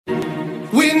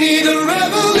We need a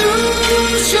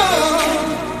revolution.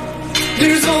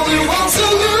 There's only one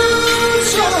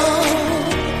solution.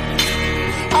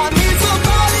 I need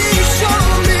somebody to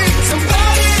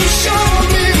show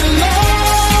me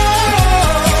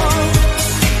love.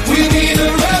 We need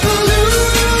a revolution.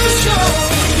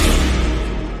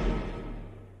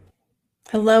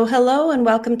 Hello, hello, and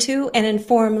welcome to an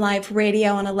Inform Live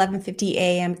Radio on 1150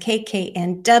 AM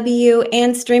KKNW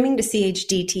and streaming to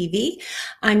CHD TV.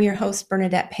 I'm your host,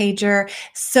 Bernadette Pajer.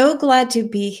 So glad to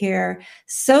be here.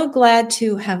 So glad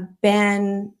to have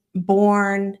been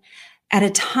born at a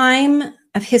time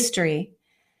of history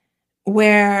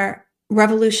where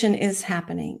revolution is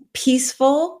happening.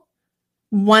 Peaceful,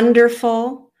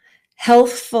 wonderful,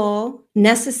 healthful,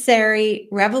 necessary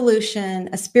revolution,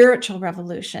 a spiritual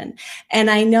revolution. And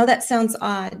I know that sounds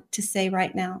odd to say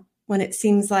right now, when it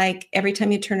seems like every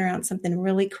time you turn around, something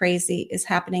really crazy is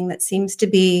happening that seems to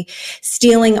be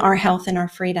stealing our health and our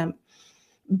freedom.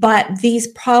 But these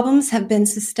problems have been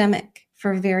systemic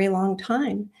for a very long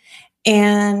time.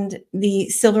 And the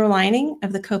silver lining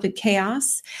of the COVID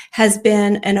chaos has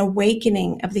been an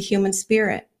awakening of the human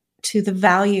spirit to the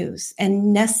values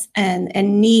and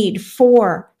need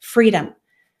for freedom.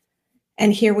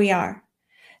 And here we are.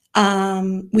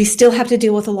 We still have to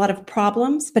deal with a lot of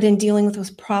problems, but in dealing with those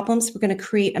problems, we're going to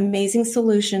create amazing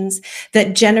solutions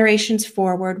that generations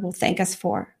forward will thank us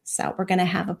for. So we're going to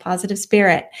have a positive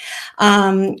spirit.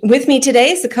 With me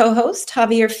today is the co-host,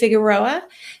 Javier Figueroa.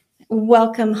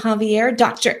 Welcome, Javier,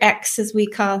 Dr. X, as we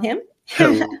call him.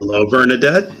 Hello,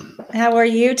 Bernadette. How are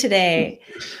you today?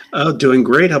 Doing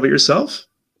great. How about yourself?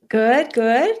 Good,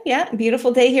 good. Yeah,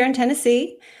 beautiful day here in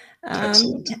Tennessee.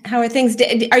 Excellent. How are things?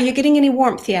 Are you getting any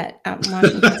warmth yet out in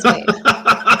Washington State?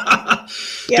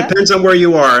 Yeah? Depends on where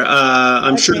you are.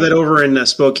 I'm sure that over in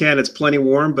Spokane, it's plenty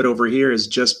warm, but over here has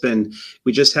just been,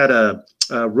 we just had a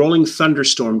rolling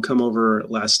thunderstorm come over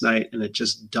last night and it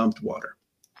just dumped water.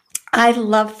 I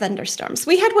love thunderstorms.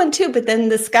 We had one too, but then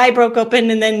the sky broke open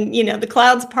and then, the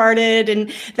clouds parted and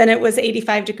then it was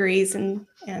 85 degrees and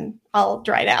all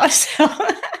dried out. So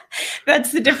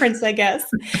that's the difference, I guess.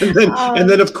 And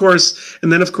then of course,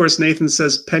 Nathan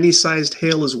says penny-sized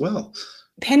hail as well.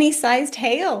 Penny-sized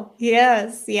hail.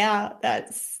 Yes. Yeah.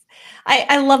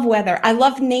 I love weather. I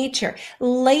love nature.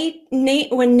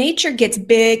 When nature gets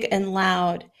big and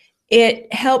loud,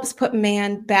 it helps put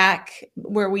man back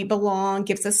where we belong,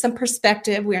 gives us some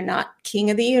perspective. We're not king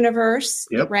of the universe,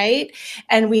 Yep. Right?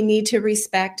 And we need to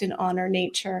respect and honor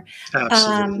nature.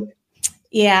 Absolutely.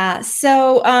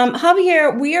 So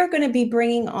Javier, we are going to be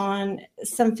bringing on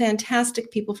some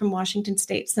fantastic people from Washington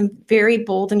State, some very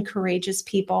bold and courageous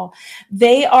people.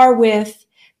 They are with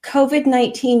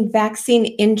COVID-19 Vaccine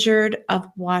Injured of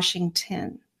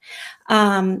Washington.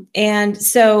 And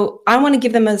so I want to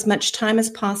give them as much time as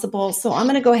possible. So I'm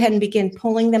going to go ahead and begin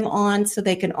pulling them on so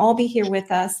they can all be here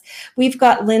with us. We've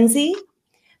got Lindsay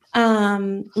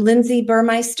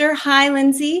Burmeister. Hi,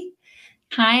 Lindsay.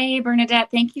 Hi, Bernadette.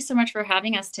 Thank you so much for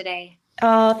having us today.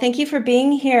 Oh, thank you for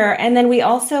being here. And then we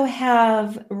also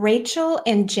have Rachel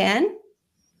and Jen.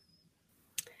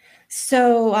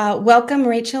 So welcome,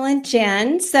 Rachel and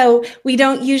Jen. So we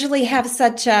don't usually have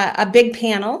such a big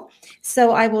panel.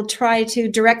 So I will try to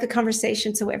direct the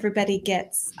conversation so everybody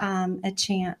gets a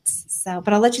chance.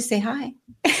 But I'll let you say hi.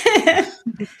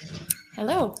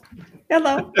 Hello.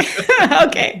 Hello.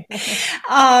 Okay.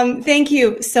 Thank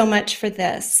you so much for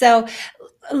this. So,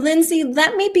 Lindsay,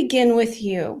 let me begin with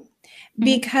you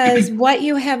because what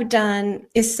you have done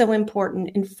is so important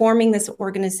in forming this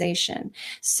organization.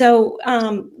 So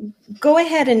go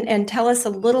ahead and tell us a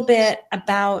little bit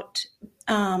about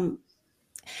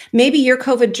maybe your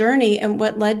COVID journey and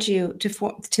what led you to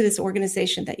this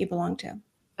organization that you belong to.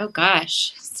 Oh,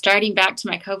 gosh. Starting back to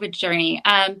my COVID journey.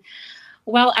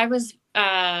 Well, I was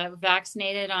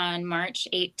vaccinated on March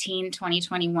 18,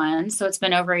 2021. So it's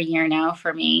been over a year now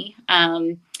for me.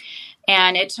 And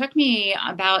it took me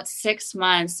about 6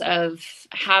 months of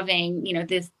having,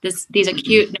 these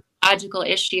acute neurological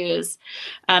issues,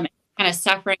 kind of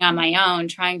suffering on my own,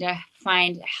 trying to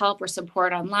find help or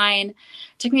support online. It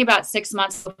took me about 6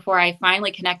 months before I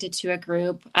finally connected to a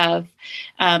group of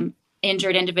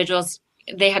injured individuals.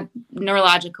 They had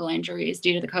neurological injuries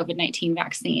due to the COVID-19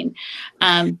 vaccine.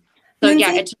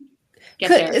 Lindsay,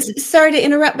 sorry to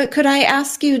interrupt, but could I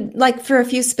ask you for a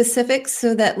few specifics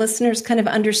so that listeners kind of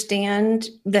understand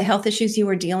the health issues you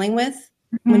were dealing with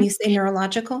when you say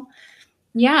neurological?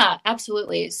 Yeah,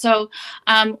 absolutely. So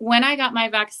when I got my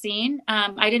vaccine,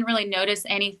 I didn't really notice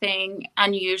anything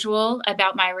unusual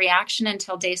about my reaction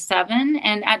until day 7.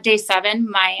 And at day 7,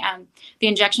 my the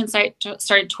injection site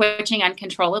started twitching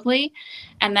uncontrollably,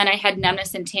 and then I had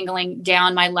numbness and tingling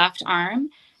down my left arm.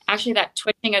 Actually, that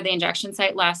twitching of the injection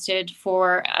site lasted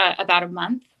for about a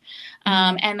month.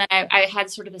 And then I had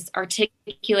sort of this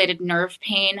articulated nerve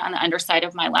pain on the underside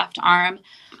of my left arm.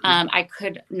 I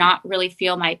could not really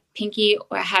feel my pinky.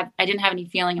 I didn't have any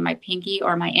feeling in my pinky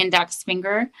or my index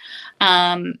finger.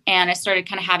 And I started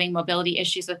kind of having mobility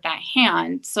issues with that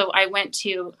hand. So I went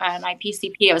to my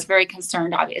PCP. I was very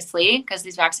concerned, obviously, because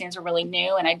these vaccines were really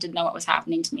new and I didn't know what was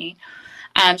happening to me.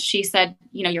 She said,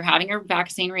 you're having a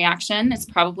vaccine reaction. It's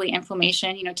probably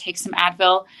inflammation. Take some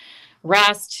Advil,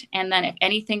 rest, and then if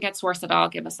anything gets worse at all,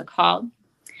 give us a call.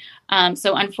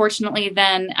 So unfortunately,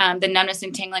 then the numbness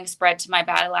and tingling spread to my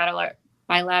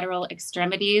bilateral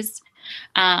extremities.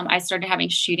 I started having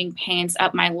shooting pains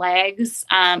up my legs.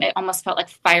 It almost felt like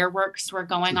fireworks were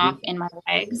going off in my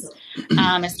legs.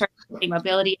 I started having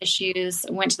mobility issues.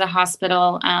 Went to the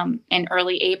hospital in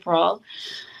early April,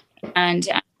 and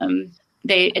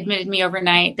they admitted me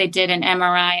overnight. They did an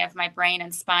MRI of my brain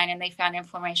and spine, and they found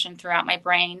inflammation throughout my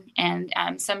brain and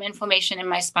some inflammation in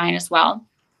my spine as well.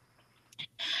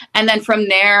 And then from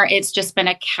there, it's just been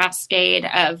a cascade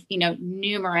of,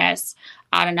 numerous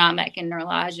autonomic and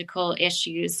neurological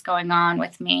issues going on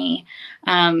with me.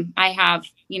 I have,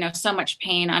 so much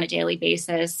pain on a daily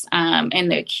basis. In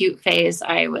the acute phase,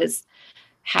 I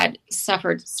had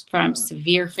suffered from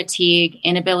severe fatigue,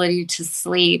 inability to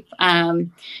sleep,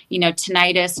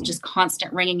 tinnitus, just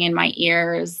constant ringing in my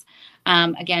ears.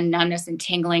 Again, numbness and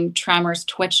tingling, tremors,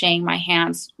 twitching. My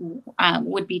hands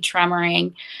would be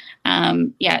tremoring.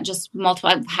 Just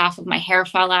multiple. Half of my hair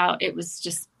fell out. It was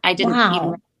just, I didn't even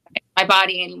recognize my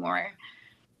body anymore.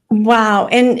 Wow.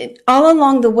 And all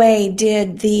along the way,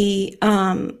 did the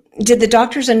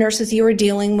doctors and nurses you were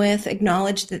dealing with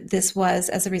acknowledge that this was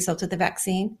as a result of the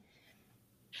vaccine?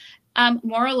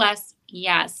 More or less,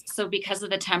 yes. So because of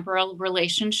the temporal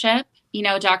relationship,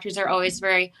 doctors are always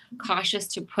very cautious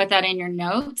to put that in your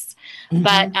notes. Mm-hmm.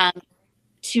 But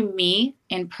to me,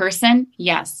 in person,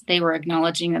 yes, they were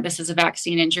acknowledging that this is a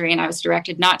vaccine injury, and I was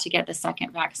directed not to get the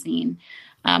second vaccine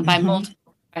by multiple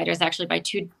providers. Actually, by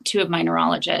two of my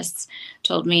neurologists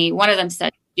told me. One of them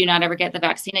said, "Do not ever get the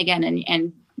vaccine again,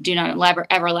 and do not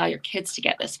ever allow your kids to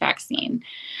get this vaccine."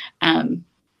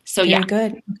 So Very yeah,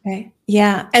 good. Okay,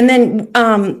 yeah, and then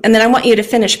I want you to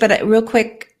finish, but real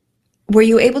quick, were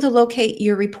you able to locate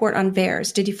your report on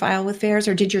VAERS? Did you file with VAERS,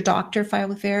 or did your doctor file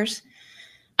with VAERS?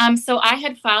 So I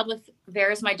had filed with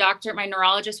VAERS. My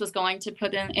neurologist was going to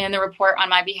put in the report on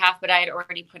my behalf, but I had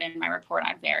already put in my report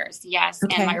on VAERS. Yes,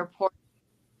 okay. And my report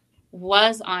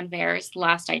was on VAERS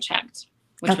last I checked,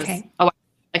 which was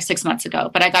like 6 months ago.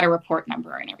 But I got a report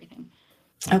number and everything.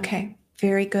 Okay,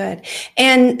 very good.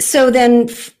 And so then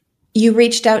you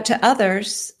reached out to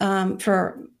others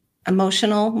for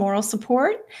emotional, moral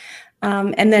support,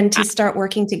 and then to start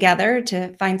working together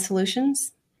to find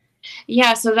solutions.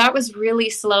 Yeah, so that was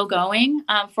really slow going.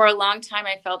 For a long time,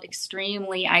 I felt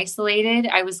extremely isolated.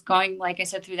 I was going, like I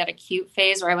said, through that acute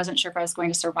phase where I wasn't sure if I was going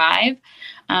to survive,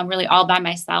 really all by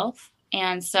myself.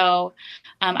 And so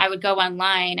I would go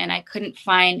online and I couldn't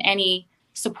find any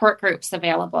support groups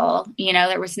available.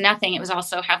 There was nothing. It was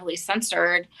also heavily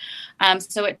censored.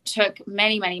 So it took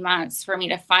many, many months for me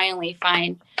to finally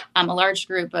find a large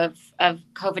group of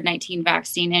COVID-19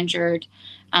 vaccine injured.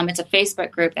 It's a Facebook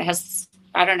group that has,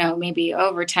 I don't know, maybe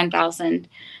over 10,000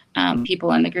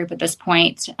 people in the group at this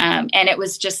point. And it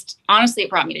was just, honestly, it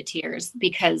brought me to tears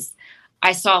because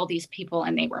I saw these people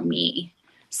and they were me.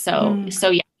 So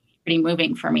yeah, pretty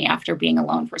moving for me after being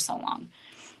alone for so long.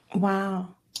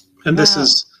 Wow. And this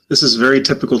is very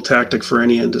typical tactic for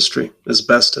any industry: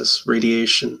 asbestos,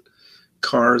 radiation,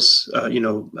 cars,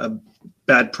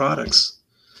 bad products.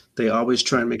 They always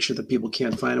try and make sure that people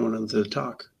can't find one another to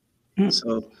talk.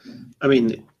 So, I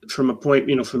mean, from the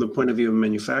point of view of a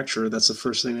manufacturer, that's the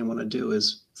first thing they want to do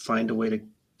is find a way to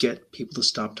get people to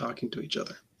stop talking to each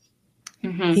other.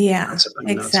 Mm-hmm. Yeah,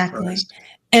 exactly.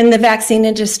 And the vaccine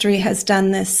industry has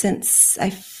done this since, I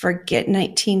forget,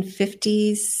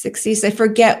 1950s, 60s. I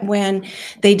forget when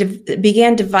they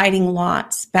began dividing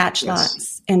lots, batch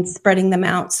lots, and spreading them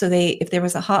out. So if there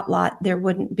was a hot lot, there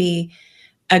wouldn't be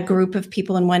a group of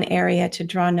people in one area to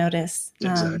draw notice.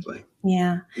 Exactly.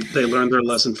 Yeah. They learned their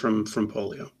lesson from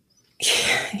polio.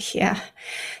 Yeah.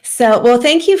 So, well,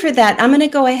 thank you for that. I'm going to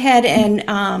go ahead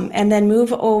and then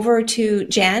move over to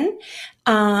Jen.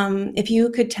 If you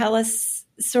could tell us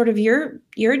sort of your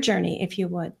journey, if you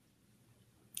would.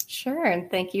 Sure, and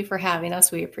thank you for having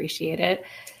us. We appreciate it.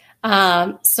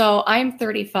 So I'm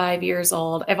 35 years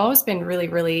old. I've always been really,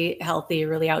 really healthy,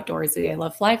 really outdoorsy. I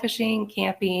love fly fishing,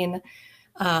 camping,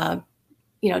 uh,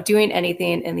 doing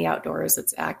anything in the outdoors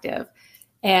that's active.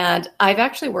 And I've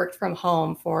actually worked from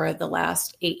home for the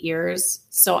last 8 years.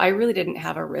 So I really didn't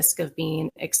have a risk of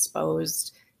being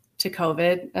exposed to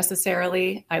COVID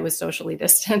necessarily. I was socially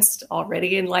distanced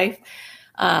already in life.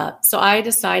 So I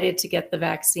decided to get the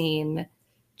vaccine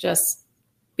just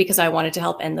because I wanted to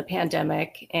help end the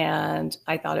pandemic. And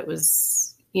I thought it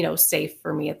was, safe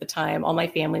for me at the time. All my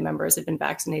family members had been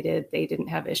vaccinated. They didn't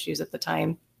have issues at the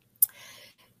time.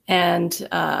 And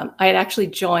I had actually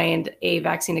joined a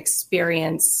vaccine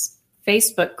experience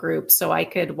Facebook group so I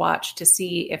could watch to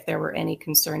see if there were any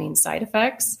concerning side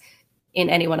effects in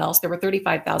anyone else. There were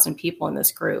 35,000 people in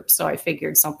this group. So I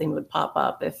figured something would pop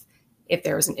up if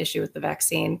there was an issue with the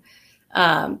vaccine.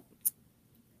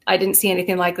 I didn't see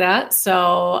anything like that.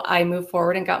 So I moved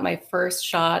forward and got my first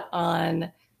shot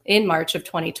in March of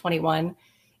 2021.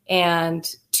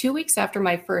 And 2 weeks after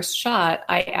my first shot,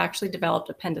 I actually developed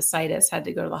appendicitis, had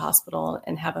to go to the hospital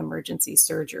and have emergency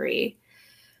surgery.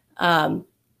 That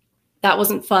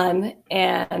wasn't fun.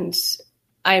 And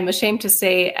I'm ashamed to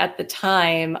say at the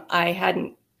time, I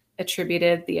hadn't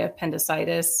attributed the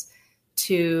appendicitis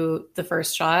to the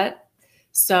first shot.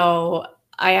 So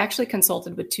I actually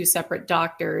consulted with 2 separate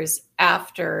doctors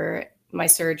after my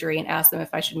surgery and asked them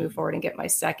if I should move forward and get my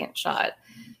second shot.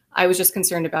 I was just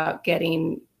concerned about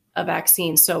getting a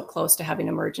vaccine so close to having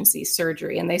emergency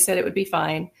surgery, and they said it would be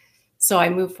fine. So I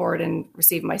moved forward and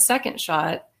received my second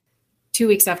shot. 2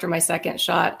 weeks after my second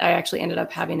shot, I actually ended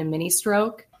up having a mini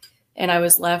stroke, and I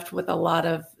was left with a lot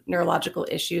of neurological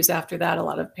issues after that, a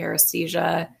lot of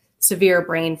paresthesia, severe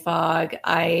brain fog.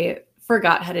 I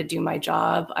forgot how to do my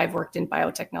job. I've worked in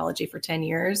biotechnology for 10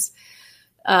 years.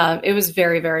 It was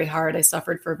very, very hard. I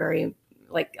suffered for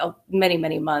many,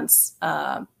 many months.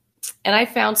 And I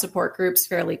found support groups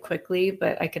fairly quickly,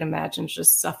 but I can imagine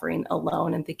just suffering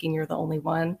alone and thinking you're the only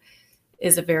one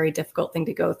is a very difficult thing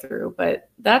to go through. But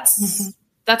that's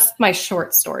my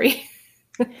short story.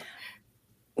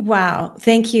 Wow.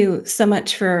 Thank you so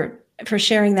much for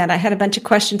sharing that. I had a bunch of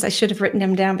questions. I should have written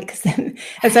them down because then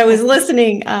as I was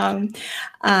listening,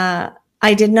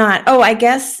 I did not. Oh, I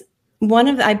guess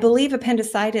I believe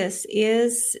appendicitis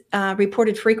is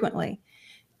reported frequently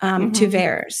to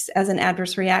VAERS as an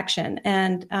adverse reaction.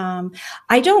 And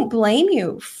I don't blame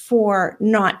you for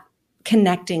not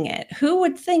connecting it. Who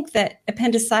would think that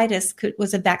appendicitis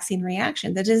was a vaccine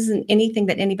reaction? That isn't anything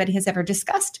that anybody has ever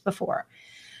discussed before,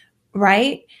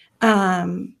 right?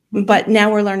 But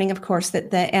now we're learning, of course,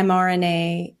 that the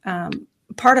mRNA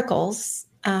particles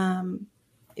and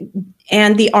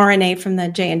the RNA from the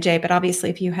J&J, but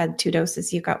obviously if you had 2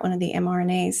 doses, you got one of the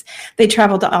mRNAs, they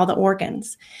travel to all the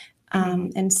organs.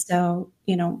 And so,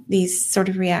 these sort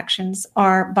of reactions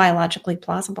are biologically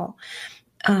plausible.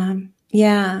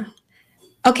 Yeah.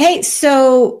 Okay.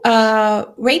 So,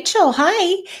 Rachel,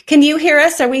 hi. Can you hear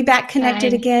us? Are we back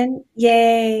connected again?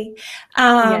 Yay.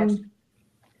 Yes.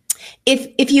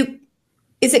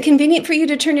 Is it convenient for you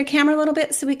to turn your camera a little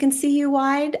bit so we can see you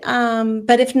wide?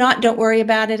 But if not, don't worry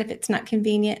about it. If it's not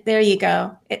convenient, there you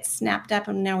go. It's snapped up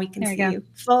and now we can see you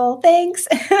full. Thanks.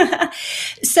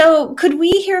 So could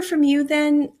we hear from you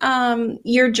then,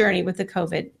 your journey with the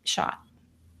COVID shot?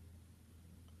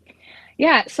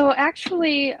 Yeah. So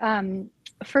actually,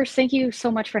 first, thank you so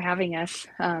much for having us.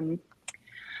 I'm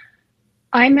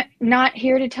not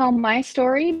here to tell my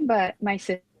story, but my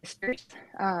sister's.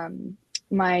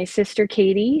 My sister,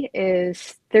 Katie,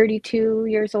 is 32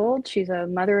 years old. She's a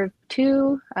mother of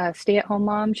 2, a stay-at-home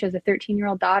mom. She has a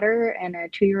 13-year-old daughter and a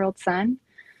 2-year-old son.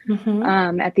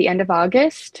 At the end of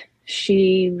August,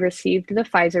 she received the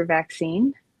Pfizer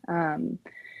vaccine.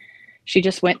 She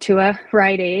just went to a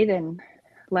Rite Aid and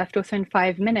left within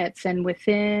 5 minutes. And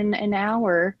within an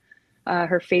hour,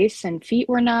 her face and feet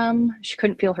were numb. She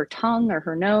couldn't feel her tongue or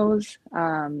her nose.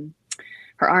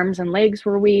 Her arms and legs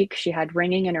were weak. She had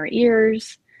ringing in her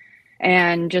ears.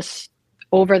 And just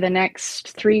over the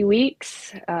next 3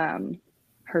 weeks,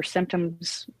 her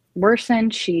symptoms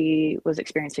worsened. She was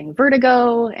experiencing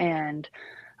vertigo and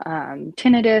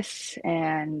tinnitus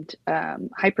and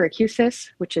hyperacusis,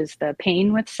 which is the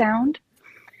pain with sound.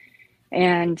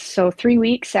 And so 3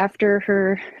 weeks after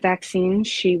her vaccine,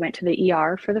 she went to the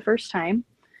ER for the first time.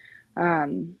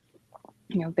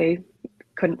 They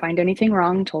couldn't find anything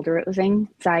wrong, told her it was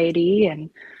anxiety, and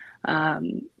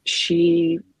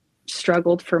she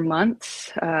struggled for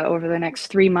months. Over the next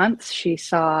 3 months, she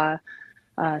saw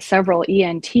several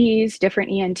ENTs,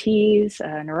 different ENTs,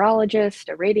 a neurologist,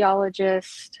 a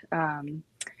radiologist,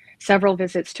 several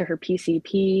visits to her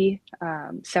PCP,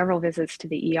 several visits to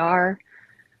the ER.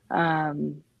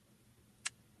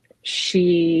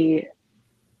 She,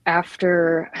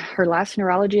 after her last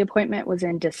neurology appointment was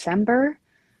in December,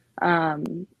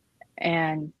 and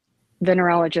the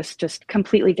neurologist just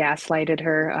completely gaslighted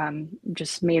her,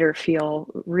 just made her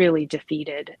feel really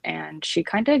defeated. And she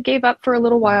kind of gave up for a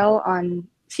little while on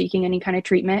seeking any kind of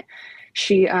treatment.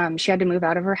 She had to move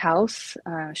out of her house.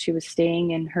 She was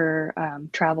staying in her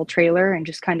travel trailer and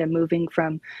just kind of moving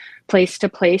from place to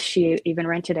place. She even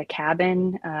rented a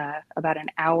cabin about an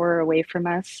hour away from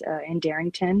us in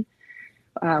Darrington,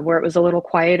 where it was a little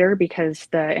quieter because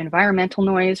the environmental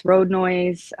noise, road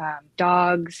noise,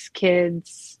 dogs,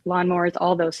 kids, lawnmowers,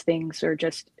 all those things are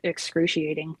just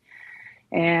excruciating.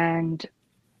 And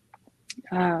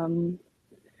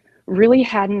really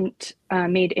hadn't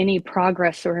made any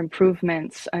progress or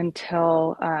improvements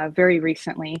until very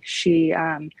recently. She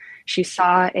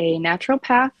saw a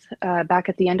naturopath back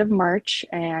at the end of March,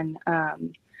 and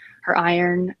her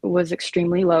iron was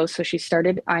extremely low, so she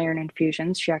started iron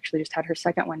infusions. She actually just had her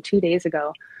second one 2 days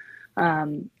ago.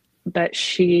 But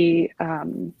she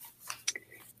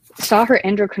saw her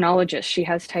endocrinologist. She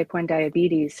has type 1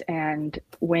 diabetes, and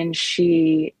when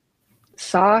she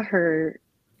saw her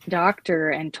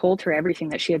doctor and told her everything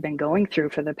that she had been going through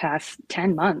for the past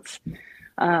 10 months,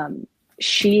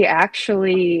 she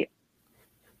actually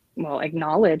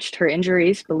acknowledged her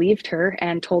injuries, believed her,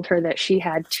 and told her that she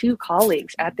had 2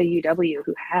 colleagues at the UW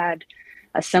who had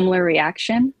a similar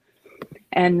reaction,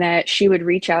 and that she would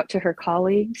reach out to her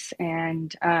colleagues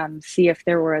and see if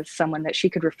there was someone that she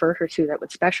could refer her to that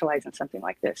would specialize in something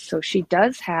like this. So she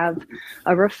does have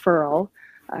a referral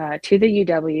to the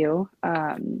UW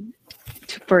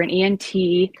for an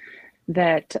ENT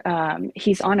that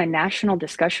he's on a national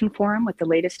discussion forum with the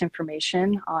latest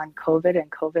information on COVID and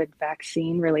COVID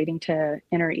vaccine relating to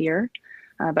inner ear.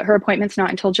 But her appointment's not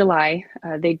until July.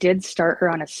 They did start her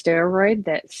on a steroid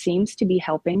that seems to be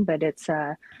helping, but it's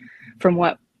from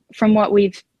what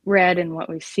we've read and what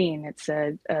we've seen, it's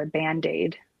a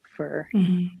Band-Aid for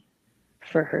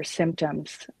her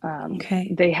symptoms.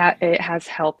 Okay. It has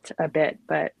helped a bit,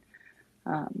 but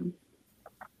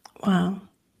wow.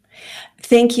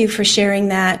 Thank you for sharing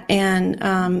that and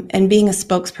being a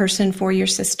spokesperson for your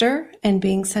sister and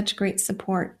being such great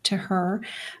support to her.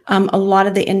 A lot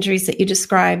of the injuries that you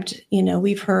described,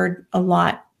 we've heard a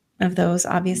lot of those.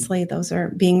 Obviously, those are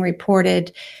being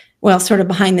reported, sort of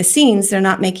behind the scenes. They're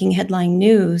not making headline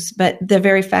news, but the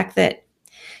very fact that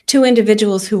 2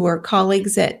 individuals who were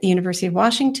colleagues at the University of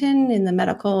Washington in the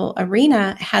medical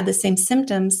arena had the same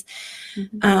symptoms.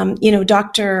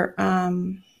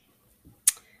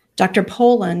 Dr.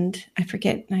 Poland, I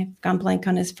forget, I've gone blank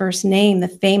on his first name, the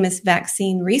famous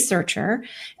vaccine researcher,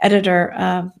 editor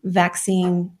of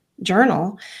Vaccine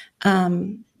Journal,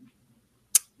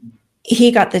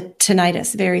 he got the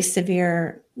tinnitus, very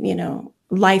severe,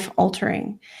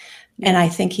 life-altering. And I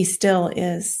think he still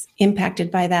is impacted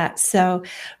by that. So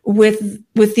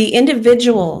with the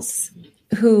individuals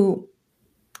who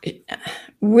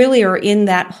really are in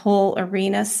that whole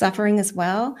arena suffering as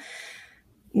well,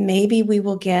 maybe we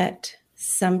will get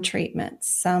some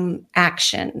treatments, some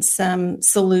action, some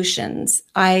solutions.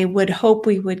 I would hope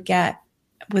we would get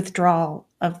withdrawal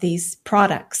of these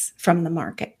products from the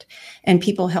market and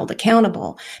people held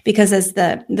accountable, because as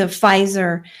the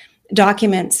Pfizer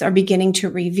documents are beginning to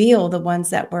reveal, the ones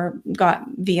that got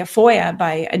via FOIA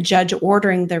by a judge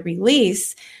ordering the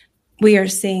release, we are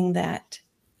seeing that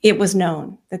it was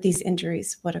known that these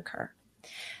injuries would occur.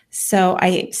 So I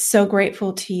am so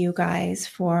grateful to you guys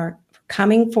for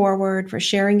coming forward, for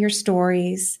sharing your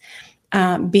stories,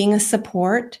 being a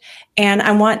support. And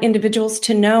I want individuals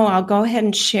to know, I'll go ahead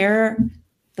and share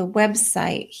the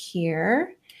website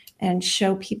here and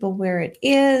show people where it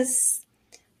is.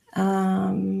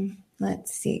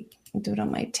 Let's see, I'll do it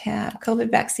on my tab,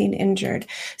 COVID vaccine injured.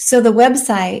 So the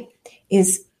website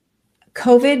is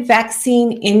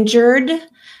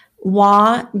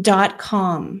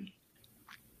covidvaccineinjuredwa.com.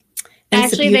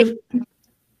 Actually,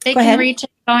 they can reach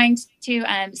going to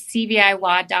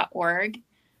cviwa.org.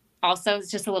 Also, it's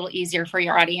just a little easier for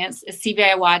your audience.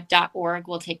 cviwa.org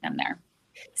will take them there.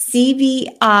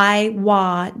 cviwa.org.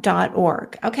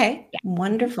 Okay, yeah.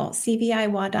 Wonderful.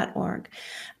 cviwa.org.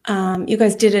 You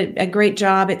guys did a great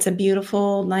job. It's a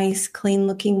beautiful, nice,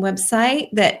 clean-looking website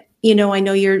that, I know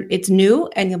it's new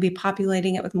and you'll be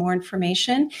populating it with more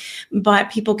information, but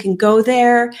people can go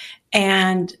there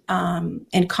and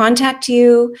contact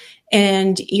you,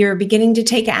 and you're beginning to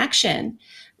take action,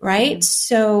 right?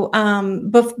 So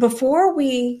before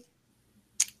we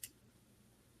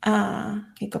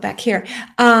Let me go back here.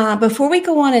 Before we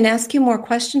go on and ask you more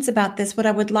questions about this, what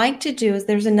I would like to do is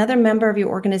there's another member of your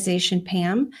organization,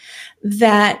 Pam,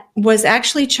 that was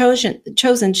actually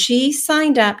chosen. She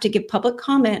signed up to give public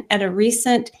comment at a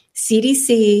recent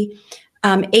CDC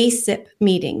ACIP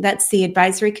meeting. That's the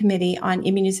Advisory Committee on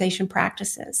Immunization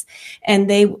Practices. And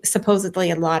they supposedly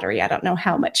a lottery. I don't know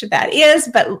how much of that is,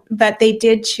 but they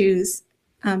did choose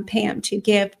Pam to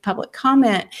give public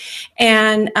comment.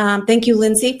 And thank you,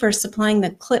 Lindsay, for supplying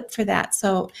the clip for that.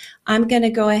 So I'm going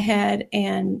to go ahead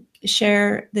and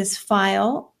share this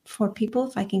file for people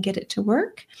if I can get it to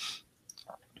work.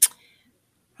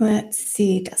 Let's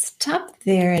see, desktop,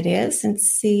 there it is, and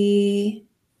see,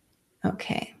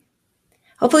 okay.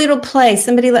 Hopefully it'll play.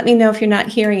 Somebody let me know if you're not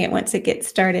hearing it once it gets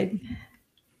started.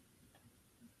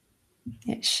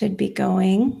 It should be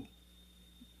going.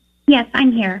 Yes,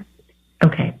 I'm here.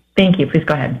 Okay, thank you. Please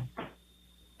go ahead.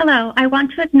 Hello. I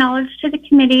want to acknowledge to the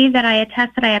committee that I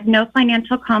attest that I have no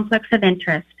financial conflicts of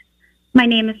interest. My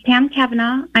name is Pam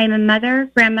Kavanaugh. I am a mother,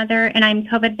 grandmother, and I'm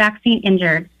COVID vaccine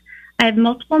injured. I have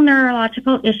multiple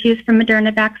neurological issues from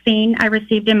Moderna vaccine I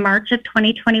received in March of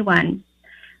 2021.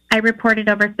 I reported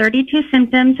over 32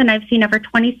 symptoms, and I've seen over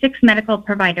 26 medical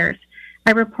providers.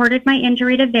 I reported my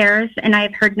injury to theirs, and I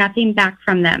have heard nothing back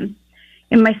from them.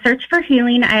 In my search for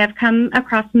healing, I have come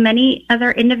across many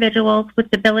other individuals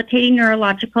with debilitating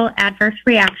neurological adverse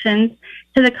reactions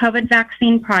to the COVID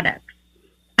vaccine products.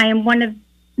 I am one of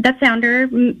the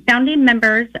founding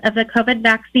members of the COVID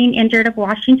Vaccine Injured of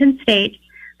Washington State,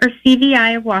 or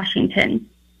CVI of Washington.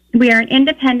 We are an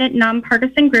independent,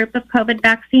 nonpartisan group of COVID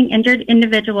vaccine injured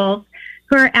individuals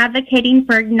who are advocating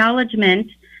for acknowledgement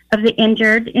of the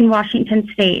injured in Washington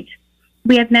State.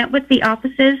 We have met with the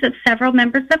offices of several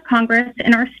members of Congress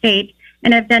in our state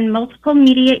and have done multiple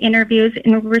media interviews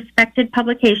in respected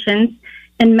publications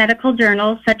and medical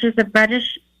journals such as the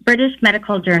British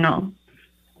Medical Journal.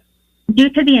 Due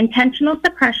to the intentional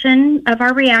suppression of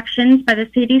our reactions by the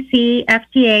CDC,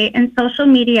 FDA, and social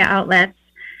media outlets,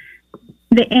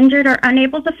 the injured are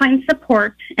unable to find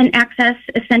support and access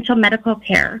essential medical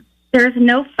care. There is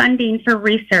no funding for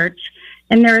research,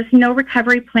 and there is no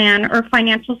recovery plan or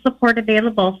financial support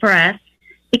available for us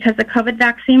because the COVID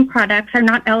vaccine products are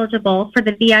not eligible for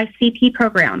the VICP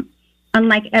program,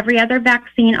 unlike every other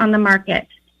vaccine on the market.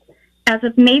 As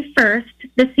of May 1st,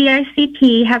 the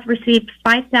CICP has received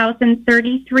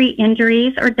 5,033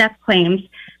 injuries or death claims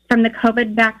from the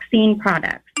COVID vaccine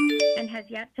products and has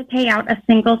yet to pay out a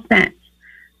single cent.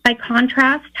 By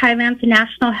contrast, Thailand's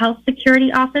National Health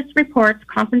Security Office reports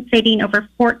compensating over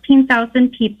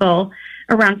 14,000 people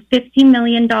around $50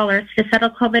 million to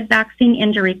settle COVID vaccine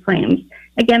injury claims.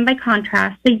 Again, by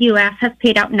contrast, the U.S. has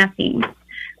paid out nothing.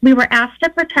 We were asked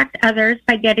to protect others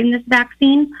by getting this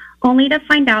vaccine, only to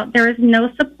find out there is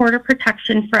no support or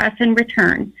protection for us in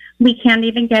return. We can't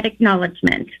even get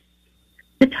acknowledgement.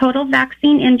 The total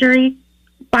vaccine injury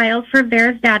filed for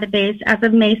VAERS database as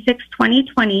of May 6,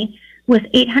 2020 was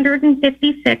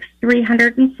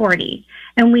 856,340,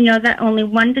 and we know that only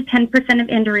 1 to 10% of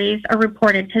injuries are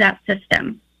reported to that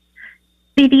system.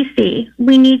 CDC,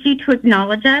 we need you to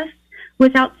acknowledge us.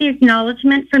 Without the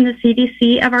acknowledgement from the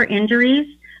CDC of our injuries,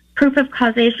 proof of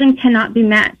causation cannot be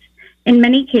met. In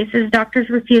many cases, doctors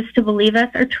refuse to believe us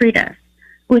or treat us.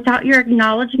 Without your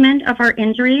acknowledgement of our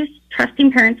injuries,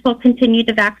 trusting parents will continue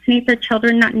to vaccinate their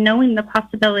children not knowing the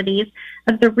possibilities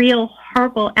of the real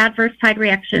horrible adverse side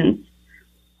reactions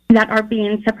that are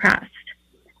being suppressed.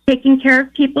 Taking care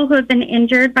of people who have been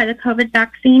injured by the COVID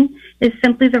vaccine is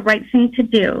simply the right thing to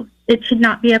do. It should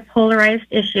not be a polarized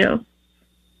issue.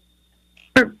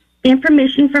 For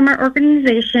information from our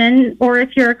organization, or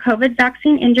if you're a COVID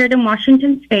vaccine injured in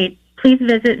Washington State, please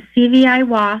visit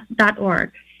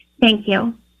cviwa.org. Thank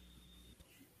you.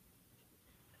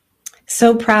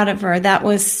 So proud of her. That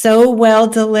was so well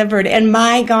delivered. And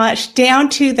my gosh, down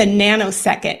to the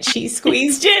nanosecond, she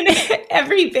squeezed in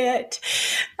every bit.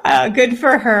 Good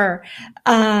for her.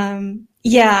 Not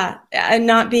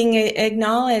being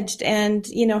acknowledged. And,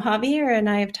 you know, Javier and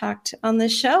I have talked on the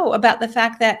show about the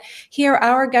fact that here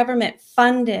our government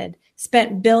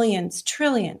spent billions,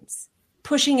 trillions,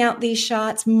 pushing out these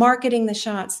shots, marketing the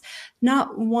shots.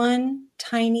 Not one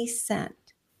tiny cent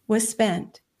was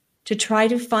spent to try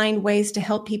to find ways to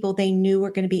help people they knew were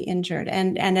going to be injured.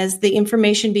 And as the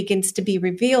information begins to be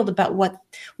revealed about what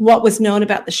was known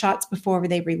about the shots before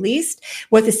they released,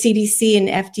 what the CDC and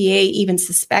FDA even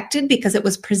suspected because it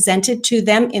was presented to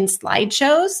them in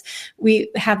slideshows.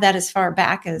 We have that as far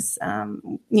back as,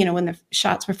 when the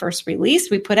shots were first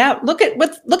released, we put out, look at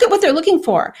what they're looking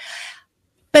for.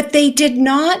 But they did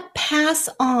not pass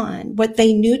on what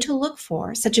they knew to look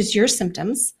for, such as your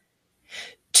symptoms,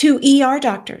 to ER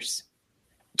doctors,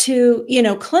 to,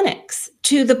 clinics,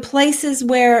 to the places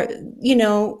where,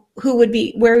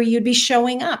 where you'd be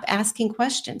showing up, asking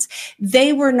questions.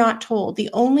 They were not told. The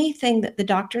only thing that the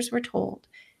doctors were told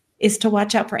is to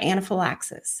watch out for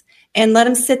anaphylaxis and let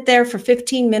them sit there for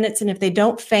 15 minutes. And if they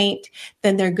don't faint,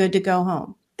 then they're good to go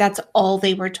home. That's all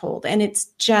they were told. And it's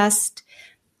just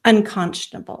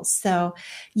unconscionable. So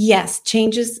yes,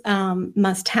 changes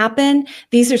must happen.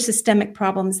 These are systemic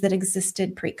problems that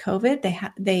existed pre-COVID.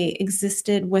 They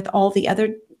existed with all the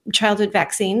other childhood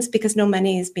vaccines because no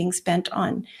money is being spent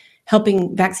on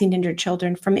helping vaccine-injured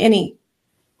children from any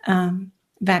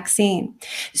vaccine.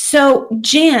 So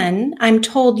Jen, I'm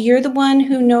told you're the one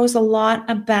who knows a lot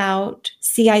about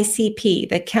CICP,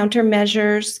 the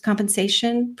Countermeasures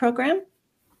Compensation Program.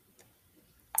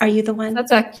 Are you the one?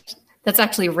 That's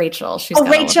actually Rachel.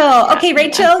 Rachel. Okay,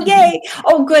 Rachel. Yay.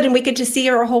 Oh, good. And we could just see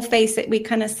her whole face that we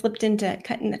kind of slipped into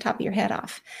cutting the top of your head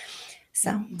off.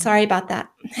 So sorry about that.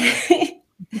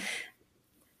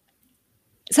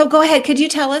 So go ahead. Could you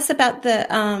tell us about the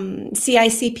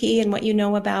CICP and what you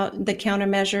know about the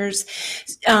Countermeasures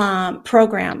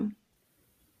program?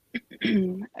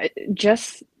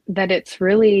 Just that it's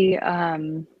really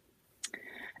an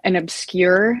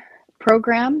obscure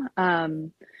program.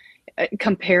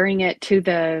 Comparing it to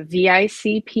the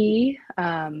VICP,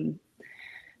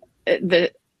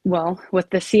 with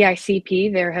the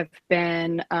CICP, there have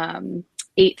been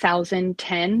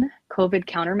 8,010 COVID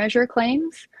countermeasure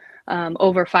claims.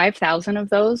 Over 5,000 of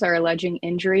those are alleging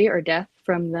injury or death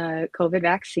from the COVID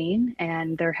vaccine,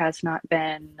 and there has not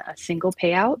been a single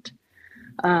payout.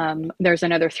 There's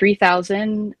another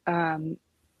 3,000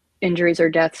 injuries or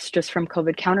deaths just from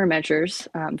COVID countermeasures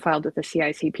filed with the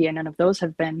CICP, and none of those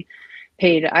have been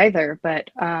paid either. But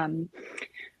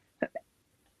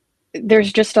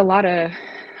there's just a lot of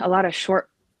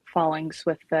shortfallings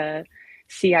with the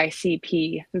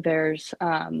CICP. There's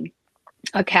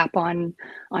a cap on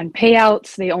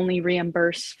payouts. They only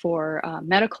reimburse for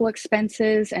medical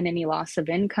expenses and any loss of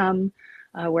income,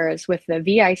 whereas with the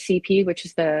VICP, which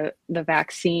is the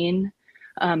vaccine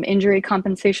injury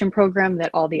compensation program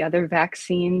that all the other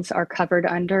vaccines are covered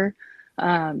under,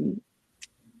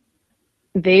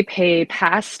 they pay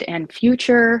past and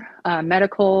future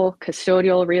medical,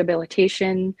 custodial,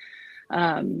 rehabilitation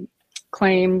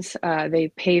claims.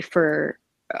 They pay for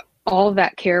all of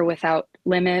that care without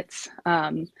limits,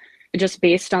 just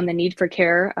based on the need for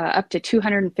care, up to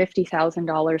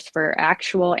 $250,000 for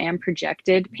actual and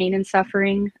projected pain and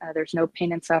suffering. There's no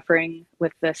pain and suffering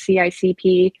with the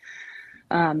CICP.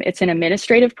 It's an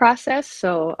administrative process.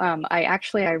 So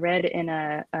I read in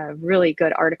a really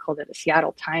good article that the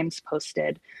Seattle Times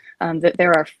posted that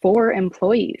there are 4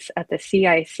 employees at the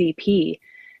CICP,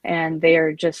 and they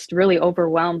are just really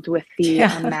overwhelmed with the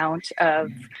amount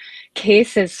of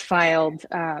cases filed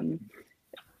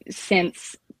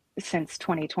since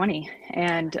 2020.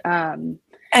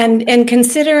 And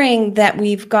considering that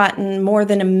we've gotten more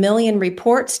than 1 million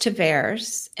reports to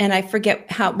VAERS, and I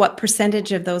forget what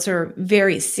percentage of those are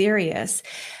very serious,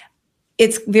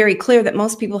 it's very clear that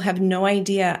most people have no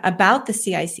idea about the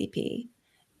CICP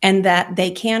and that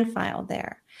they can file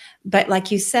there. But like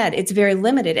you said, it's very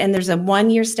limited, and there's a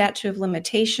 1-year statute of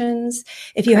limitations.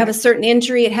 If you have a certain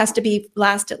injury, it has to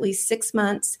last at least 6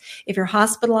 months. If you're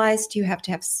hospitalized, you have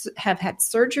to have had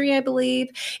surgery, I believe.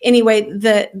 Anyway,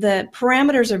 the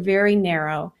parameters are very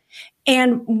narrow.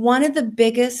 And one of the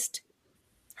biggest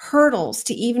hurdles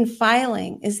to even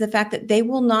filing is the fact that they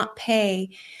will not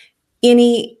pay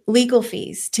any legal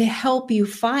fees to help you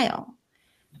file.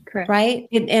 Correct. Right?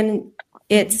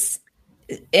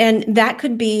 And that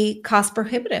could be cost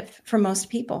prohibitive for most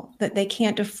people, that they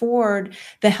can't afford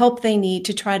the help they need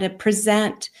to try to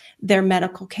present their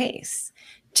medical case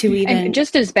to even. And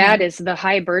just as bad as the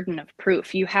high burden of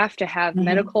proof, you have to have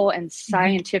medical and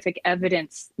scientific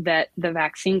evidence that the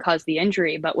vaccine caused the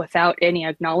injury, but without any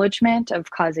acknowledgement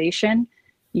of causation,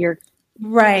 you're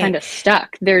kind of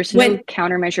stuck. There's no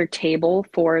countermeasure table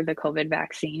for the COVID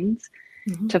vaccines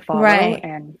to follow.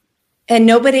 And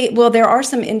there are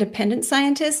some independent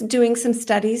scientists doing some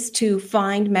studies to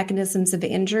find mechanisms of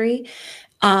injury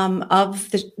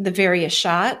of the various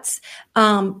shots.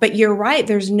 But you're right,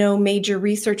 there's no major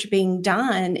research being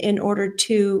done in order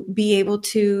to be able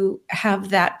to have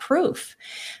that proof.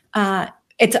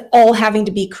 It's all having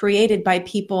to be created by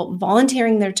people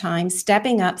volunteering their time,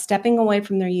 stepping up, stepping away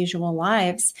from their usual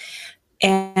lives,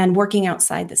 and working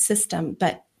outside the system.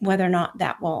 But whether or not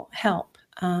that will help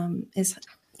is.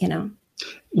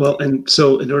 Well, and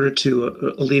so in order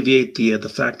to alleviate the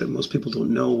fact that most people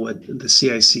don't know what the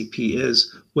CICP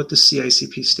is, what does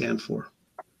CICP stand for?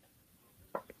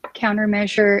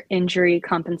 Countermeasure Injury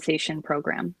Compensation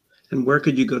Program. And where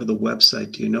could you go to the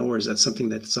website? Do you know, or is that something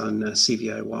that's on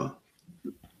CVIWA?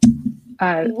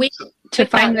 To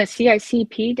find the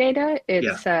CICP data,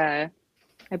 it's I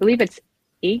believe it's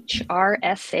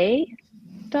hrsa.org.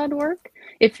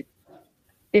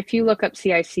 If you look up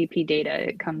CICP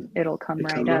data, it'll come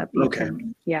right up. Okay.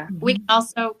 We can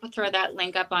also throw that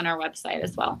link up on our website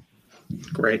as well.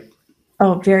 Great.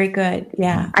 Oh, very good.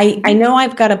 Yeah. I know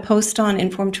I've got a post on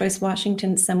Informed Choice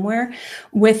Washington somewhere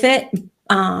with it,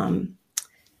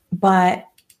 but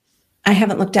I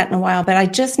haven't looked at it in a while, but I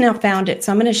just now found it.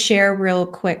 So I'm going to share real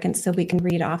quick, and so we can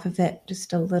read off of it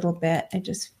just a little bit. I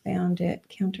just found it.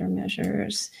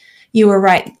 Countermeasures. You were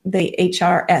right. The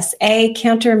HRSA,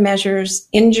 Countermeasures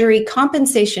Injury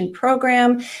Compensation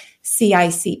Program,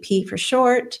 CICP for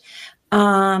short.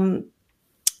 There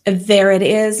it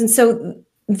is. And so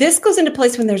this goes into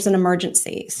place when there's an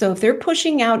emergency. So if they're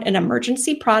pushing out an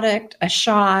emergency product, a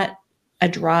shot, a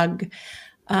drug,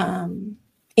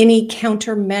 any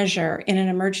countermeasure in an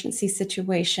emergency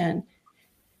situation,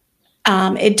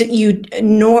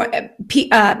 the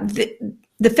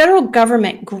federal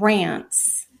government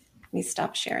grants. Let me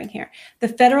stop sharing here. The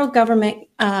federal government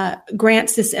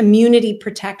grants this immunity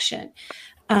protection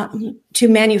to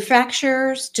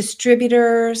manufacturers,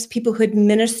 distributors, people who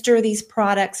administer these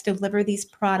products, deliver these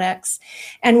products.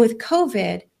 And with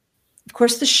COVID, of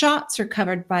course, the shots are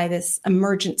covered by this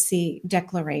emergency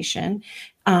declaration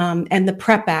and the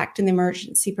PrEP Act and the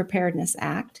Emergency Preparedness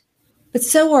Act. But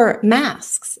so are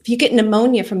masks. If you get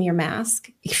pneumonia from your mask,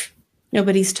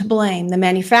 nobody's to blame. The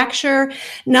manufacturer,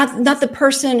 not the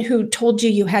person who told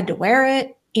you had to wear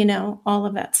it, all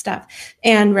of that stuff.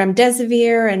 And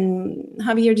remdesivir and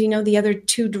Javier, do you know the other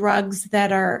two drugs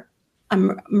that are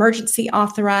emergency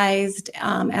authorized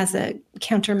as a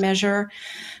countermeasure?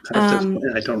 I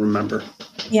don't remember.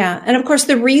 Yeah. And of course,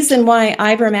 the reason why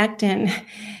ivermectin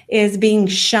is being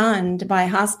shunned by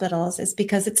hospitals is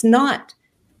because it's not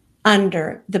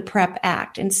under the PrEP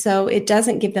Act. And so it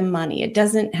doesn't give them money.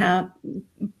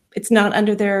 It's not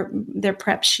under their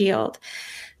PrEP shield.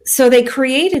 So they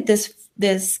created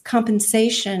this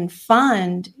compensation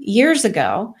fund years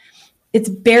ago. It's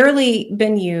barely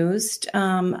been used.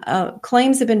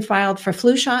 Claims have been filed for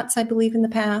flu shots, I believe, in the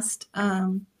past.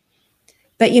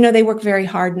 But, they work very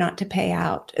hard not to pay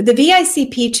out. The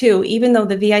VICP, too, even though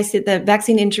the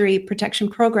Vaccine Injury Protection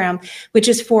Program, which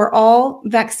is for all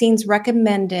vaccines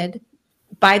recommended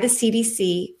by the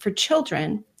CDC for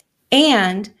children,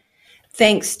 and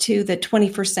thanks to the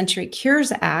 21st Century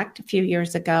Cures Act a few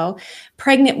years ago,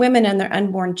 pregnant women and their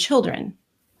unborn children,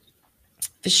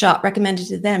 the shot recommended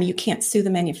to them, you can't sue the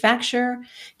manufacturer,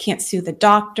 can't sue the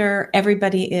doctor.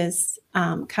 Everybody is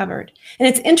covered. And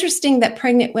it's interesting that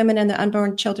pregnant women and their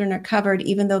unborn children are covered,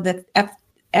 even though the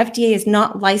FDA has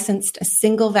not licensed a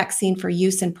single vaccine for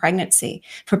use in pregnancy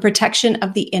for protection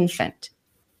of the infant.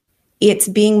 It's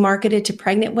being marketed to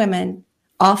pregnant women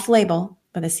off-label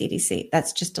by the CDC.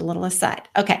 That's just a little aside.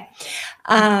 Okay.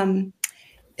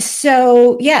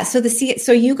 So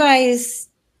you guys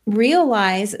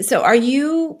realize, so are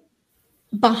you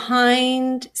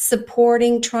behind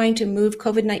supporting trying to move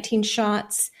COVID-19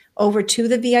 shots over to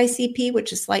the VICP,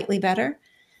 which is slightly better?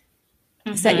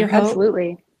 Is that your hope?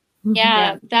 Absolutely.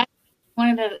 Yeah, that's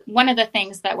one of the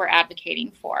things that we're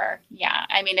advocating for. Yeah,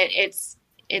 I mean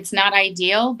it's not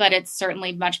ideal, but it's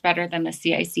certainly much better than the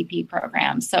CICP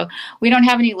program. So we don't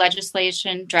have any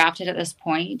legislation drafted at this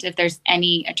point. If there's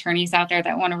any attorneys out there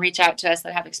that want to reach out to us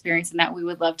that have experience in that, we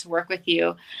would love to work with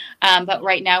you. But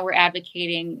right now we're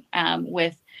advocating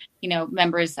with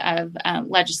members of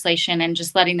legislation and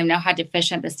just letting them know how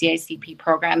deficient the CICP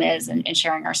program is and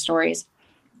sharing our stories.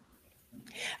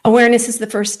 Awareness is the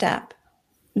first step.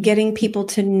 Getting people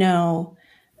to know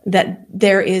that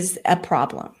there is a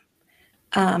problem.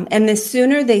 And the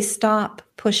sooner they stop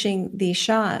pushing these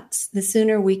shots, the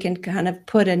sooner we can kind of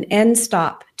put an end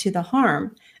stop to the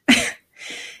harm.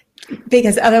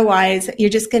 Because otherwise, you're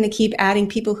just going to keep adding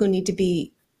people who need to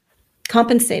be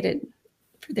compensated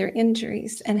for their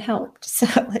injuries and helped. So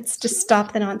let's just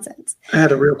stop the nonsense. I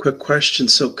had a real quick question.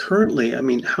 So currently,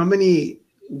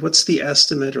 what's the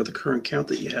estimate or the current count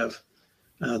that you have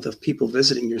of people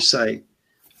visiting your site?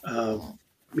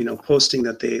 Posting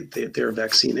that they're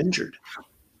vaccine injured.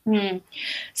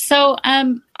 So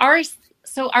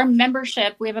our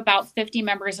membership, we have about 50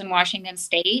 members in Washington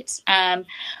State. All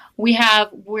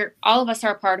of us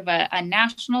are part of a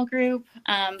national group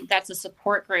that's a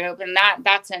support group, and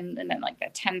that's in like the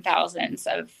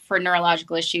 10,000s for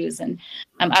neurological issues and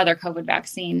other COVID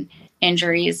vaccine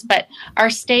injuries. But our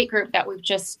state group that we've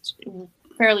just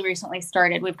fairly recently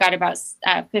started. We've got about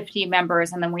 50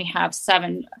 members, and then we have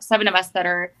seven of us that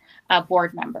are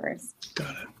board members. Got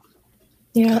it.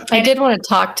 Yeah, I did want to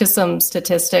talk to some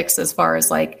statistics as far as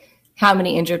like how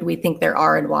many injured we think there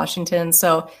are in Washington.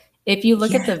 So if you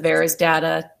look at the VAERS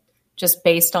data, just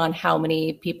based on how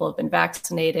many people have been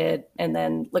vaccinated, and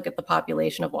then look at the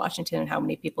population of Washington and how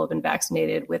many people have been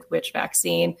vaccinated with which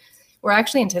vaccine, we're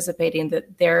actually anticipating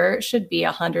that there should be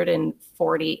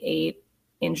 148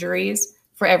 injuries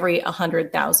for every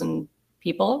 100,000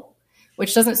 people,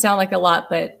 which doesn't sound like a lot,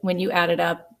 but when you add it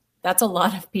up, that's a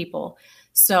lot of people.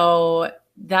 So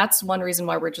that's one reason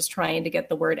why we're just trying to get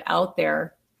the word out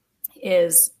there,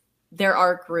 is there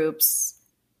are groups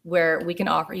where we can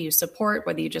offer you support,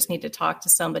 whether you just need to talk to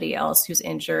somebody else who's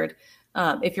injured.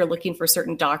 If you're looking for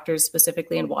certain doctors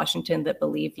specifically in Washington that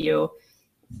believe you,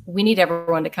 we need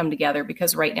everyone to come together,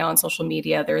 because right now on social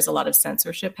media, there's a lot of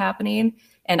censorship happening.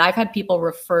 And I've had people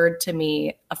referred to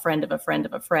me, a friend of a friend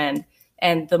of a friend.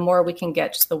 And the more we can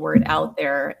get just the word out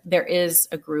there, there is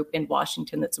a group in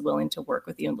Washington that's willing to work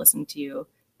with you and listen to you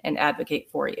and advocate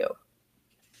for you.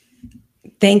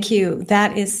 Thank you.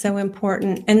 That is so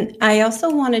important. And I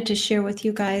also wanted to share with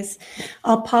you guys,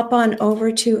 I'll pop on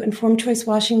over to Informed Choice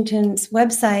Washington's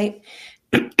website.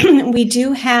 We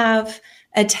do have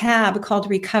a tab called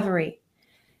Recovery.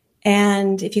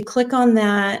 And if you click on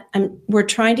that, we're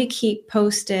trying to keep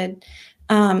posted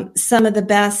some of the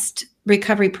best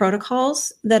recovery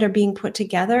protocols that are being put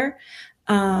together.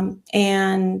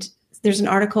 And there's an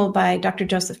article by Dr.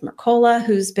 Joseph Mercola,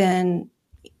 who's been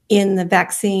in the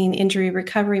vaccine injury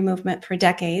recovery movement for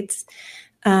decades.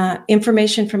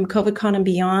 Information from COVIDCon and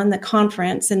Beyond, the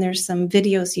conference, and there's some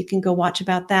videos you can go watch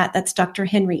about that. That's Dr.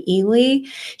 Henry Ely.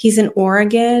 He's in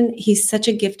Oregon. He's such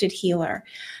a gifted healer.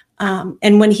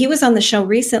 And when he was on the show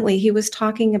recently, he was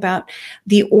talking about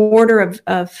the order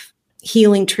of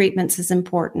healing treatments is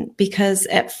important, because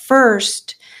at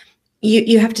first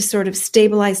you have to sort of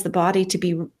stabilize the body to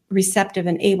be receptive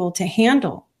and able to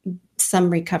handle some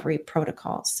recovery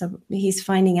protocols. So he's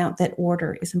finding out that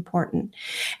order is important.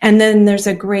 And then there's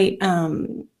a great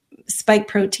spike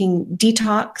protein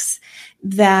detox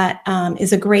that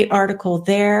is a great article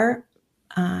there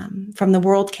from the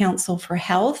World Council for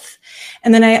Health.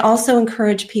 And then I also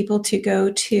encourage people to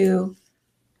go to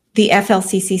the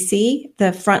FLCCC,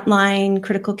 the Frontline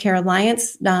Critical Care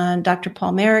Alliance, Dr.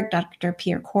 Paul Merrick, Dr.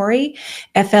 Pierre Corey,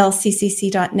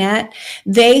 flccc.net.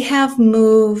 They have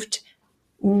moved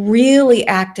really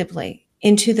actively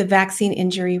into the vaccine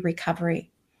injury recovery.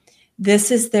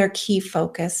 This is their key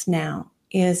focus now,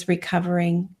 is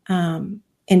recovering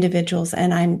individuals,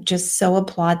 and I'm just so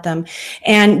applaud them.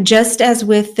 And just as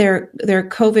with their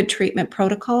COVID treatment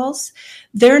protocols,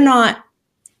 they're not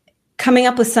coming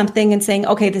up with something and saying,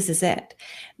 okay, this is it.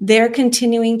 They're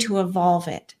continuing to evolve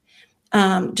it.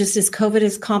 Just as COVID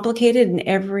is complicated and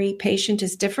every patient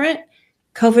is different,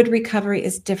 COVID recovery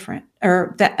is different,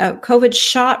 or the COVID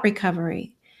shot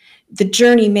recovery. The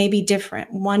journey may be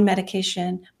different. One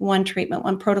medication, one treatment,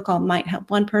 one protocol might help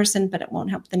one person, but it won't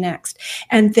help the next.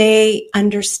 And they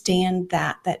understand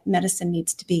that medicine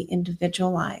needs to be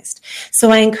individualized.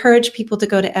 So I encourage people to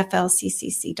go to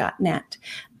flccc.net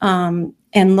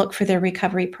and look for their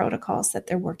recovery protocols that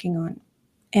they're working on,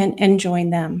 and join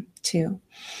them too.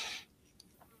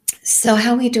 So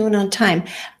how are we doing on time?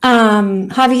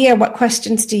 Javier, what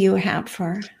questions do you have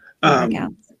for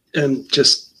Gal? And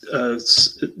just,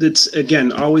 it's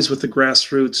again, always with the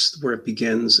grassroots where it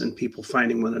begins, and people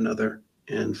finding one another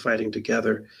and fighting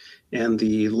together. And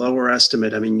the lower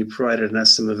estimate, I mean, you provided an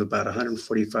estimate of about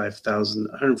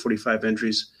 145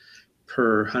 injuries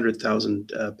per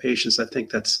 100,000 patients. I think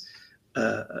that's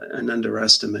an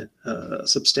underestimate, a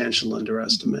substantial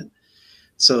underestimate.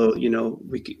 So, you know,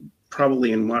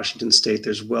 probably in Washington State,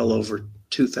 there's well over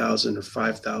 2,000 or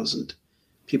 5,000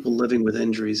 people living with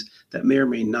injuries that may or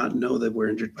may not know that we're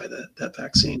injured by that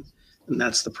vaccine. And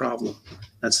that's the problem.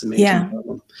 That's the major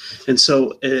problem. And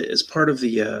so as part of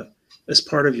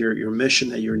your mission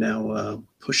that you're now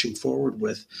pushing forward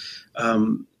with,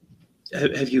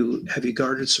 have you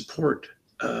garnered support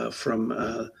from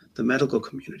the medical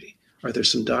community? Are there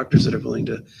some doctors that are willing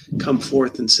to come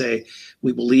forth and say,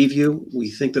 we believe you,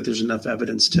 we think that there's enough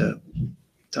evidence to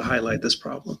highlight this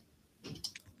problem?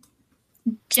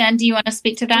 Jen, do you want to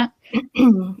speak to that?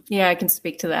 Yeah, I can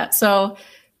speak to that. So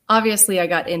obviously I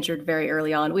got injured very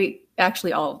early on. We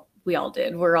all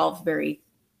did. We're all very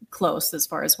close as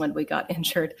far as when we got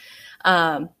injured.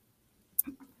 I've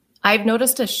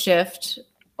noticed a shift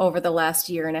over the last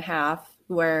year and a half,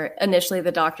 where initially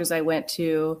the doctors I went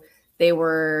to, they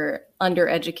were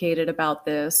undereducated about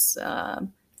this.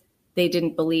 they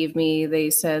didn't believe me. They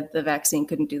said the vaccine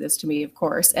couldn't do this to me, of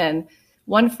course. And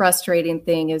one frustrating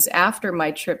thing is after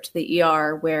my trip to the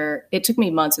ER, where it took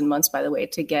me months and months, by the way,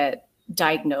 to get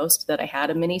diagnosed that I had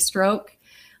a mini stroke.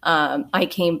 I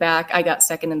came back, I got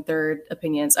second and third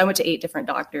opinions. I went to 8 different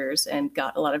doctors and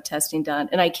got a lot of testing done.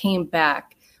 And I came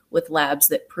back with labs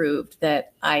that proved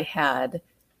that I had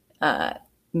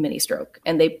mini stroke,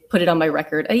 and they put it on my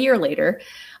record a year later.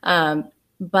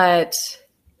 But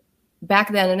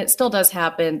back then, and it still does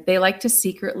happen, they like to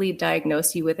secretly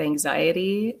diagnose you with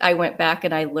anxiety. I went back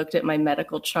and I looked at my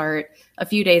medical chart a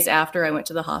few days after I went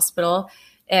to the hospital,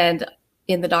 and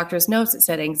in the doctor's notes, it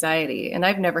said anxiety. And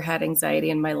I've never had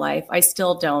anxiety in my life. I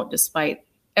still don't, despite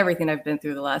everything I've been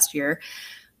through the last year.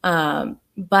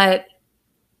 But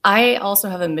I also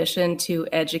have a mission to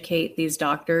educate these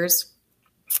doctors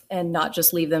and not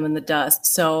just leave them in the dust.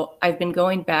 So I've been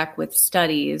going back with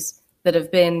studies that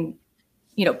have been,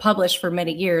 published for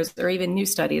many years, or even new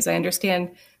studies. I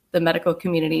understand the medical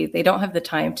community, they don't have the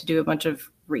time to do a bunch of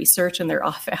research in their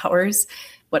off hours,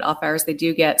 what off hours they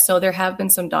do get. So there have been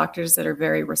some doctors that are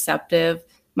very receptive.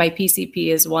 My PCP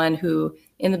is one who,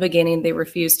 in the beginning, they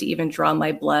refused to even draw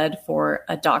my blood for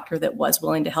a doctor that was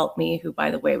willing to help me, who,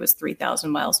 by the way, was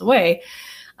 3,000 miles away.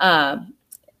 And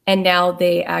now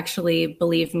they actually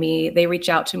believe me. They reach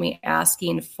out to me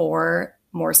asking for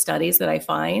more studies that I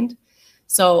find.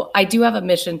 So I do have a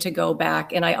mission to go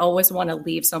back, and I always want to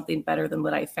leave something better than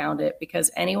what I found it, because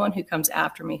anyone who comes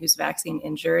after me who's vaccine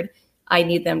injured, I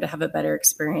need them to have a better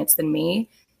experience than me.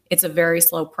 It's a very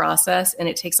slow process, and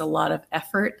it takes a lot of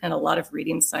effort and a lot of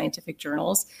reading scientific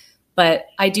journals. But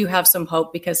I do have some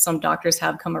hope, because some doctors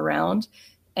have come around,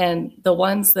 and the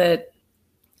ones that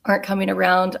aren't coming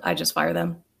around, I just fire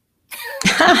them.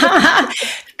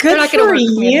 Good for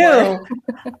you.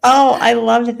 Oh, I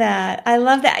love that. I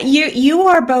love that. You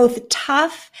are both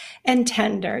tough and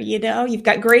tender. You've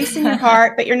got grace in your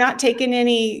heart, but you're not taking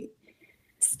any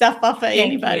stuff off of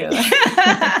anybody.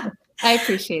 I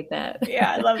appreciate that.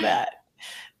 Yeah, I love that.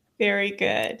 Very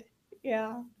good.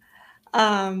 Yeah.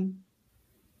 Oh,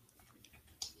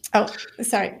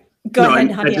 sorry. Go ahead,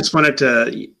 Javier. I just wanted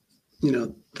to,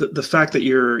 the fact that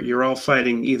you're all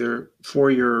fighting either for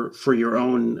your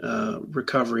own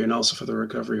recovery and also for the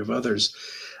recovery of others.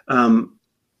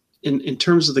 In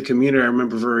terms of the community, I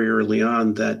remember very early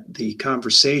on that the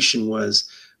conversation was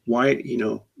why,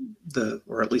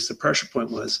 or at least the pressure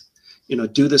point was,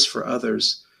 do this for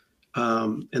others.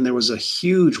 And there was a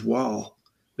huge wall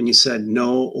when you said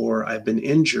no, or I've been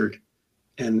injured.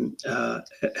 And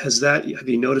have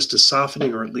you noticed a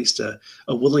softening, or at least a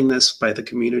willingness by the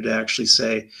community to actually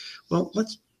say, well,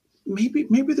 maybe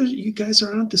you guys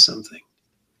are onto something?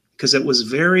 Because it was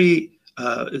very,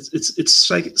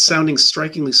 it's sounding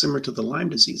strikingly similar to the Lyme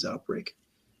disease outbreak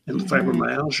and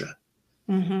fibromyalgia.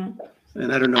 Mm-hmm.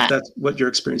 And I don't know if that's what your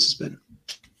experience has been.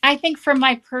 I think from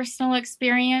my personal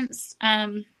experience,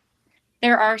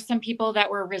 there are some people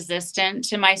that were resistant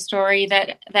to my story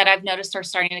that I've noticed are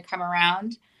starting to come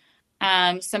around.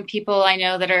 Some people I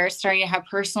know that are starting to have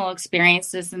personal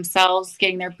experiences themselves,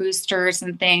 getting their boosters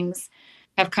and things,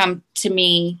 have come to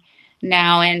me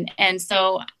now. And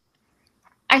so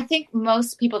I think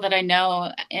most people that I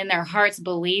know in their hearts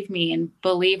believe me and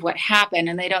believe what happened,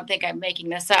 and they don't think I'm making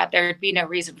this up. There'd be no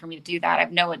reason for me to do that. I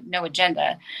have no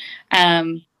agenda.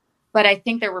 But I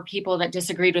think there were people that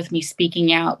disagreed with me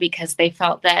speaking out because they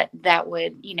felt that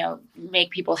would,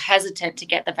 make people hesitant to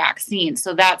get the vaccine.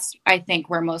 So that's, I think,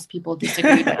 where most people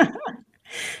disagreed with.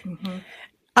 Mm-hmm.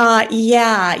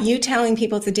 Yeah, you telling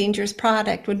people it's a dangerous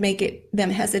product would make them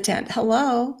hesitant.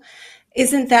 Hello,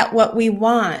 isn't that what we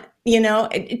want?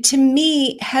 To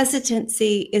me,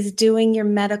 hesitancy is doing your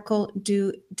medical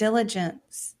due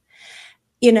diligence.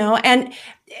 And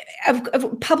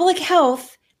public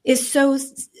health is so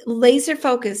laser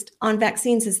focused on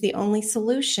vaccines as the only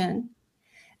solution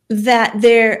that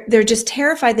they're just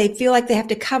terrified. They feel like they have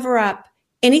to cover up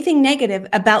anything negative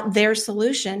about their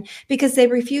solution because they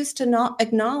refuse to not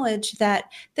acknowledge that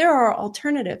there are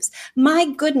alternatives.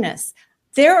 My goodness,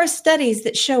 there are studies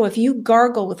that show if you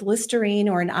gargle with Listerine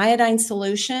or an iodine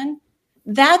solution,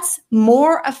 that's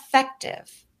more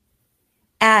effective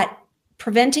at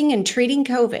preventing and treating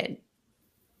COVID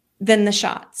than the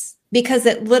shots, because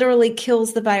it literally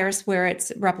kills the virus where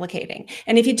it's replicating.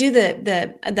 And if you do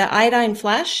the iodine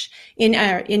flush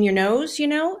in your nose,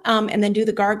 and then do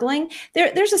the gargling,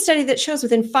 there's a study that shows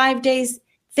within 5 days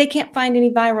they can't find any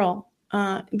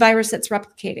virus that's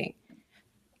replicating.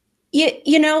 They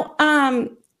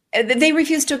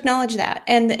refuse to acknowledge that.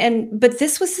 But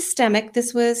this was systemic.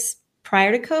 This was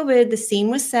prior to COVID. The scene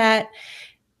was set.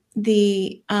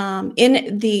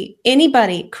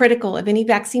 anybody critical of any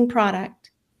vaccine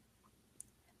product,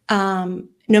 no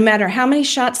matter how many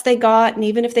shots they got, and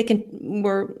even if they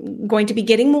were going to be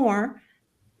getting more,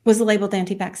 was labeled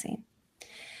anti-vaccine.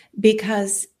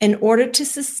 Because in order to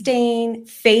sustain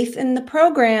faith in the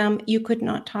program, you could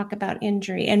not talk about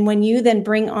injury. And when you then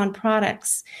bring on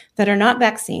products that are not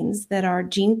vaccines, that are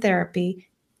gene therapy,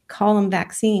 call them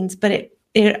vaccines, but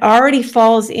it already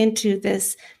falls into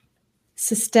this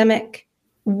systemic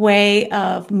way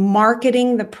of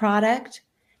marketing the product.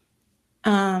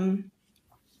 And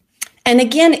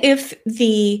again, if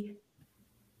the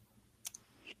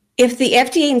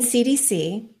FDA and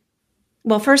CDC,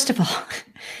 well, first of all,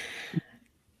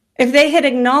 if they had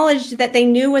acknowledged that they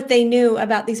knew what they knew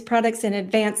about these products in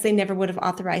advance, they never would have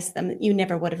authorized them. You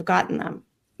never would have gotten them.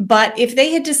 But if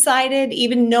they had decided,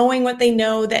 even knowing what they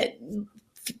know, that,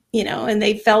 and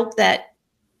they felt that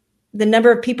the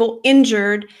number of people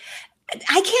injured,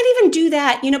 I can't even do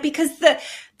that, because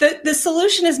the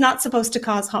solution is not supposed to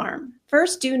cause harm.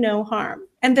 First, do no harm.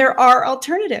 And there are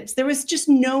alternatives. There was just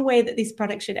no way that these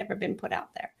products should ever been put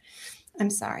out there. I'm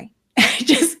sorry.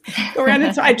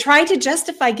 I try to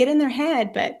justify, get in their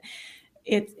head, but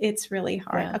it's really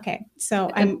hard. Yeah. Okay. So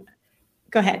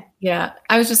go ahead. Yeah.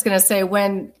 I was just going to say,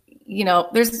 when,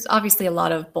 there's obviously a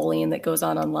lot of bullying that goes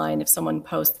on online. If someone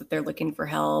posts that they're looking for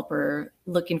help or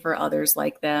looking for others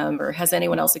like them, or has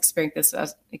anyone else experienced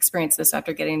this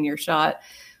after getting your shot,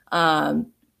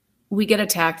 we get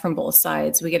attacked from both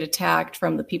sides. We get attacked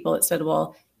from the people that said,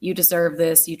 well, you deserve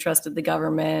this. You trusted the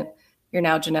government. You're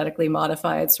now genetically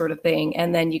modified, sort of thing.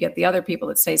 And then you get the other people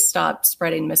that say, stop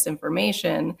spreading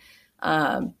misinformation.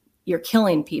 You're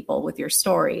killing people with your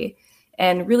story.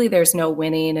 And really there's no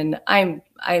winning. And I'm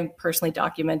personally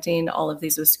documenting all of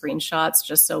these with screenshots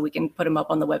just so we can put them up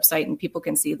on the website and people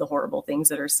can see the horrible things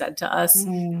that are said to us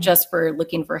just for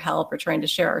looking for help or trying to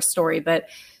share our story. But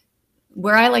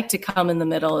where I like to come in the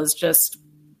middle is just,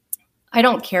 I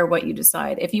don't care what you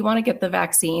decide. If you want to get the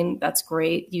vaccine, that's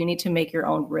great. You need to make your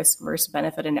own risk versus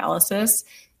benefit analysis.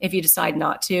 If you decide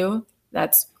not to,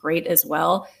 that's great as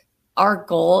well. Our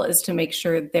goal is to make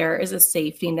sure there is a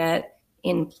safety net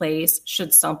in place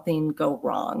should something go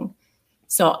wrong.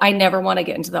 So I never want to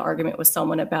get into the argument with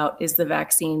someone about, is the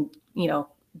vaccine,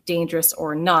 dangerous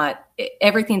or not?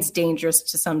 Everything's dangerous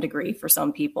to some degree for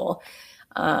some people.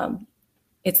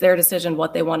 It's their decision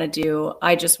what they want to do.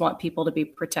 I just want people to be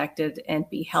protected and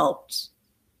be helped,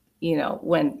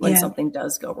 when something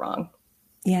does go wrong.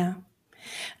 Yeah.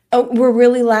 Oh, we're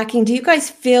really lacking. Do you guys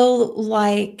feel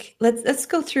like, let's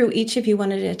go through each of you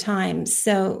one at a time.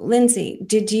 So Lindsay,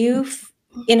 did you,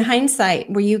 in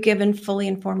hindsight, were you given fully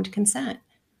informed consent?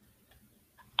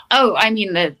 Oh, I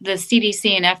mean, the CDC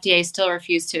and FDA still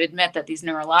refuse to admit that these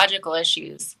neurological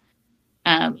issues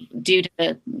due to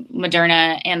the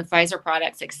Moderna and the Pfizer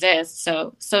products exist.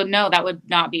 So no, that would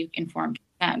not be informed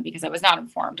consent because I was not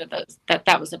informed of those,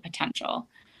 that was a potential.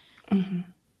 Mm-hmm.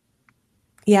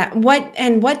 Yeah.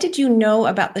 What did you know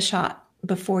about the shot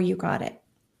before you got it?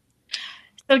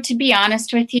 So to be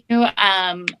honest with you,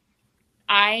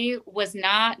 I was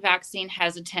not vaccine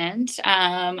hesitant.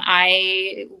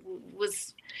 I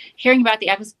was hearing about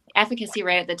the efficacy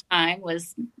rate at the time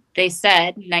they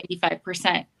said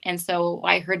 95%. And so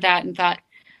I heard that and thought,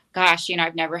 gosh,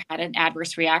 I've never had an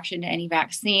adverse reaction to any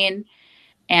vaccine.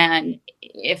 And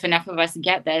if enough of us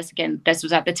get this, again, this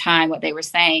was at the time what they were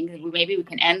saying, maybe we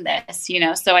can end this,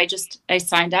 So I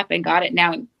signed up and got it.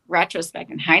 Now in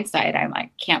retrospect, in hindsight, I'm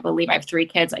like, can't believe I have 3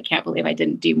 kids. I can't believe I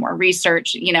didn't do more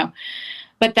research,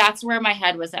 but that's where my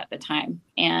head was at the time.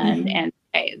 And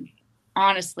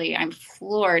honestly, I'm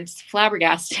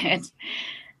flabbergasted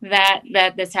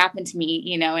that this happened to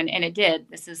me, and it did.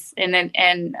 And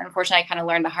unfortunately I kind of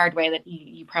learned the hard way that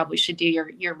you probably should do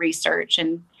your research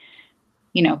and,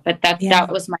 but that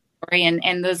was my story.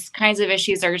 And those kinds of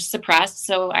issues are suppressed.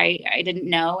 So I didn't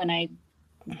know, and I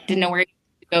didn't know where to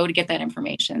go to get that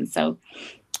information. So.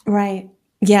 Right.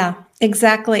 Yeah,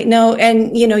 exactly. No.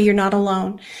 And you're not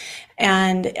alone,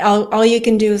 and all you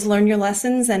can do is learn your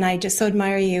lessons. And I just so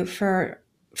admire you for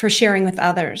sharing with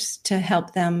others to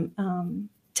help them,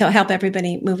 to help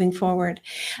everybody moving forward.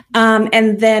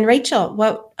 And then Rachel,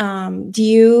 what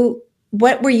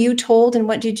were you told and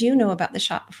what did you know about the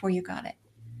shot before you got it?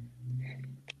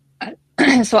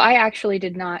 So I actually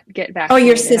did not get vaccinated. Oh,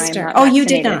 your sister. Oh, you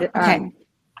did not. Okay.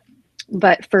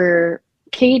 But for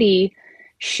Katie,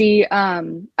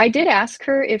 I did ask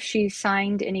her if she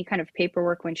signed any kind of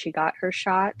paperwork when she got her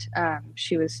shot.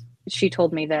 She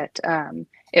told me that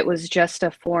it was just a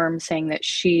form saying that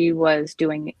she was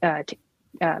doing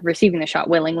receiving the shot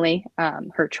willingly,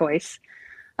 her choice.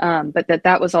 but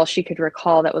that was all she could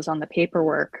recall that was on the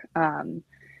paperwork.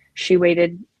 She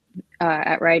waited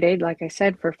at Rite Aid, like I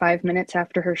said, for 5 minutes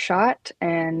after her shot,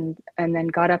 and then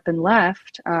got up and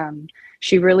left.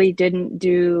 She really didn't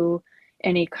do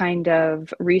any kind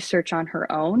of research on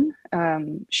her own.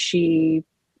 She,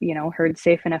 heard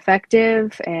safe and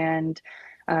effective, and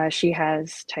she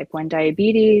has type 1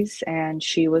 diabetes, and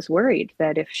she was worried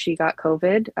that if she got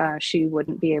COVID, she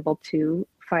wouldn't be able to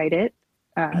fight it,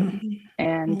 and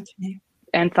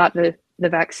thought that the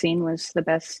vaccine was the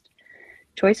best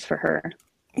choice for her.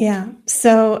 Yeah.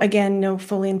 So again, no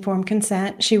fully informed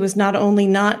consent. She was not only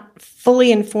not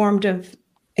fully informed of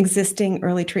existing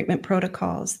early treatment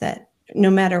protocols that no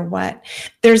matter what,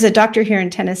 there's a doctor here in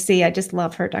Tennessee. I just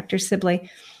love her, Dr. Sibley,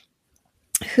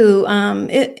 who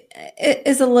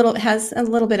has a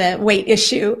little bit of weight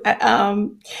issue. How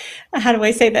do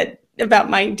I say that about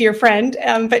my dear friend?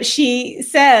 But she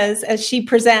says, as she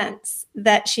presents,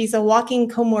 that she's a walking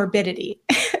comorbidity.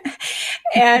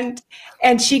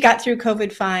 And she got through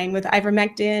COVID fine with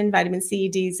ivermectin, vitamin C,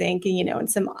 D, zinc, and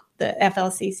the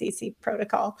FLCCC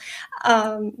protocol.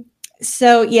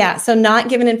 So not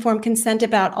given informed consent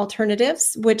about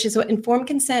alternatives, which is what informed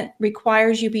consent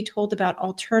requires. You be told about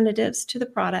alternatives to the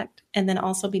product, and then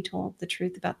also be told the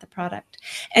truth about the product.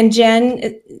 And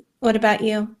Jen, what about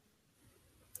you?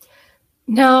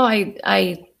 No,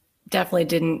 I definitely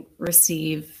didn't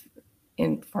receive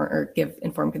give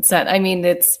informed consent. I mean,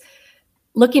 it's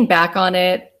looking back on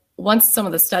it. Once some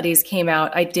of the studies came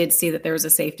out, I did see that there was a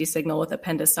safety signal with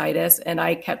appendicitis, and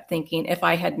I kept thinking, if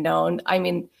I had known,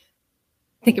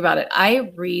 think about it.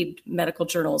 I read medical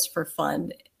journals for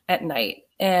fun at night,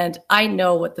 and I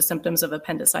know what the symptoms of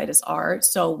appendicitis are.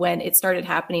 So when it started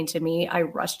happening to me, I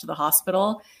rushed to the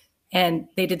hospital, and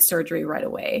they did surgery right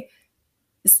away.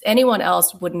 Anyone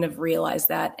else wouldn't have realized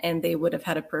that, and they would have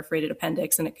had a perforated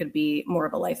appendix, and it could be more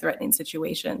of a life-threatening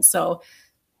situation. So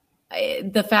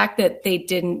the fact that they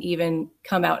didn't even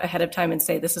come out ahead of time and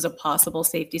say this is a possible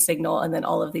safety signal, and then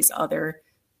all of these other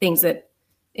things that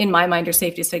in my mind are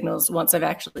safety signals, once I've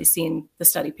actually seen the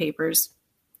study papers,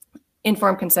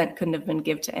 informed consent couldn't have been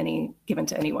given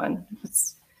to anyone.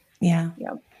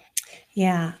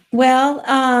 Yeah. Well,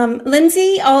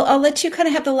 Lindsay, I'll let you kind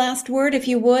of have the last word, if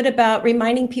you would, about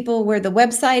reminding people where the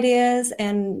website is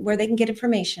and where they can get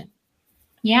information.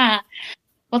 Yeah.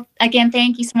 Well, again,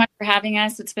 thank you so much for having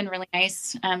us. It's been really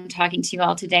nice talking to you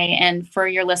all today. And for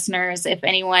your listeners, if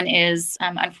anyone is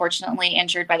unfortunately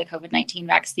injured by the COVID-19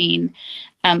 vaccine,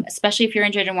 especially if you're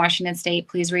injured in Washington State,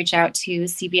 please reach out to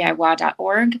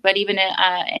cbiwa.org. But even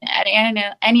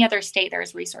at any other state,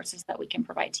 there's resources that we can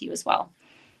provide to you as well.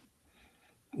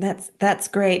 That's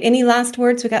great. Any last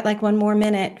words? We got like 1 more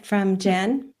minute from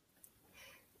Jen.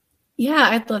 Yeah,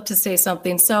 I'd love to say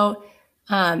something. So,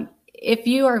 if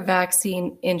you are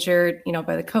vaccine injured,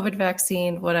 by the COVID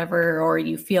vaccine, whatever, or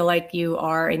you feel like you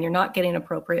are and you're not getting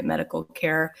appropriate medical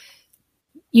care,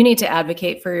 you need to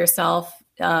advocate for yourself.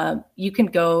 You can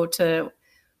go to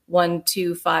 1,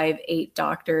 2, 5, 8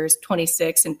 doctors,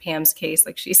 26 in Pam's case,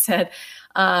 like she said.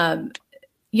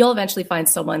 You'll eventually find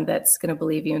someone that's going to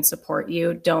believe you and support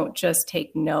you. Don't just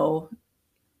take no,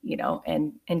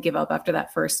 and give up after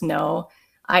that first no.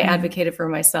 I advocated for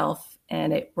myself,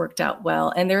 and it worked out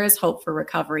well. And there is hope for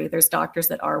recovery. There's doctors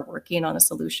that are working on a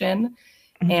solution.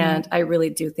 And I really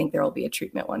do think there will be a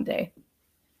treatment one day.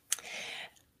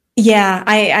 Yeah,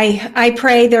 I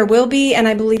pray there will be, and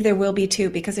I believe there will be too,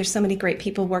 because there's so many great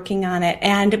people working on it.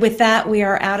 And with that, we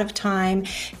are out of time.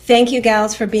 Thank you,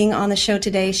 gals, for being on the show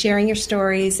today, sharing your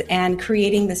stories and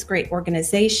creating this great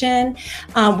organization.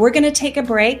 We're going to take a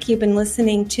break. You've been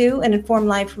listening to an Informed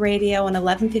Life Radio on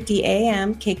 1150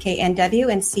 AM,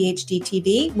 KKNW and CHD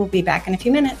TV. We'll be back in a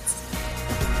few minutes.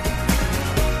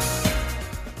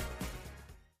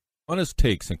 Honest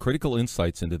takes and critical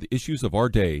insights into the issues of our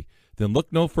day, then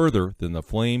look no further than the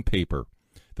Flame Paper.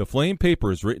 The Flame Paper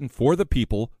is written for the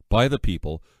people, by the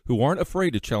people, who aren't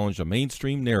afraid to challenge a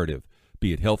mainstream narrative,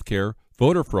 be it healthcare,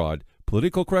 voter fraud,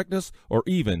 political correctness, or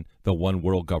even the one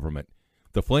world government.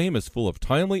 The Flame is full of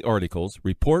timely articles,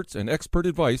 reports, and expert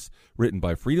advice written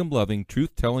by freedom-loving,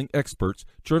 truth-telling experts,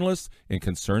 journalists, and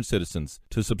concerned citizens.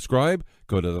 To subscribe,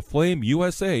 go to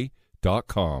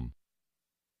theflameusa.com.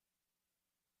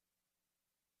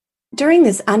 During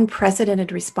this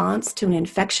unprecedented response to an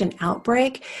infection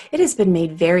outbreak, it has been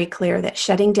made very clear that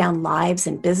shutting down lives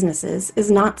and businesses is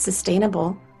not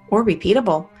sustainable or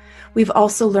repeatable. We've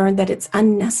also learned that it's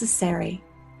unnecessary.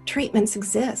 Treatments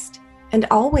exist and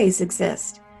always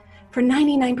exist. For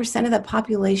 99% of the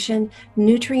population,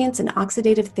 nutrients and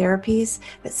oxidative therapies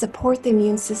that support the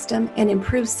immune system and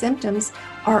improve symptoms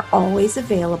are always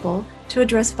available to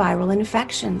address viral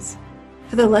infections.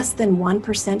 For the less than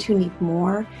 1% who need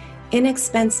more,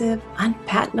 inexpensive,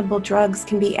 unpatentable drugs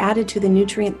can be added to the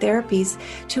nutrient therapies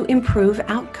to improve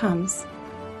outcomes.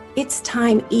 It's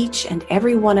time each and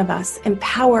every one of us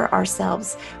empower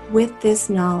ourselves with this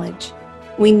knowledge.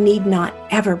 We need not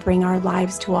ever bring our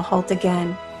lives to a halt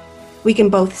again. We can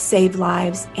both save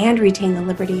lives and retain the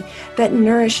liberty that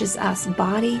nourishes us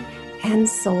body and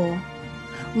soul.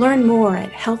 Learn more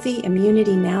at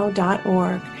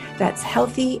healthyimmunitynow.org. That's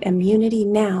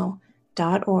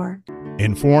healthyimmunitynow.org.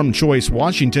 Informed Choice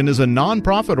Washington is a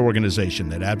nonprofit organization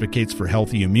that advocates for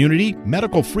healthy immunity,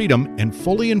 medical freedom, and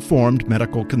fully informed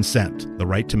medical consent. The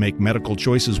right to make medical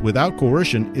choices without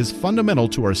coercion is fundamental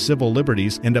to our civil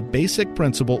liberties and a basic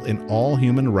principle in all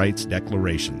human rights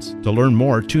declarations. To learn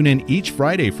more, tune in each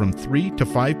Friday from 3 to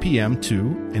 5 p.m. to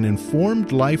An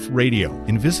Informed Life Radio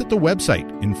and visit the website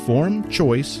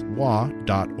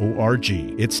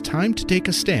informedchoicewa.org. It's time to take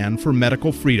a stand for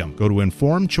medical freedom. Go to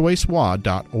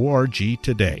informedchoicewa.org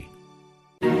today.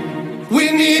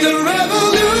 We need a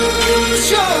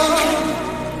revolution.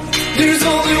 There's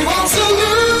only one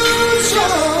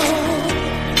solution.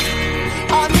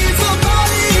 I need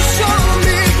somebody to show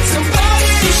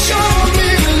me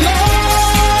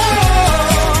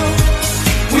love.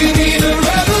 We need a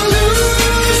revolution.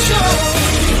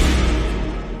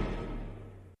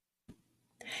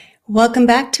 Welcome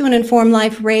back to An Informed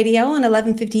Life Radio on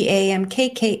 1150 AM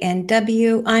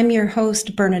KKNW. I'm your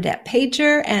host, Bernadette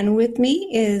Pajer, and with me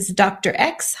is Dr.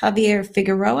 X, Javier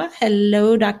Figueroa.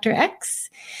 Hello, Dr. X.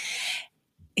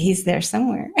 He's there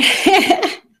somewhere.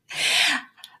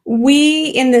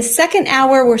 In the second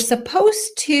hour, we're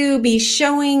supposed to be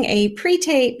showing a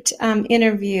pre-taped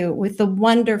interview with the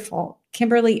wonderful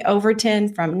Kimberly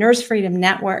Overton from Nurse Freedom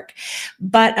Network.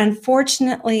 But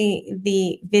unfortunately,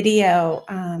 the video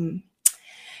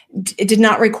it did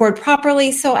not record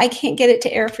properly, so I can't get it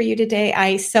to air for you today.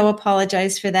 I so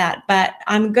apologize for that, but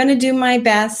I'm going to do my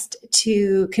best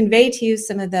to convey to you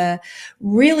some of the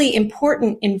really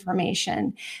important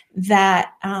information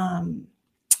that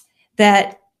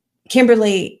that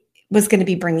Kimberly was going to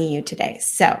be bringing you today.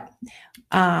 So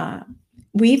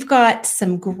we've got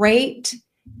some great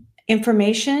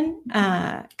information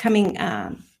coming,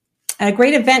 a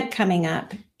great event coming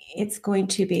up. It's going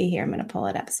to be here. I'm going to pull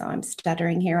it up. So I'm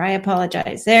stuttering here. I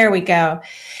apologize. There we go.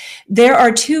 There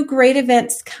are two great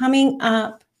events coming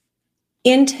up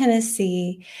in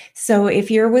Tennessee. So if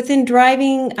you're within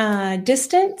driving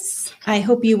distance, I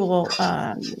hope you will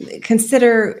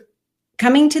consider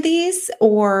coming to these,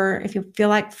 or if you feel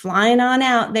like flying on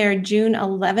out there, June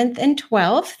 11th and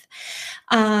 12th.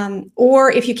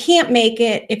 Or if you can't make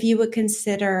it, if you would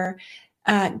consider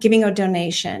giving a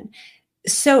donation.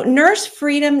 So Nurse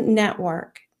Freedom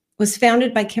Network was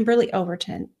founded by Kimberly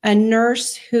Overton, a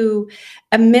nurse who,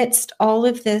 amidst all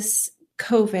of this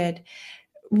COVID,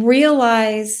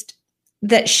 realized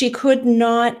that she could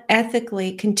not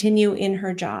ethically continue in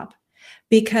her job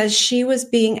because she was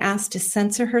being asked to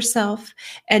censor herself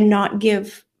and not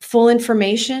give full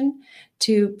information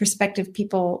to prospective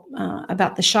people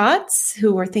about the shots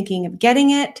who were thinking of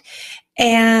getting it.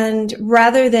 And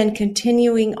rather than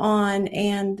continuing on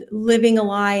and living a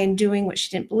lie and doing what she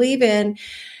didn't believe in,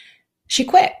 she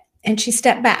quit and she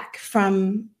stepped back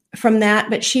from that.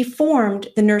 But she formed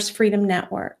the Nurse Freedom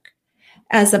Network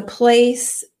as a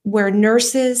place where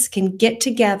nurses can get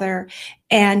together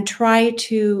and try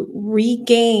to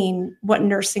regain what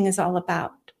nursing is all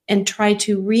about and try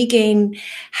to regain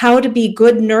how to be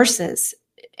good nurses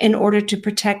in order to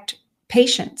protect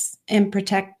patients and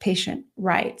protect patient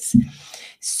rights.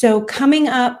 So coming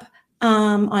up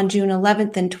on June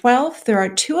 11th and 12th, there are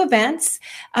two events.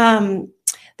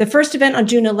 The first event on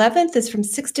June 11th is from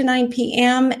 6 to 9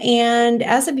 p.m. And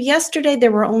as of yesterday,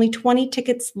 there were only 20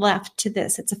 tickets left to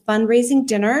this. It's a fundraising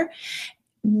dinner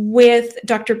with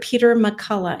Dr. Peter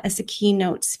McCullough as a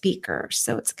keynote speaker.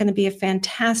 So it's going to be a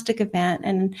fantastic event.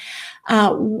 And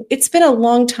it's been a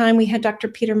long time. We had Dr.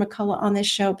 Peter McCullough on this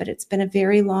show, but it's been a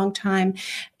very long time.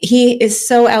 He is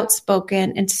so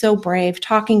outspoken and so brave,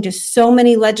 talking to so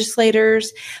many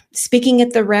legislators, speaking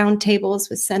at the round tables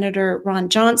with Senator Ron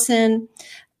Johnson,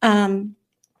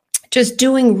 just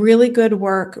doing really good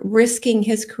work, risking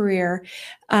his career,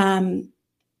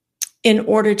 in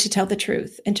order to tell the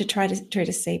truth and to try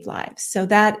to save lives. So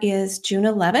that is June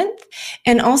 11th.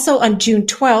 And also on June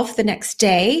 12th, the next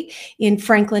day in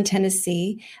Franklin,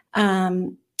 Tennessee,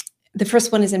 The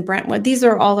first one is in Brentwood. These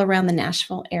are all around the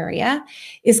Nashville area.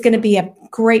 Is going to be a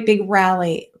great big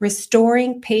rally,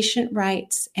 Restoring Patient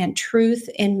Rights and Truth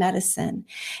in Medicine.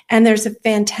 And there's a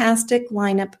fantastic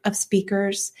lineup of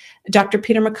speakers. Dr.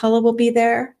 Peter McCullough will be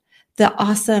there. The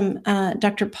awesome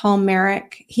Dr. Paul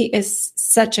Merrick. He is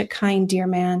such a kind, dear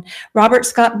man. Robert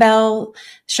Scott Bell,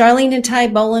 Charlene and Ty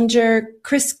Bollinger,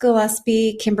 Chris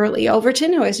Gillespie, Kimberly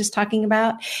Overton, who I was just talking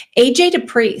about, AJ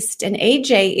DePriest. And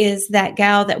AJ is that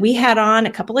gal that we had on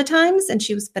a couple of times, and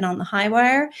she was been on the high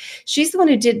wire. She's the one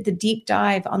who did the deep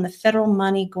dive on the federal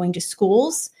money going to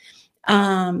schools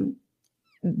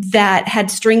that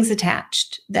had strings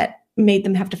attached that made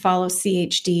them have to follow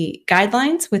CHD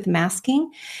guidelines with masking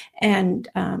and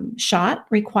shot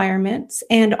requirements,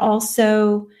 and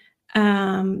also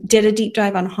did a deep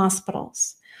dive on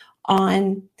hospitals,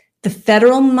 on the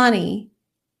federal money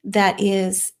that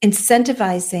is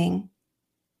incentivizing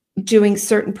doing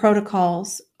certain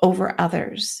protocols over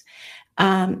others.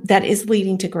 That is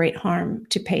leading to great harm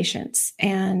to patients.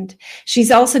 And she's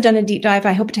also done a deep dive.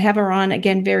 I hope to have her on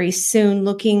again very soon,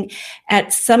 looking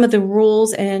at some of the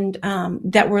rules and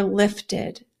that were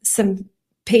lifted, some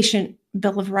patient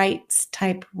Bill of Rights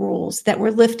type rules that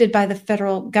were lifted by the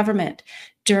federal government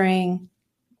during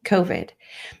COVID,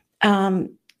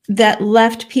 that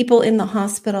left people in the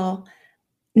hospital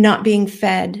not being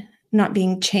fed, not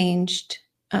being changed,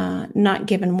 not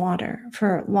given water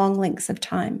for long lengths of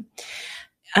time.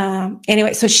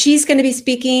 Anyway, so she's going to be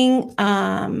speaking.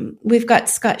 We've got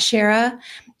Scott Shera,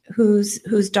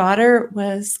 whose daughter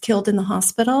was killed in the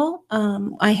hospital.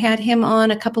 I had him on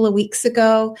a couple of weeks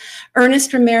ago.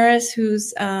 Ernest Ramirez,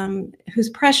 whose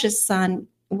precious son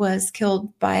was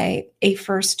killed by a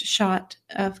first shot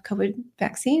of COVID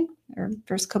vaccine, or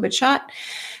first COVID shot.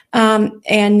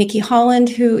 And Nikki Holland,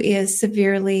 who is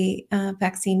severely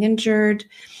vaccine injured,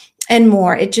 and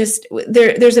more. It just,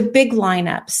 there's a big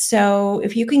lineup. So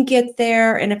if you can get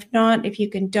there, and if not, if you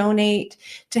can donate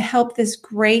to help this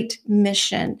great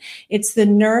mission, it's the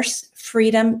Nurse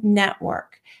Freedom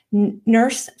Network,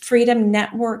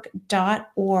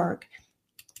 nursefreedomnetwork.org.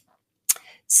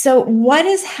 So what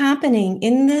is happening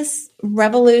in this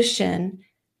revolution,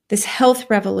 this health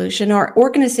revolution, are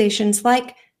organizations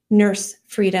like Nurse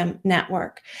Freedom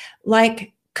Network,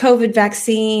 like COVID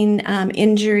vaccine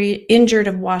injured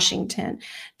of Washington,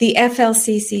 the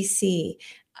FLCCC,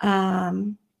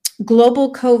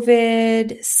 Global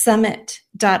COVID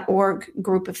Summit.org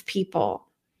group of people.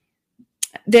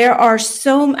 There are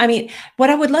what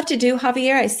I would love to do,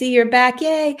 Javier, I see you're back.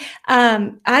 Yay.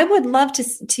 I would love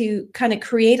to kind of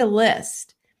create a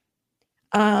list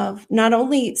of not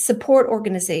only support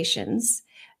organizations,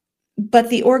 but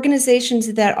the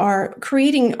organizations that are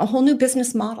creating a whole new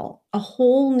business model, a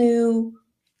whole new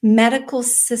medical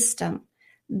system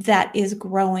that is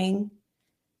growing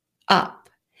up,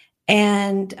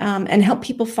 and help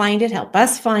people find it, help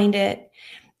us find it.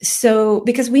 So,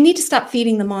 because we need to stop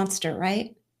feeding the monster,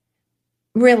 right?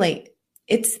 Really,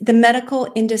 it's the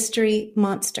medical industry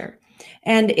monster.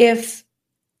 And if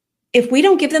we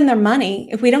don't give them their money,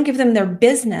 if we don't give them their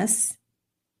business,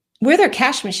 we're their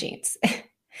cash machines.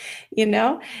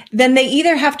 Then they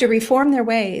either have to reform their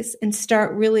ways and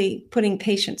start really putting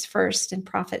patients first and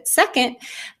profit second,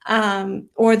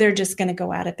 or they're just going to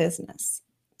go out of business.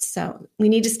 So we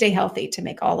need to stay healthy to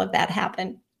make all of that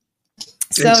happen.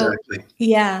 So, exactly.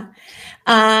 Yeah.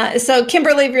 So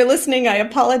Kimberly, if you're listening, I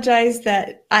apologize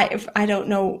that I don't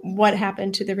know what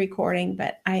happened to the recording,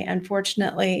 but I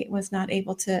unfortunately was not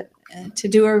able to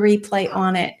do a replay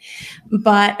on it.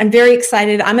 But I'm very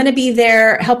excited. I'm going to be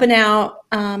there helping out.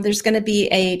 There's going to be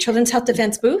a Children's Health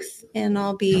Defense booth, and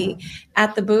I'll be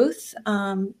at the booth.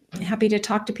 Happy to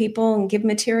talk to people and give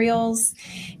materials.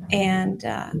 And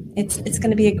it's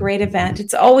going to be a great event.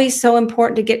 It's always so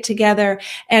important to get together.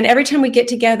 And every time we get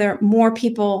together, more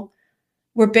people,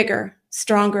 we're bigger,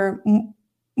 stronger,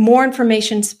 more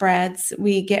information spreads.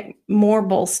 We get more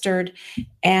bolstered,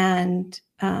 and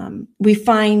we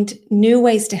find new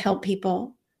ways to help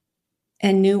people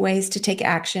and new ways to take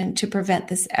action to prevent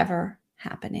this ever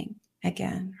happening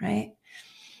again, right?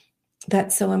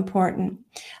 That's so important.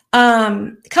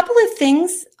 A couple of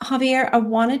things, Javier, I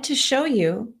wanted to show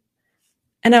you,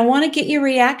 and I want to get your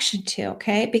reaction to,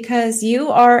 okay? Because you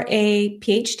are a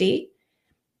PhD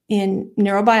in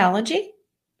neurobiology,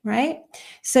 right?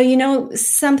 So you know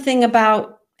something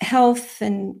about health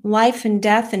and life and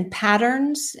death and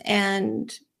patterns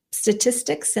and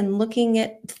statistics and looking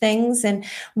at things and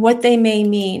what they may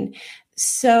mean.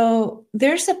 So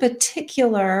there's a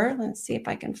particular, let's see if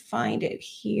I can find it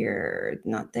here.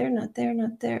 Not there.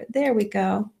 There we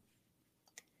go.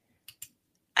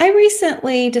 I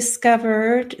recently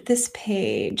discovered this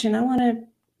page, and I want to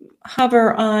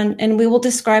hover on, and we will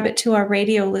describe it to our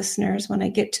radio listeners when I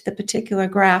get to the particular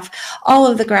graph, all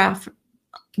of the graph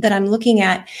that I'm looking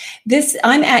at.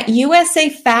 I'm at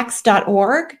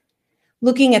usafacts.org,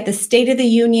 looking at the State of the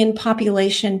Union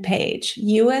population page,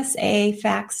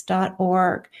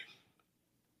 usafacts.org.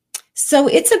 So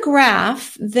it's a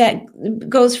graph that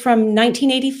goes from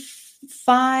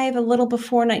 1985, a little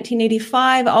before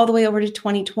 1985, all the way over to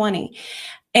 2020.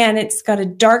 And it's got a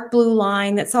dark blue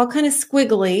line that's all kind of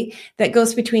squiggly that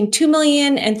goes between 2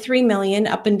 million and 3 million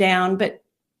up and down, but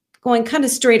going kind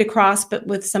of straight across, but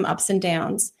with some ups and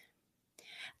downs.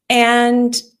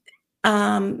 And,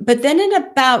 but then in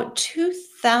about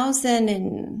 2000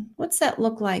 and what's that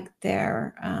look like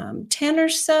there? 10 or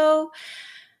so,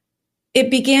 it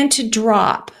began to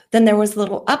drop. Then there was a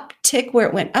little uptick where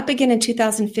it went up again in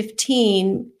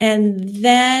 2015. And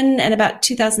then in about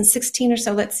 2016 or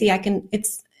so, let's see,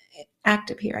 it's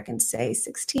active here. I can say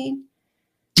 16.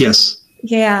 Yes.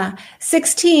 Yeah.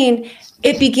 16,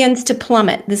 it begins to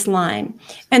plummet, this line.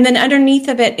 And then underneath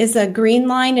of it is a green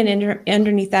line, and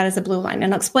underneath that is a blue line.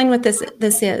 And I'll explain what this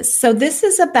is. So this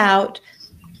is about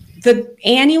the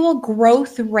annual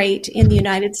growth rate in the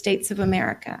United States of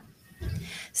America.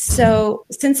 So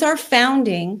since our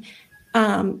founding,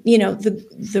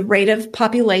 the rate of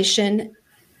population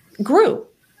grew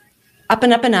up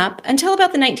and up and up until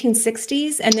about the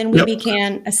 1960s, and then we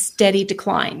began a steady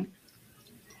decline.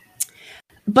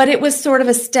 But it was sort of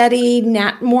a steady,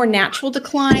 more natural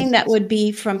decline that would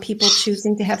be from people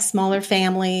choosing to have smaller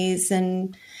families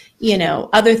and,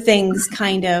 other things,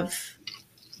 kind of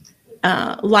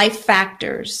life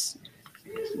factors,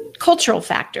 cultural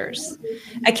factors,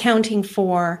 accounting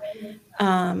for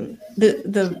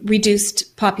the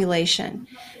reduced population,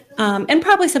 and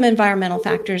probably some environmental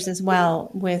factors as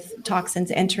well, with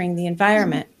toxins entering the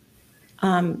environment.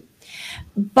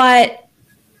 But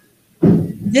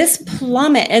this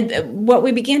plummet, and what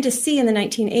we began to see in the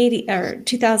 1980 or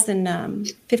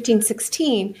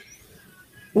 2015-16,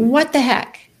 what the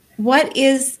heck? What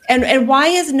is and why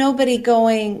is nobody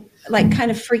going, like,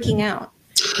 kind of freaking out?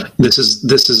 This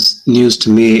is news to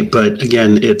me, but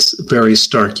again, it's very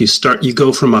stark. You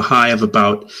go from a high of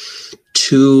about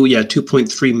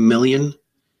 2.3 million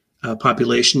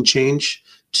population change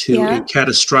to a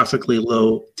catastrophically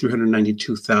low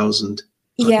 392,000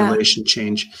 population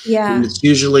change. Yeah. And it's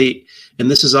usually, and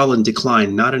this is all in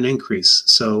decline, not an increase.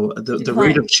 So the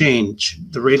rate of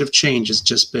change has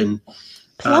just been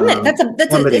plummet.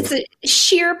 It's a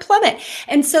sheer plummet.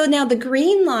 And so now the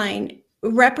green line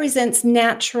represents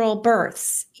natural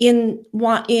births in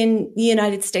the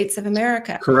United States of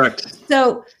America. Correct.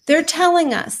 So they're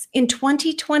telling us in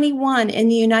 2021 in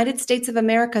the United States of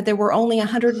America, there were only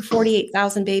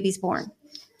 148,000 babies born.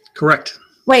 Correct.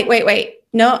 Wait.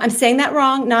 No, I'm saying that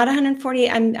wrong. Not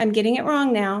 148. I'm getting it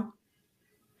wrong now.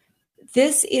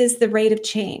 This is the rate of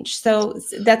change. So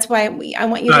that's why I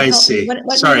want you to help me.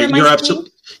 Sorry,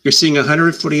 you're seeing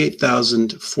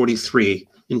 148,043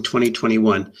 in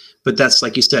 2021, but that's,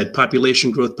 like you said,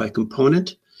 population growth by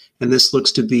component, and this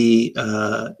looks to be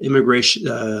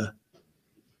immigration.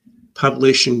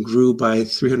 Population grew by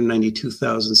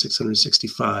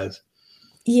 392,665.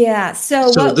 Yeah.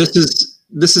 So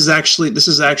this is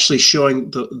actually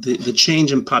showing the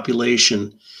change in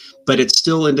population, but it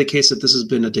still indicates that this has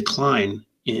been a decline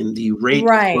in the rate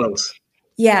of growth.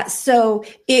 Yeah. So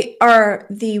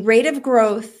the rate of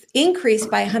growth increased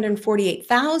by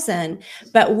 148,000,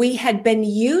 but we had been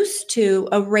used to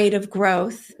a rate of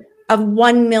growth of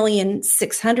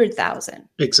 1,600,000.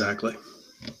 Exactly.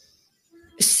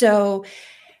 So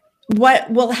what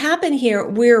will happen here,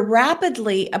 we're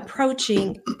rapidly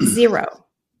approaching zero,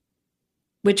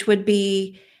 which would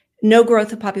be no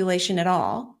growth of population at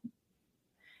all,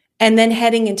 and then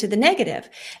heading into the negative.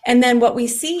 And then what we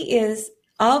see is,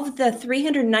 of the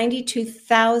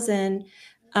 392,000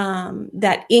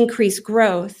 that increased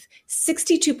growth,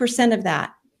 62% of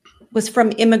that was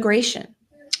from immigration.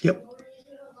 Yep.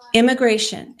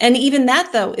 Immigration. And even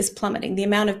that, though, is plummeting. The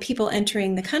amount of people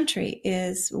entering the country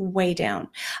is way down.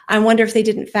 I wonder if they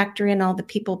didn't factor in all the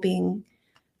people being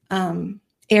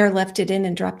airlifted in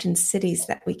and dropped in cities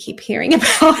that we keep hearing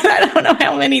about. I don't know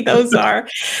how many those are.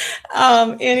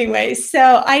 Anyway,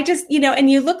 so I just, and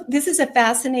you look, this is a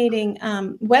fascinating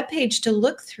webpage to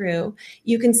look through.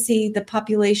 You can see the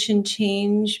population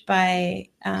change by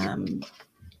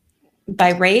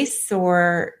race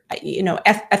or,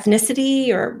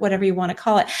 ethnicity or whatever you want to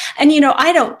call it. And,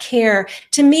 I don't care.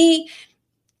 To me,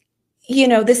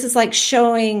 this is like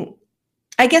showing,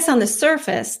 I guess on the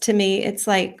surface, to me, it's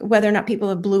like whether or not people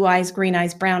have blue eyes, green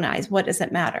eyes, brown eyes, what does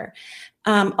it matter?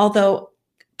 Although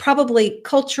probably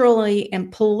culturally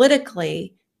and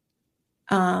politically,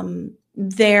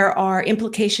 there are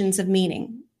implications of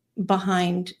meaning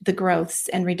behind the growths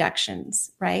and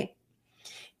reductions, right?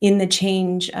 In the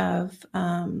change of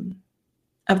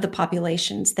the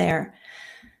populations there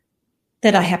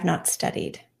that I have not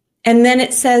studied. And then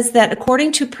it says that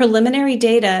according to preliminary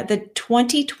data, the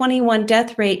 2021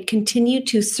 death rate continued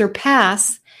to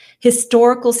surpass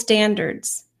historical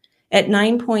standards at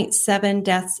 9.7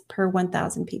 deaths per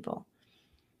 1,000 people.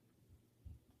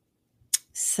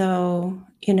 So,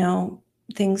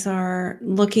 things are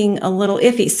looking a little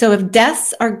iffy. So if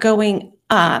deaths are going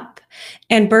up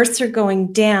and births are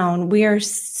going down, we are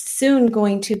soon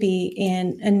going to be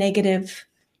in a negative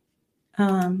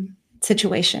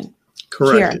situation.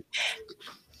 Correct.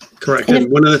 Here. Correct. And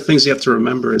one of the things you have to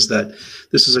remember is that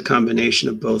this is a combination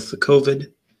of both the COVID,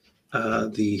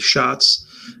 the shots,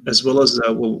 as well as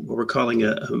what we're calling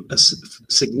a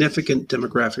significant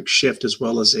demographic shift, as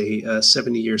well as a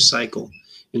 70-year cycle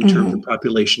in terms of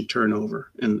population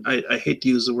turnover. And I hate to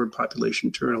use the word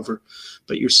population turnover,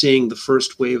 but you're seeing the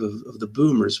first wave of the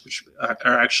boomers, which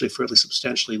are actually a fairly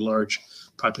substantially large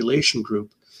population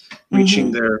group,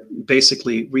 reaching the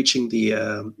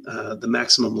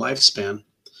maximum lifespan,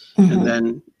 and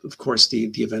then of course the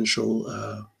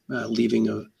eventual leaving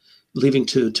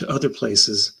to other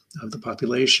places of the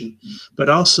population, but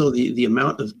also the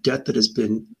amount of debt that has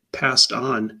been passed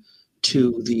on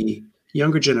to the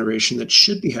younger generation that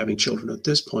should be having children at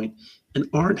this point and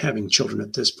aren't having children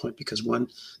at this point because, one,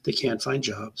 they can't find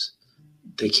jobs,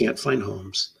 they can't find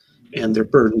homes, and they're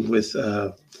burdened with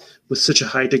such a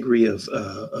high degree of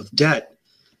debt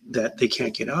that they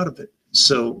can't get out of it.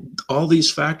 So all these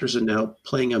factors are now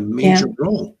playing a major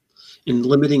role in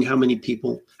limiting how many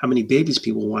babies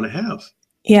people want to have.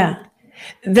 Yeah,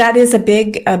 that is a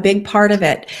big part of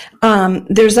it.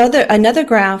 There's another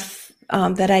graph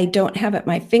that I don't have at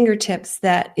my fingertips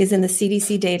that is in the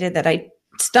CDC data that I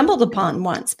stumbled upon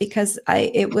once because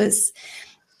it was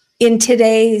in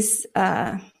today's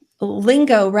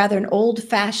lingo, rather an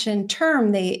old-fashioned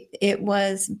term. It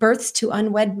was births to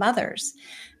unwed mothers.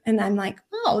 And I'm like,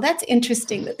 oh, that's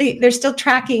interesting that they're still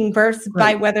tracking births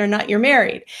by whether or not you're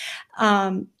married.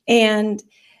 But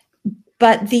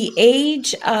the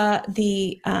age,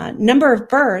 the number of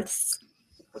births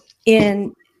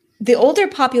in the older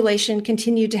population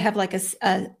continued to have like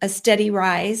a steady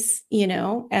rise,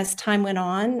 as time went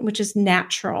on, which is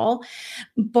natural.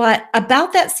 But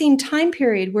about that same time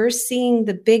period, we're seeing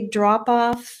the big drop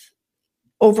off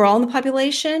overall in the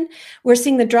population. We're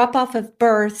seeing the drop off of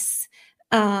births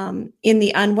in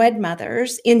the unwed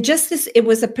mothers. In just this, it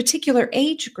was a particular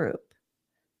age group.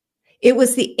 It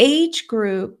was the age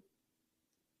group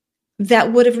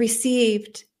that would have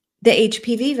received the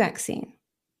HPV vaccine.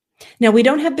 Now, we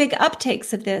don't have big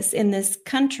uptakes of this in this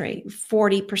country,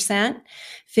 40%,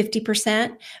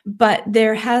 50%, but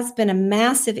there has been a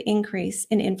massive increase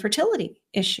in infertility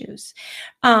issues.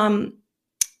 And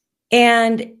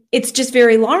it's just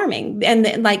very alarming.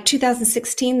 And like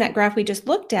 2016, that graph we just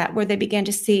looked at, where they began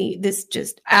to see this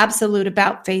just absolute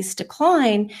about-face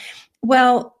decline.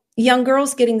 Well, young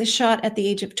girls getting the shot at the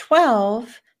age of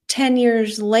 12, 10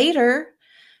 years later,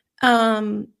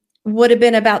 would have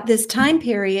been about this time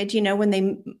period, when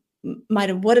they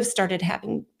would have started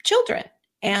having children,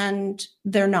 and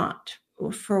they're not.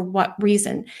 For what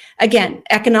reason? Again,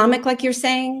 economic, like you're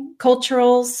saying,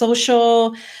 cultural,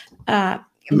 social,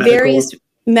 various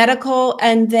medical,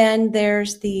 and then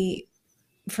there's the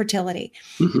fertility.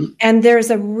 And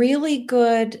there's a really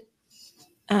good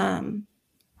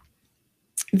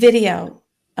video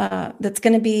that's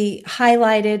going to be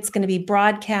highlighted. It's going to be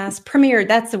broadcast, premiered.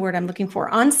 That's the word I'm looking for,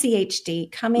 on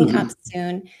CHD, coming up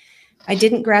soon. I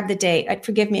didn't grab the date.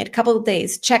 Forgive me. In a couple of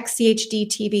days, check CHD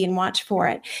TV and watch for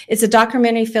it. It's a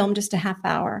documentary film, just a half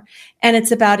hour, and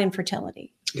it's about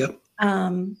infertility. Yep.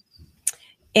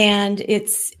 And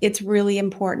it's really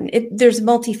important. There's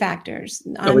multi-factors.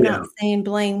 I'm not saying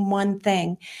blame one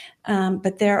thing,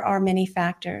 but there are many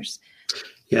factors.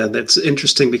 Yeah, that's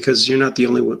interesting because you're not the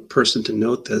only person to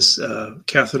note this.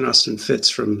 Catherine Austin Fitts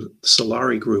from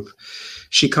Solari Group,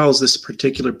 she calls this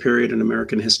particular period in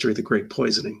American history the Great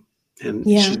Poisoning. And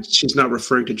she's not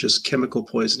referring to just chemical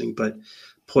poisoning, but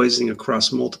poisoning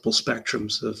across multiple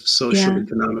spectrums of social,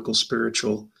 economical,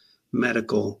 spiritual,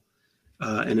 medical,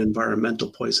 and environmental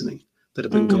poisoning that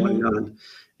have been going on.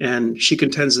 And she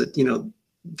contends that,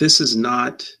 this is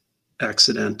not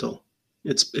accidental.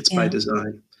 It's by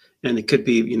design. And it could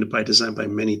be, by design by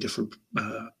many different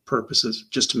purposes,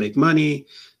 just to make money,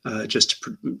 just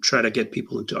to try to get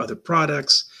people into other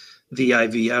products. The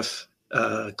IVF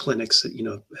clinics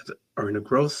that are in a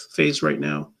growth phase right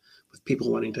now, with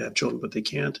people wanting to have children but they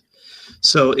can't.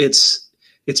 So it's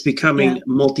becoming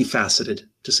multifaceted,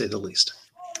 to say the least.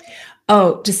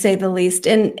 Oh, to say the least.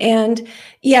 And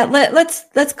yeah,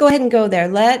 let's go ahead and go there.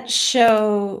 Let's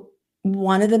show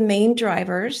one of the main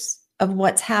drivers of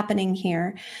what's happening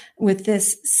here with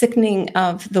this sickening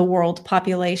of the world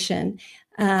population.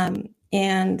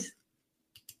 And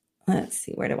let's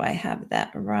see, where do I have that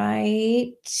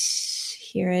right?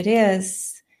 Here it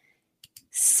is.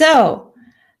 So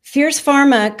Fierce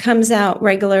Pharma comes out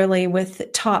regularly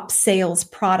with top sales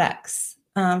products.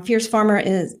 Fierce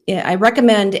Pharma I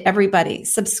recommend everybody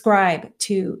subscribe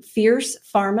to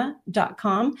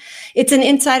fiercepharma.com. It's an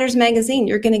insider's magazine.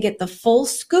 You're going to get the full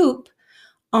scoop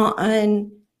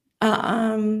on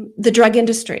the drug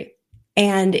industry.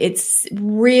 And it's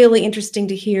really interesting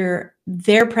to hear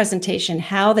their presentation,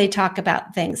 how they talk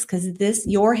about things, because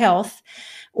your health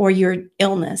or your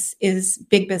illness is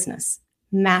big business,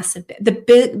 massive,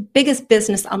 the biggest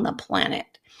business on the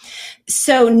planet.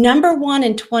 So number one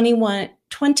in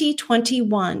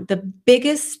 2021, the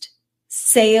biggest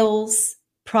sales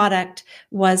product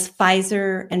was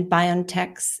Pfizer and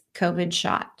BioNTech's COVID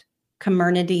shot,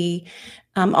 Comirnaty,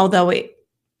 although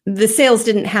the sales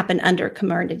didn't happen under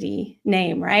Comirnaty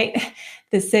name, right?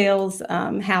 The sales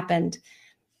happened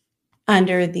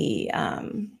under the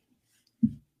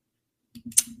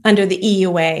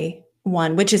EUA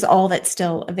one, which is all that's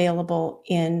still available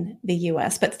in the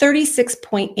US, but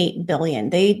 36.8 billion.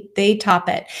 They top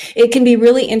it. It can be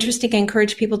really interesting. I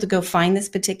encourage people to go find this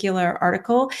particular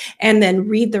article and then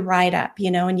read the write-up,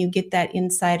 and you get that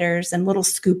insiders and little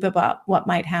scoop about what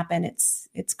might happen.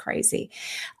 It's crazy.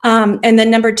 And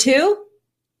then number two,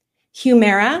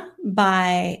 Humira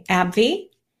by AbbVie.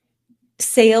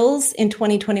 Sales in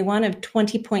 2021 of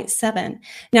 20.7.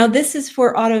 Now, this is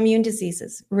for autoimmune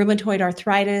diseases, rheumatoid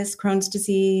arthritis, Crohn's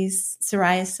disease,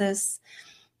 psoriasis.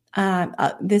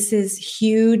 This is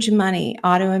huge money,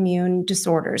 autoimmune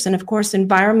disorders. And of course,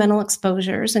 environmental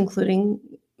exposures, including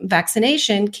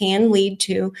vaccination, can lead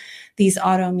to these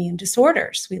autoimmune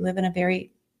disorders. We live in a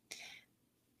very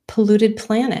polluted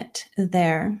planet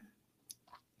there.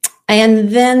 And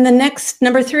then the next,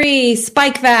 number three,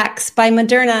 Spikevax by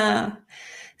Moderna.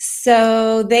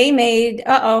 So they made,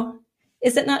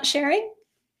 is it not sharing?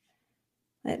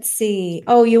 Let's see.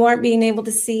 Oh, you aren't being able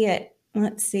to see it.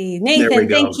 Let's see. Nathan,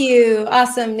 thank you.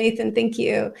 Awesome, Nathan, thank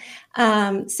you.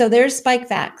 So there's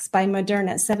Spikevax by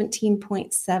Moderna,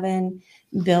 17.7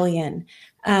 billion.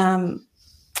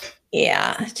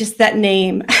 Just that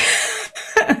name.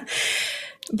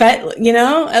 But,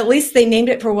 at least they named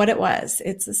it for what it was.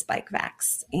 It's a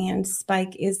Spikevax. And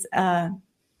Spike is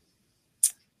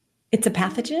it's a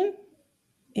pathogen.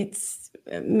 It's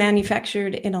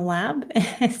manufactured in a lab.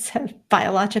 It's a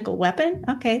biological weapon.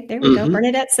 Okay, there we go.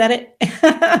 Bernadette said it.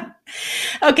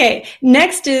 Okay,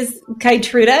 next is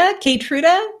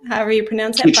Keytruda, however you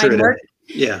pronounce that, by Merck.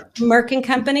 Yeah. Merck and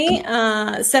Company,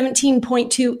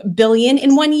 17.2 billion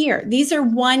in 1 year. These are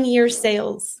 1 year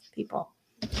sales, people.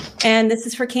 And this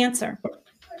is for cancer.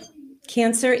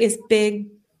 Cancer is big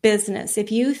business.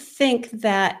 If you think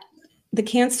that the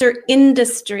cancer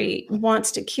industry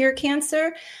wants to cure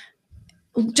cancer,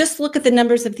 just look at the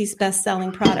numbers of these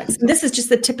best-selling products. And this is just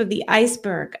the tip of the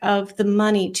iceberg of the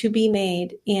money to be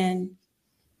made in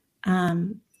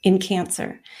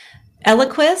cancer.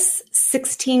 Eliquis,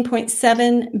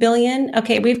 16.7 billion.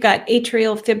 Okay, we've got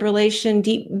atrial fibrillation,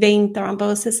 deep vein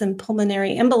thrombosis, and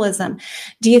pulmonary embolism.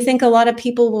 Do you think a lot of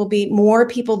more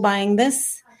people buying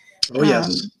this? Oh,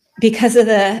 yes. Because of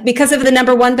the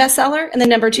number one bestseller and the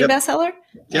number two bestseller?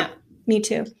 Yep. Yeah, me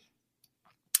too.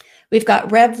 We've got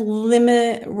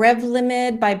Revlimid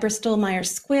by Bristol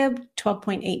Myers Squibb,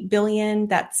 12.8 billion.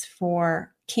 That's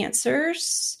for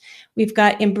cancers. We've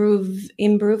got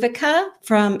Imbruvica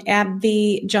from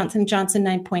AbbVie, Johnson & Johnson,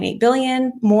 9.8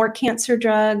 billion. More cancer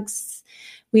drugs.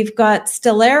 We've got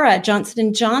Stelara,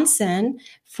 Johnson & Johnson,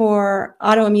 for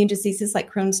autoimmune diseases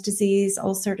like Crohn's disease,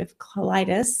 ulcerative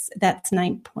colitis. That's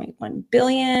 9.1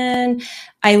 billion.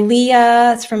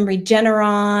 Eylea from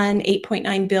Regeneron,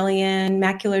 8.9 billion.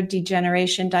 Macular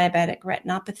degeneration, diabetic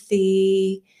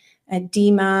retinopathy,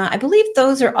 edema. I believe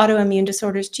those are autoimmune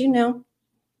disorders. Do you know?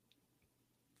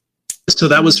 So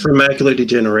that was for macular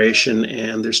degeneration,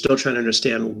 and they're still trying to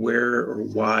understand where or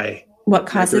why. What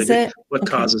causes it? What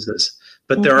causes this?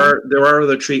 But there are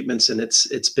other treatments, and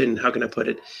it's been, how can I put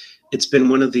it? It's been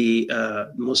one of the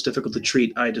most difficult to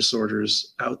treat eye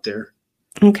disorders out there.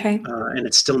 Okay. And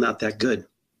it's still not that good.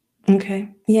 Okay.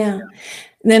 Yeah.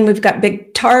 Then we've got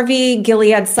Biktarvy,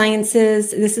 Gilead Sciences.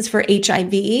 This is for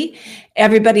HIV.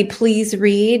 Everybody please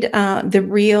read The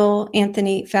Real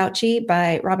Anthony Fauci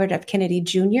by Robert F. Kennedy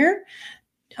Jr.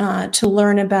 To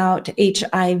learn about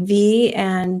HIV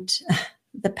and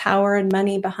the power and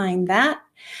money behind that.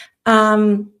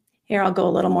 Here, I'll go a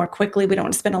little more quickly. We don't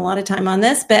want to spend a lot of time on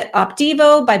this, but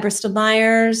Opdivo by Bristol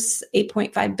Myers,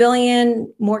 $8.5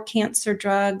 billion, more cancer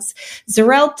drugs.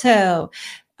 Xarelto,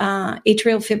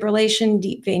 atrial fibrillation,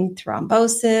 deep vein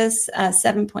thrombosis,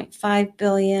 $7.5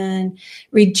 billion.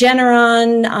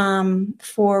 Regeneron,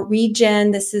 for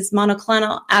Regen, this is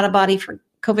monoclonal antibody for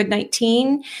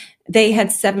COVID-19. They had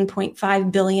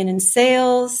 $7.5 billion in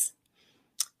sales.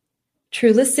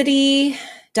 Trulicity,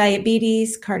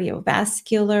 diabetes,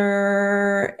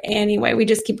 cardiovascular. Anyway, we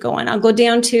just keep going. I'll go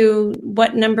down to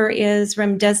what number is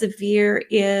remdesivir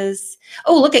is.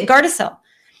 Oh, look at Gardasil.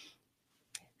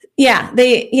 Yeah,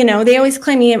 they always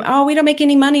claim, we don't make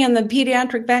any money on the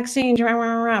pediatric vaccine,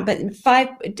 but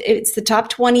it's the top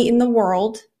 20 in the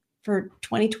world for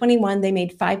 2021. They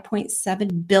made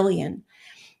 $5.7 billion.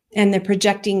 And they're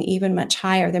projecting even much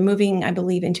higher. They're moving, I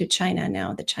believe, into China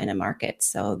now, the China market.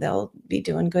 So they'll be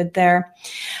doing good there.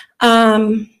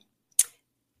 Let's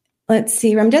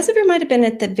see. Remdesivir might have been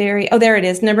at the there it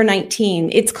is, number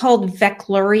 19. It's called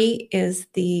Veklury is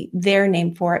their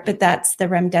name for it, but that's the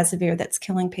remdesivir that's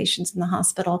killing patients in the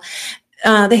hospital.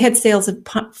 They had sales of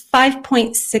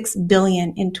 $5.6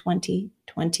 billion in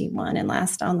 2021. And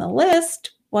last on the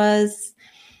list was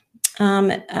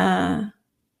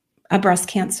a breast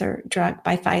cancer drug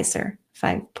by Pfizer,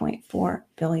 $5.4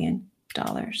 billion.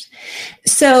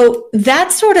 So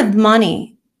that sort of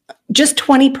money, just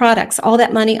 20 products, all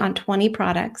that money on 20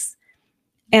 products,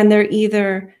 and they're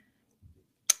either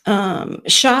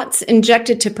shots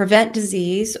injected to prevent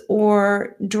disease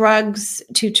or drugs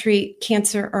to treat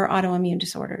cancer or autoimmune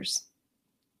disorders.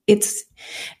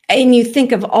 And you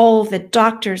think of all the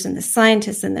doctors and the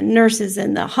scientists and the nurses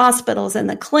and the hospitals and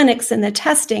the clinics and the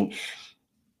testing.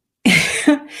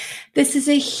 This is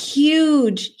a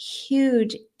huge,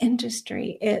 huge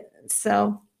industry.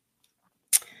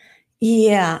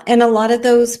 Yeah. And a lot of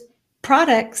those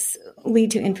products lead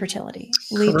to infertility,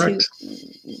 lead Correct.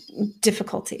 to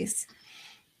difficulties.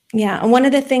 Yeah. And one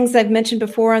of the things I've mentioned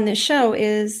before on this show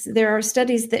is there are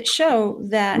studies that show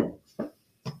that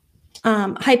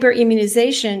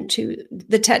hyperimmunization to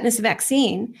the tetanus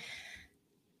vaccine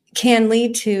can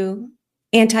lead to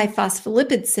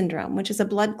antiphospholipid syndrome, which is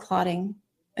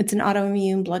it's an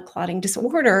autoimmune blood clotting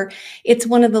disorder. It's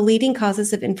one of the leading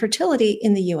causes of infertility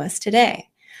in the US today.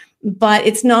 But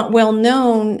it's not well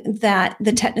known that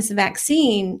the tetanus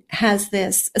vaccine has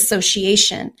this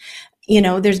association.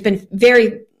 There's been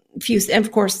very few, and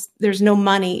of course, there's no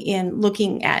money in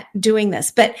looking at doing this,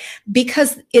 but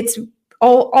because it's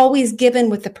always given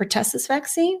with the pertussis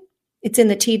vaccine, it's in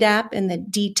the Tdap and the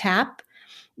DTaP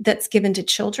that's given to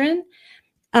children.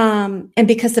 And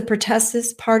because the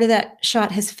pertussis part of that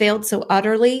shot has failed so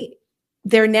utterly,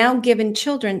 they're now giving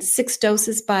children 6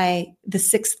 doses by the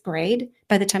 6th grade,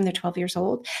 by the time they're 12 years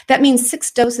old. That means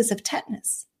 6 doses of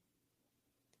tetanus.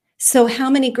 So how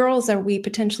many girls are we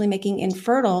potentially making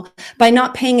infertile by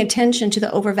not paying attention to the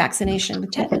over-vaccination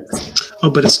with tetanus? Oh,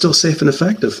 but it's still safe and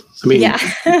effective. Yeah.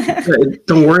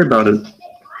 Don't worry about it.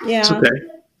 Yeah. It's okay.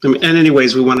 And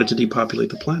anyways, we wanted to depopulate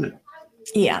the planet.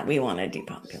 Yeah, we want to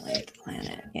depopulate the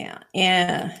planet. Yeah.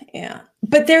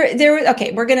 But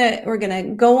okay, we're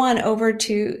gonna go on over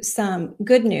to some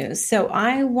good news. So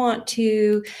I want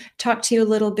to talk to you a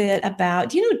little bit about.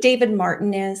 Do you know who David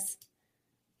Martin is?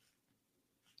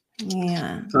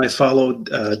 Yeah, I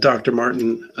followed Dr.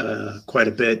 Martin quite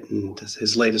a bit, and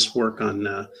his latest work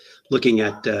on looking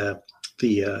at the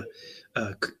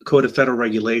Code of Federal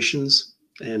Regulations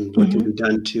and what can be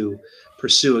done to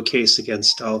pursue a case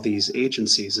against all these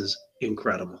agencies is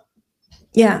incredible.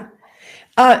 Yeah.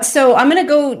 So I'm going to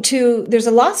go to, there's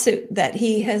a lawsuit that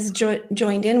he has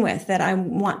joined in with that I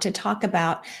want to talk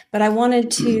about, but I wanted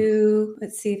to,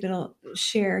 let's see if it'll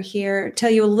share here,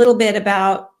 tell you a little bit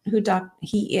about who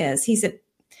he is. I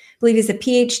believe he's a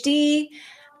PhD.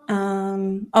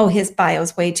 His bio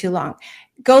is way too long.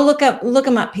 Go look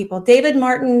him up, people.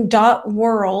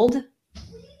 DavidMartin.world.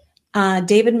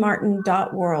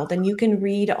 DavidMartin.world, and you can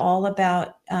read all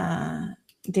about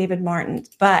David Martin.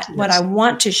 But yes. What I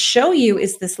want to show you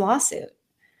is this lawsuit.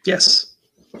 Yes.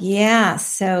 Yeah,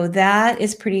 so that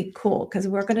is pretty cool because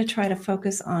we're going to try to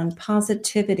focus on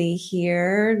positivity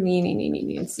here.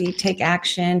 See, take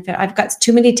action. I've got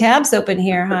too many tabs open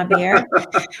here, Javier.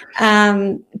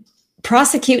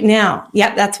 Prosecute now.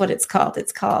 Yep, that's what it's called.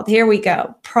 It's called, here we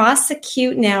go.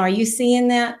 Prosecute now. Are you seeing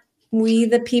that? We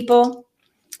the people.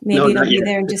 Maybe not it'll be yet.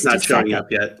 there in It's just a not showing second.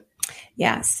 up yet.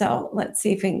 Yeah, so let's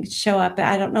see if it can show up.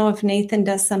 I don't know if Nathan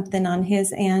does something on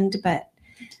his end, but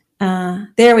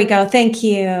there we go. Thank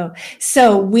you.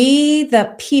 So we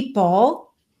the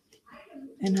people,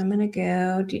 and I'm going to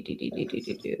go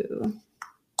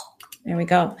There we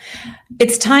go.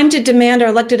 It's time to demand our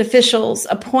elected officials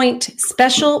appoint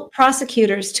special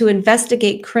prosecutors to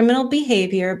investigate criminal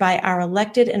behavior by our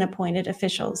elected and appointed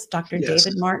officials, Dr. Yes.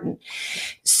 David Martin.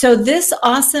 So this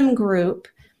awesome group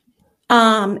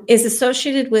is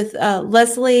associated with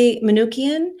Leslie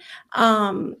Manookian.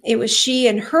 It was she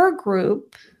and her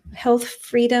group, Health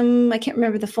Freedom, I can't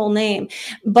remember the full name,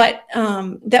 but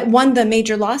that won the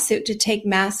major lawsuit to take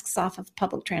masks off of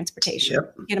public transportation,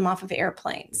 get them off of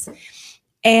airplanes.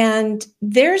 And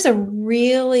there's a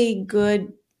really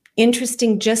good,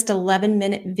 interesting, just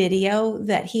 11-minute video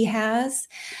that he has.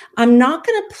 I'm not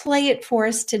going to play it for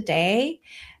us today.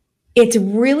 It's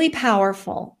really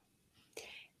powerful.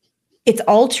 It's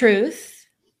all truth,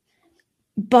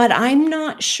 but I'm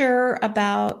not sure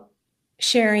about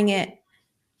sharing it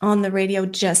on the radio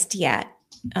just yet,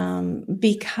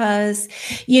 because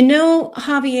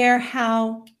Javier,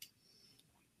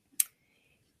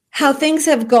 how things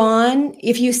have gone.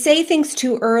 If you say things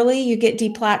too early, you get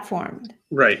deplatformed.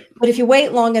 Right. But if you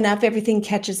wait long enough, everything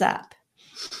catches up.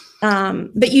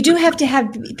 But you do have to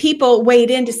have people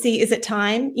wade in to see, is it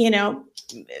time,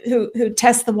 who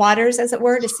test the waters, as it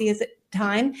were, to see, is it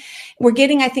time. We're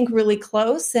getting, I think, really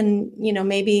close. And,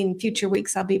 maybe in future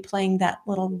weeks, I'll be playing that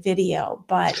little video,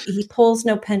 but he pulls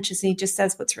no punches and he just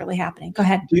says what's really happening. Go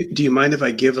ahead. Do you mind if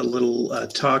I give a little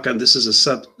talk on this? Is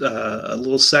a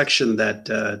little section that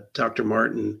Dr.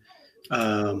 Martin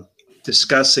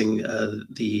discussing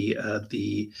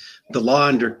the law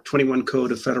under 21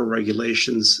 Code of Federal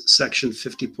Regulations, section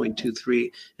 50.23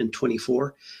 and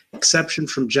 24, exception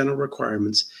from general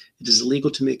requirements. It is illegal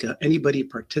to make anybody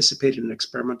participate in an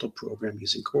experimental program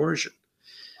using coercion.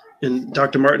 And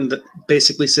Dr. Martin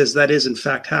basically says that is, in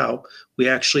fact, how we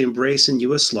actually embrace in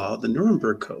U.S. law the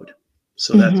Nuremberg Code.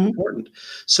 So that's important.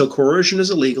 So coercion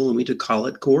is illegal, and we need to call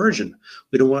it coercion.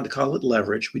 We don't want to call it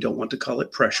leverage. We don't want to call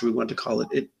it pressure. We want to call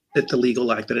it the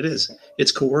legal act that it is.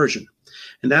 It's coercion.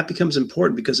 And that becomes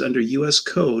important because under U.S.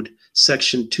 Code,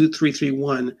 section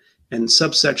 2331 and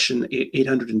subsection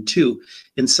 802,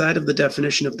 inside of the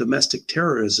definition of domestic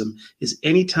terrorism is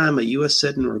any time a U.S.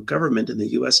 citizen or government in the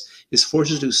U.S. is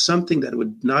forced to do something that it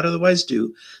would not otherwise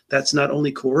do. That's not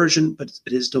only coercion, but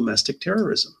it is domestic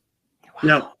terrorism.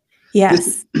 Wow.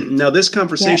 Now, this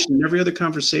conversation and every other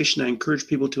conversation, I encourage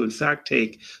people to, in fact,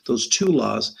 take those two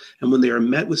laws, and when they are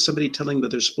met with somebody telling them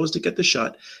that they're supposed to get the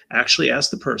shot, actually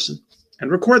ask the person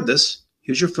and record this.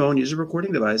 Use your phone, use a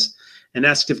recording device, and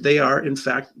ask if they are, in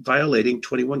fact, violating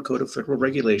 21 Code of Federal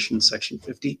Regulations, section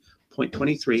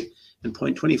 50.23 and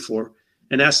 0.24,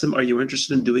 and ask them, are you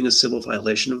interested in doing a civil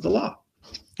violation of the law?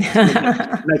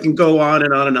 And I can go on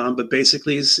and on and on, but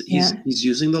basically he's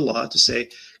using the law to say,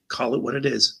 call it what it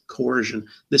is, coercion.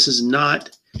 This is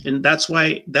not, and that's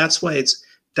why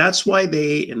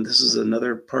they, and this is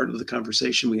another part of the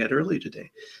conversation we had earlier today,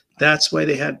 that's why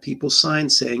they had people sign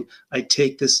saying, I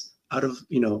take this out of,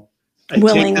 take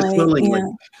this willingly.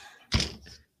 Yeah.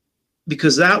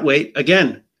 Because that way,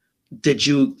 again, did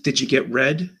you get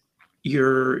read?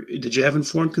 Did you have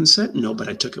informed consent? No, but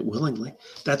I took it willingly.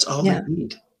 That's all they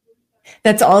need.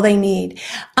 That's all they need.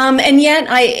 And yet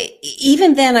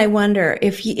even then I wonder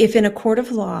if in a court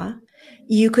of law,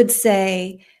 you could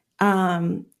say,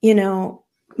 my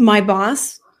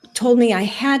boss told me I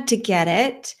had to get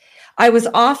it. I was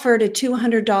offered a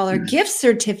 $200 gift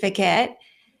certificate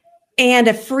and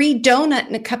a free donut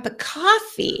and a cup of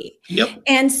coffee. Yep.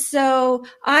 And so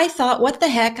I thought, what the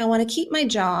heck? I want to keep my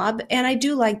job. And I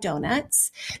do like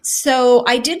donuts. So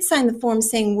I did sign the form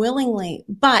saying willingly.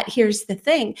 But here's the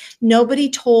thing. Nobody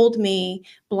told me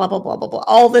blah, blah, blah, blah, blah,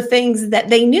 all the things that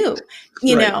they knew,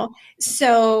 you know.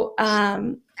 So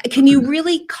can you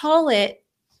really claim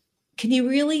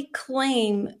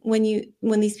when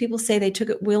these people say they took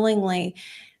it willingly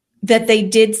that they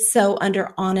did so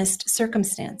under honest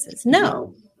circumstances?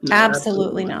 No,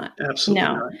 absolutely not. Absolutely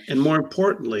not. And more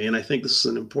importantly, and I think this is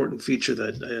an important feature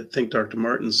that I think Dr.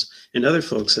 Martins and other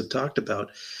folks have talked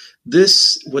about,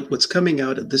 what's coming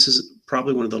out, this is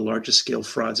probably one of the largest scale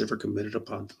frauds ever committed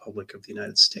upon the public of the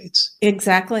United States.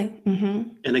 Exactly. Mm-hmm.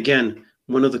 And again,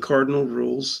 one of the cardinal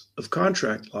rules of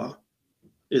contract law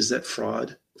is that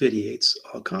fraud vitiates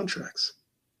all contracts.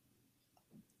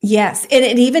 Yes, and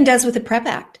it even does with the PrEP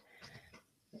Act.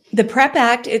 The PrEP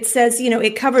Act, it says,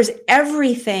 it covers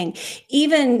everything,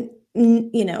 even,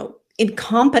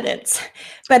 incompetence,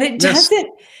 but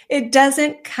it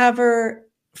doesn't cover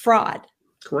fraud.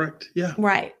 Correct. Yeah.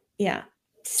 Right. Yeah.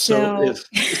 So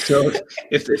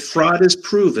if the fraud is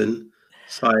proven,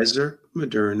 Pfizer,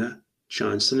 Moderna,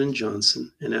 Johnson &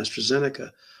 Johnson, and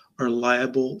AstraZeneca are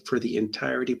liable for the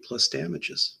entirety plus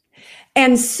damages.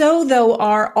 And so, though,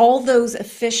 are all those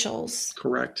officials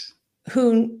Correct.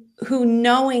 who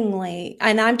knowingly,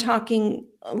 and I'm talking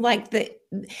like the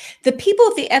people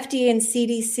at the FDA and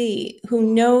CDC who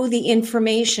know the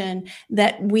information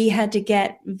that we had to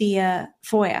get via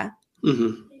FOIA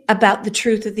about the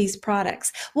truth of these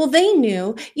products. Well, they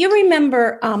knew. You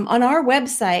remember on our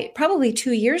website, probably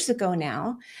 2 years ago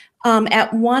now,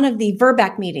 at one of the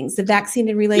VRBAC meetings, the vaccine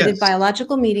and related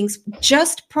biological meetings,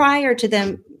 just prior to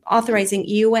them authorizing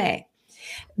EUA,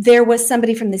 there was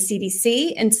somebody from the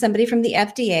CDC and somebody from the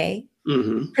FDA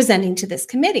presenting to this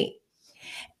committee.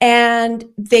 And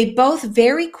they both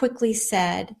very quickly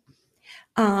said,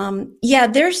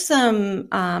 there's some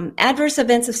adverse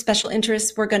events of special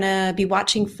interest we're going to be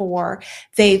watching for.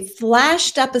 They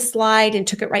flashed up a slide and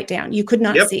took it right down. You could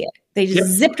not see it. They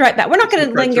just zipped right back. We're not going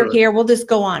to linger here. We'll just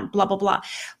go on, blah, blah, blah.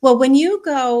 Well, when you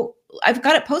go, I've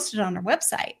got it posted on our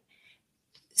website.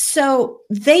 So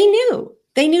they knew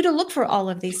to look for all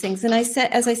of these things. And I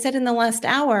said, as I said in the last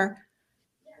hour,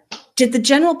 did the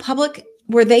general public,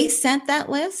 were they sent that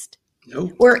list? No.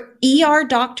 Were ER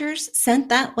doctors sent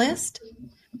that list?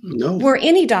 No. Were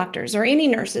any doctors or any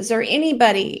nurses or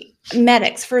anybody,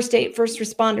 medics, first aid, first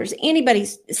responders, anybody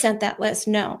sent that list?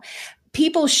 No.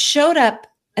 People showed up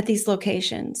at these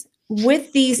locations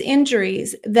with these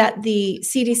injuries that the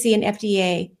CDC and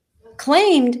FDA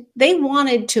claimed they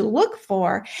wanted to look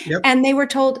for. And they were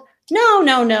told,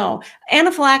 no.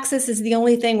 Anaphylaxis is the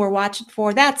only thing we're watching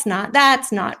for. That's not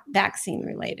vaccine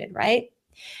related, right?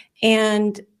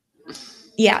 And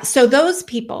so those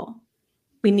people,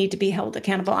 we need to be held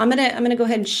accountable. I'm gonna go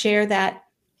ahead and share that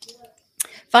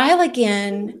file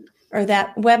again, or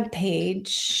that web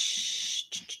page.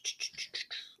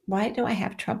 Why do I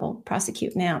have trouble?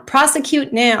 Prosecute Now.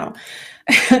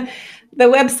 The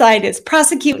website is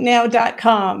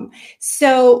prosecutenow.com.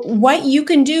 So what you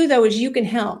can do, though, is you can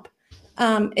help.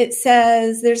 It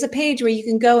says there's a page where you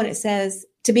can go and it says,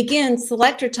 to begin,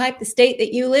 select or type the state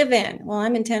that you live in. Well,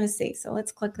 I'm in Tennessee, so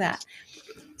let's click that.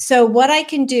 So what I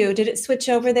can do, did it switch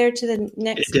over there to the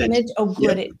next image? Oh,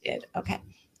 good, it did. Okay.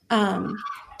 I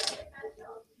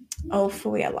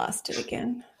lost it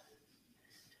again.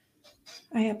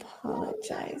 I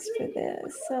apologize for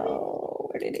this. So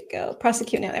where did it go?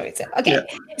 Prosecute Now. There we go. Okay. Yeah.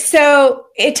 So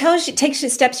it takes you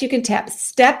steps you can tap.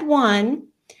 Step 1,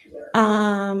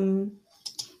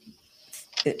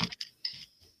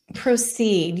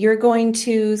 proceed. You're going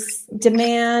to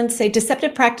demand, say,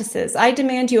 deceptive practices. I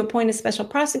demand you appoint a special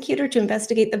prosecutor to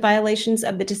investigate the violations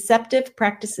of the Deceptive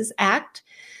Practices Act.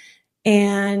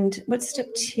 And what's step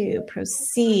 2?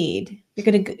 Proceed. You're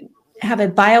going to have a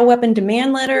bioweapon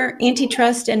demand letter,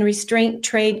 antitrust and restraint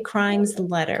trade crimes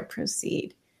letter.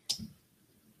 Proceed.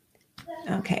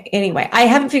 Okay. Anyway, I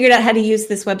haven't figured out how to use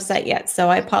this website yet, so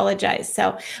I apologize.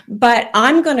 But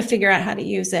I'm going to figure out how to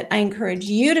use it. I encourage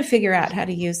you to figure out how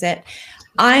to use it.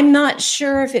 I'm not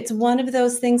sure if it's one of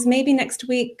those things. Maybe next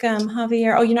week,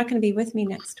 Javier. Oh, you're not going to be with me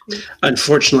next week.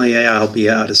 Unfortunately, I'll be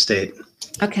out of state.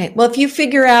 Okay. Well, if you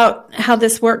figure out how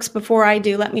this works before I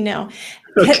do, let me know.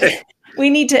 Okay. We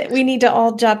need to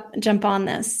all jump on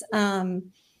this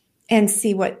and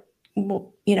see what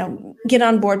we'll, get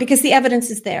on board, because the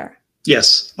evidence is there.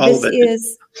 Yes, all of it.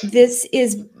 This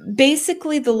is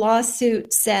basically, the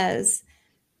lawsuit says,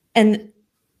 and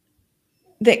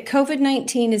that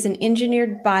COVID-19 is an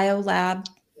engineered biolab.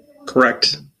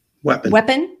 Correct.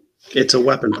 Weapon. It's a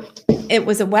weapon. It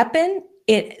was a weapon.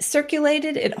 It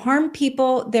circulated. It harmed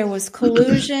people. There was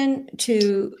collusion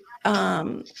to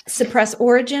suppress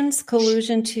origins,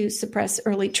 collusion to suppress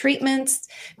early treatments,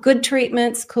 good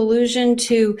treatments, collusion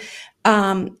to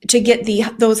get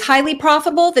those highly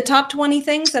profitable, the top 20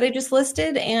 things that I just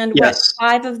listed, and yes.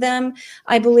 5 of them,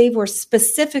 I believe, were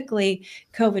specifically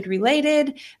COVID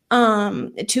related,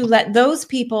 to let those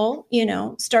people,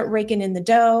 start raking in the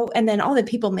dough, and then all the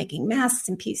people making masks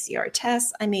and PCR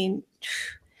tests. I mean,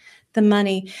 the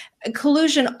money,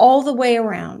 collusion all the way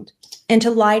around, and to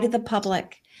lie to the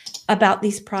public about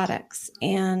these products.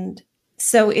 And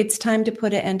so it's time to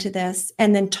put an end to this,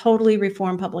 and then totally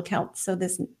reform public health, so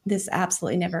this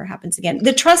absolutely never happens again.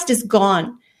 The trust is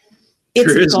gone.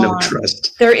 There is no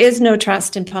trust. There is no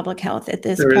trust in public health at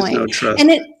this point. There is no trust. And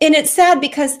it's sad,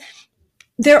 because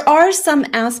there are some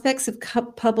aspects of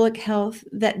public health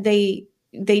that they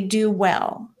do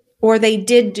well, or they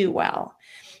did do well.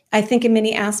 I think in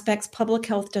many aspects, public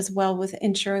health does well with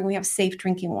ensuring we have safe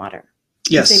drinking water.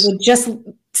 Yes. If they would just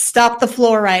stop the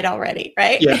fluoride already,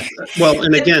 right? Yeah. Well,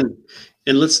 and again,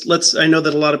 and let's. I know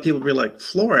that a lot of people be like,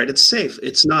 fluoride, it's safe.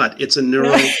 It's not. It's a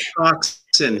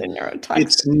neurotoxin.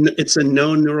 It's a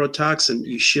known neurotoxin.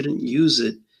 You shouldn't use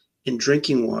it in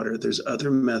drinking water. There's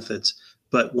other methods,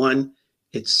 but one,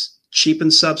 it's cheap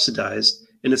and subsidized,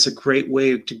 and it's a great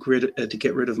way to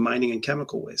get rid of mining and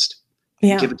chemical waste.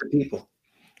 Yeah. Give it to people.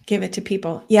 Give it to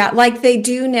people. Yeah, like they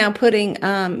do now, putting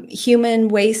human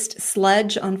waste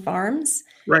sludge on farms.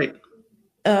 Right.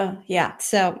 Yeah.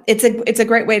 So it's a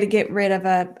great way to get rid of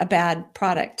a bad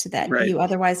product that you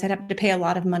otherwise would have to pay a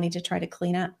lot of money to try to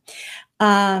clean up.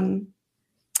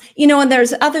 You know, and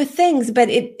there's other things, but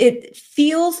it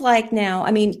feels like now, I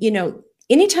mean, you know,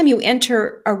 anytime you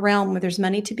enter a realm where there's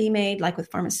money to be made, like with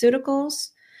pharmaceuticals,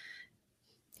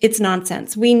 it's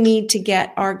nonsense. We need to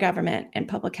get our government and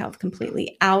public health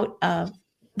completely out of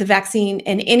the vaccine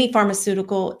and any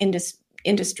pharmaceutical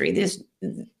industry.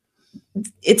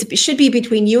 It should be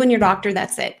between you and your doctor.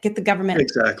 That's it. Get the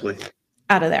government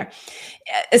out of there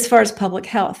as far as public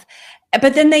health.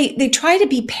 But then they try to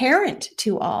be parent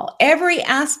to all. Every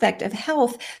aspect of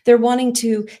health, they're wanting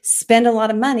to spend a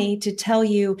lot of money to tell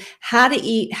you how to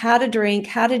eat, how to drink,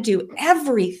 how to do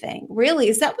everything. Really,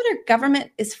 is that what our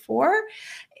government is for?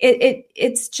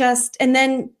 It's just, and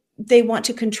then they want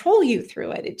to control you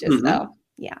through it. It just,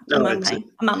 yeah. No,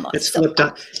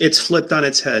 it's flipped on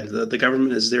its head. The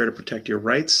government is there to protect your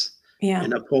rights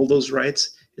and uphold those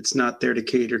rights. It's not there to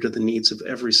cater to the needs of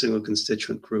every single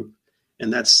constituent group.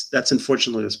 And that's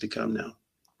unfortunately what's become now.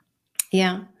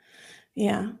 Yeah.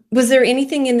 Yeah. Was there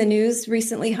anything in the news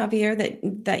recently,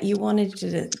 Javier, that you wanted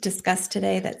to discuss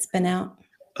today that's been out?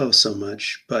 Oh, so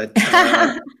much. But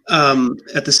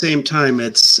at the same time,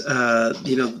 it's,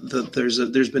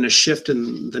 there's been a shift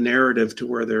in the narrative to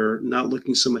where they're not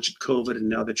looking so much at COVID, and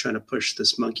now they're trying to push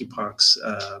this monkeypox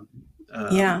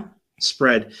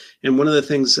spread. And one of the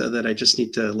things that I just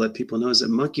need to let people know is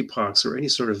that monkeypox, or any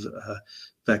sort of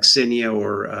vaccinia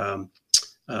or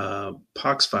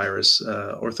pox virus,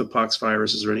 orthopox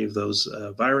viruses, or any of those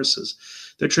viruses,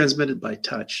 they're transmitted by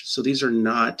touch. So these are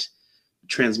not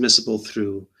transmissible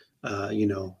through,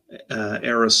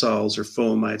 aerosols or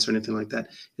fomites or anything like that.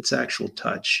 It's actual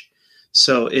touch.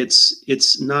 So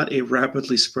it's not a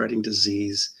rapidly spreading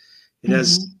disease. It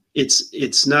has,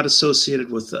 it's not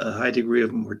associated with a high degree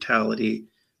of mortality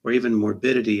or even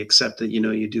morbidity, except that,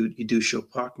 you do show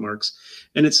pock marks,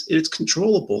 and it's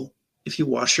controllable if you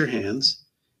wash your hands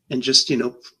and just,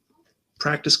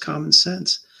 practice common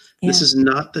sense. Yeah. This is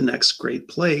not the next great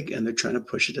plague, and they're trying to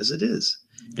push it as it is.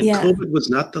 And COVID was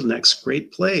not the next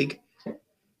great plague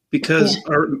because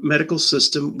our medical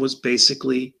system was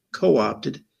basically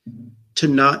co-opted to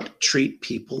not treat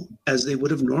people as they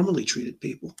would have normally treated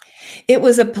people. It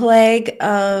was a plague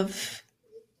of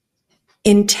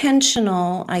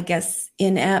intentional, I guess,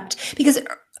 inept, because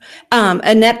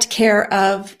inept care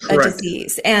of a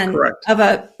disease and of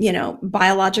a,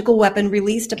 biological weapon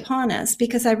released upon us.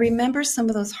 Because I remember some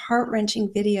of those heart-wrenching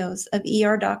videos of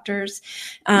ER doctors,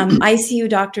 ICU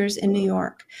doctors in New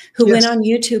York who went on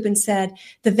YouTube and said,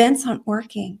 the vents aren't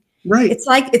working. Right. It's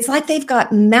like they've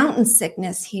got mountain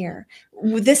sickness here.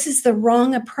 This is the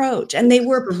wrong approach. And they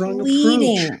were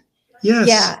pleading. Yes.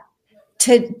 Yeah.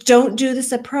 To don't do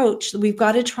this approach. We've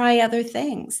got to try other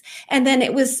things. And then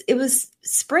it was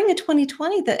spring of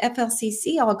 2020 that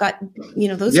FLCC all got,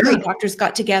 those great doctors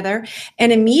got together,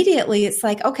 and immediately it's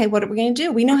like, okay, what are we going to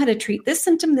do? We know how to treat this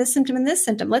symptom, and this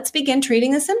symptom. Let's begin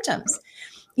treating the symptoms.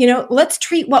 Let's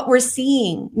treat what we're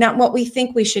seeing, not what we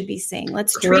think we should be seeing.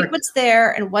 Let's treat what's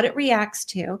there and what it reacts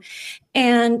to.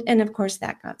 And of course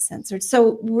that got censored.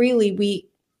 So really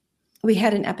we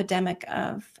had an epidemic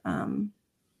of,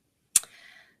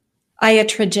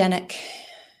 iatrogenic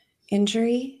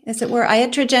injury, as it were.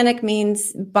 Iatrogenic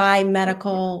means by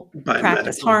medical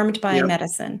practice, harmed by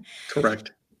medicine.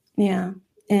 Correct. Yeah.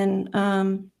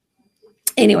 And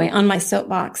anyway, on my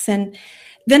soapbox. And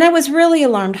then I was really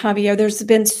alarmed, Javier. There's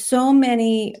been so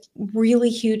many really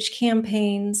huge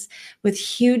campaigns with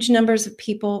huge numbers of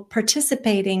people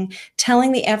participating,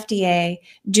 telling the FDA,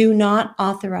 do not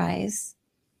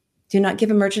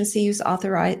give emergency use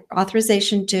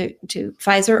authorization to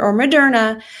Pfizer or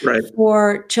Moderna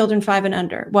for children 5 and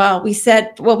under. Well, we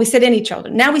said any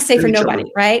children. Now we say for nobody,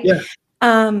 right? Yeah.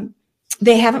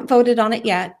 They haven't voted on it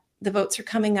yet. The votes are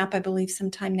coming up, I believe,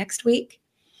 sometime next week.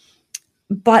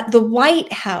 But the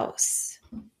White House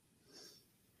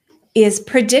is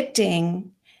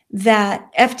predicting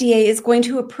that FDA is going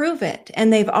to approve it,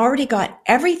 and they've already got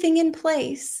everything in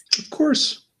place. Of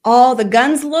course. all the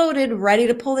guns loaded, ready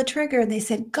to pull the trigger. They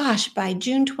said, gosh, by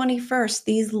June 21st,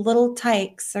 these little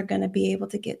tykes are going to be able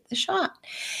to get the shot.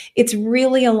 It's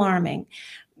really alarming.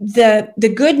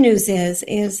 The good news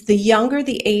is the younger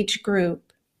the age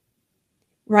group,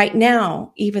 right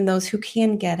now, even those who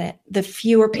can get it, the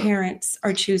fewer parents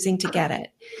are choosing to get it.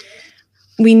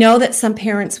 We know that some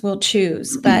parents will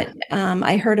choose, but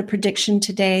I heard a prediction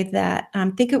today that I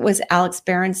think it was Alex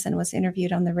Berenson was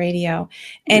interviewed on the radio,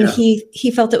 and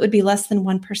he felt it would be less than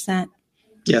 1%.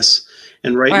 Yes,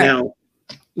 and right now,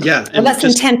 yeah, and less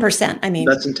than 10%. I mean,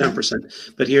 less than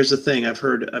 10%. But here's the thing: I've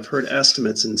heard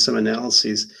estimates and some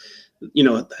analyses. You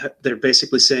know, they're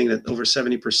basically saying that over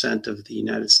 70% of the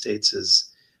United States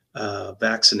is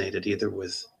vaccinated, either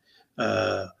with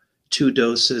 2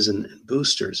 doses and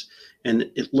boosters.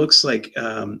 And it looks like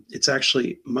it's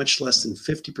actually much less than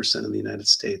 50% of the United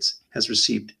States has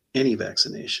received any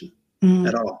vaccination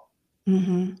at all.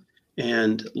 Mm-hmm.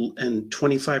 And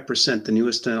 25%, the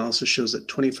newest analysis shows that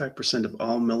 25% of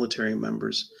all military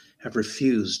members have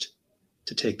refused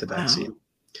to take the vaccine. Wow.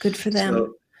 Good for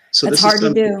them. So that's hard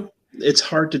to do. It's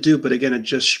hard to do, but again, it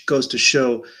just goes to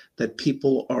show that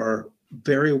people are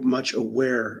very much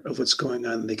aware of what's going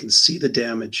on. They can see the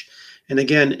damage. And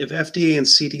again, if FDA and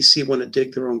CDC want to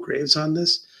dig their own graves on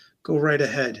this, go right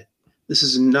ahead.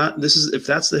 If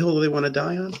that's the hill that they want to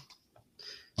die on,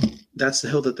 that's the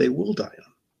hill that they will die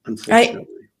on, unfortunately.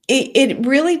 It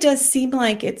really does seem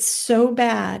like it's so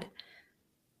bad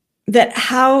that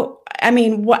how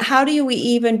do we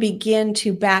even begin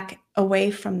to back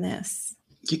away from this?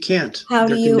 You can't. How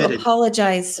do you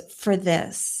apologize for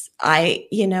this?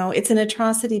 It's an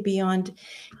atrocity beyond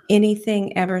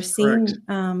anything ever seen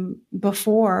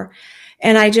before.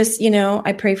 And I just,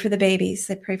 I pray for the babies.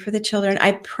 I pray for the children.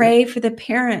 I pray for the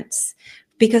parents,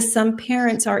 because some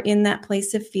parents are in that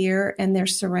place of fear and they're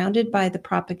surrounded by the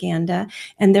propaganda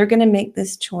and they're going to make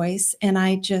this choice. And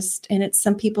it's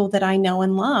some people that I know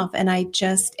and love, and I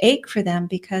just ache for them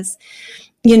because,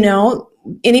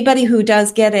 anybody who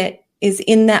does get it is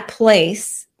in that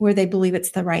place where they believe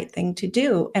it's the right thing to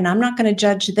do. And I'm not going to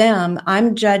judge them.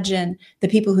 I'm judging the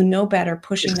people who know better,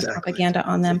 pushing the propaganda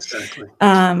on them. Exactly.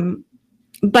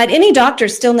 But any doctor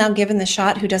still now given the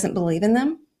shot who doesn't believe in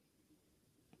them?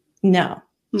 No.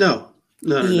 No.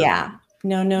 Yeah.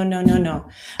 No.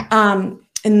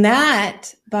 And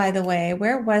that, by the way,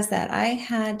 where was that?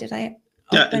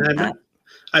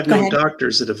 I've known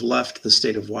doctors that have left the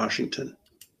state of Washington.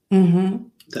 Mm-hmm.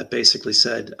 That basically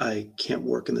said, I can't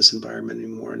work in this environment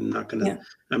anymore, and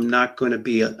I'm not going to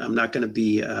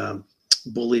be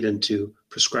bullied into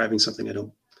prescribing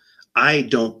something I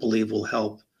don't believe will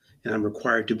help, and I'm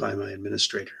required to by my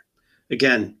administrator.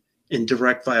 Again, in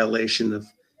direct violation of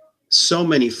so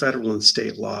many federal and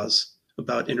state laws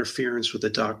about interference with the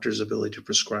doctor's ability to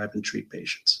prescribe and treat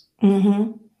patients.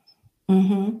 Mm-hmm.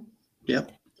 Mm-hmm.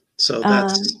 Yep. So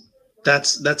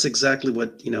that's exactly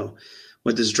what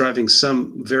is driving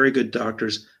some very good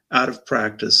doctors out of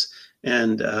practice,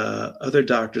 and other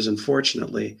doctors,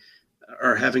 unfortunately,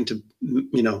 are having to,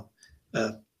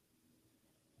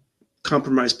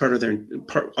 compromise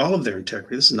all of their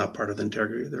integrity. This is not part of the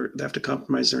integrity. They have to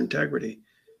compromise their integrity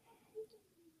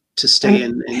to stay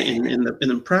in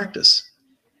the practice.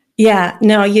 Yeah,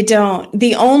 no, you don't.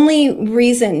 The only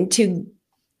reason to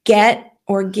get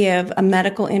or give a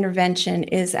medical intervention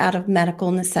is out of medical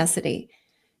necessity.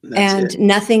 And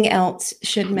nothing else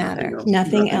should matter.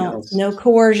 Nothing else. No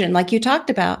coercion, like you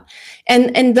talked about.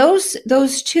 And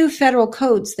those 2 federal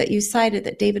codes that you cited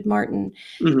that David Martin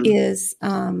is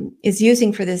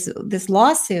using for this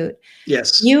lawsuit.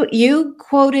 Yes. You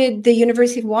quoted the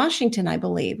University of Washington, I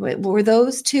believe. Were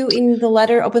those 2 in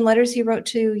the open letters you wrote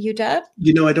to UW?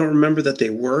 I don't remember that they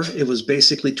were. It was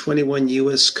basically 21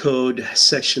 U.S. Code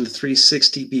Section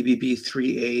 360 BBB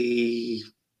 3A.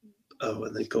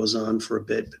 And it goes on for a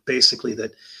bit, but basically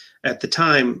that at the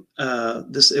time,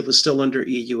 it was still under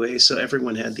EUA, so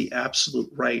everyone had the absolute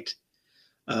right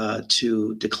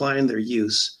to decline their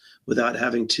use without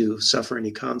having to suffer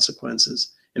any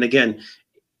consequences. And again,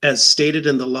 as stated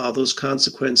in the law, those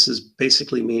consequences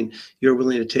basically mean you're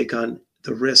willing to take on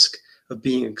the risk of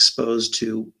being exposed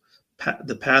to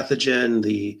the pathogen,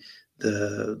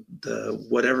 the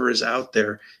whatever is out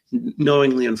there,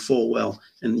 knowingly and full well,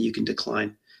 and you can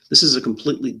decline. This is a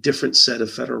completely different set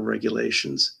of federal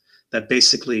regulations that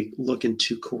basically look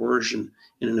into coercion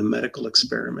in a medical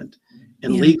experiment.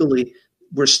 And legally,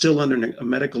 we're still under a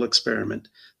medical experiment.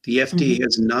 The FDA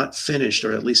has not finished,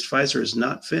 or at least Pfizer has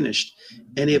not finished,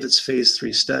 any of its phase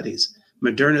 3 studies.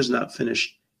 Moderna has not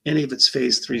finished any of its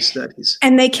phase 3 studies.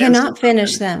 And they cannot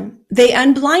finish them. They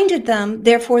unblinded them,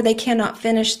 therefore they cannot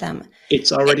finish them.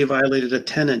 It's already violated a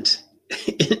tenet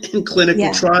in clinical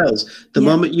Yeah. trials. The Yeah.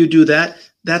 moment you do that,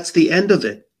 that's the end of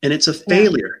it. And it's a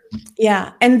failure.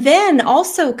 Yeah. And then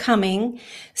also coming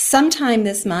sometime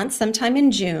this month, sometime in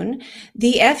June,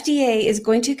 the FDA is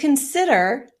going to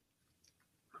consider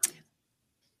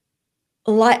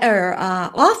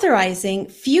authorizing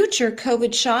future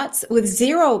COVID shots with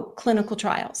 0 clinical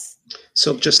trials.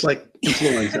 So just like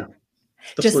influenza.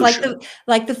 Just flu like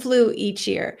shot. the flu each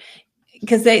year.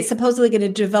 Because they supposedly going to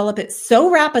develop it so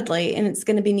rapidly and it's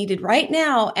going to be needed right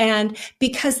now. And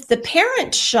because the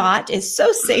parent shot is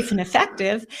so safe and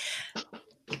effective.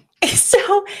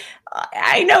 So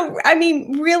I know, I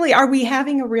mean, really, are we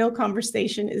having a real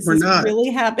conversation? Is We're this not.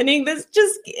 really happening? It's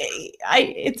just,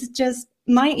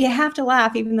 you have to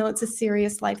laugh, even though it's a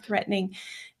serious life-threatening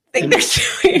thing And they're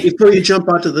doing. before you jump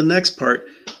onto the next part,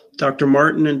 Dr.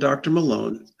 Martin and Dr.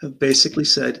 Malone have basically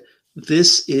said,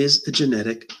 this is a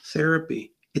genetic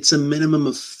therapy. It's a minimum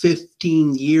of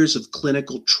 15 years of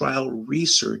clinical trial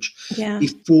research Yeah.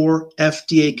 before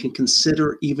FDA can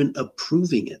consider even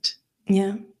approving it.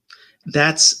 Yeah.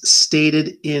 That's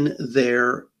stated in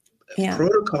their Yeah.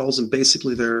 protocols and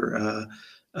basically their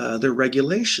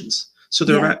regulations. So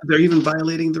they're even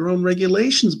violating their own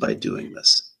regulations by doing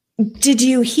this. Did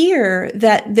you hear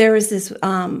that there was this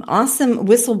awesome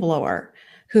whistleblower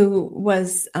who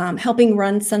was helping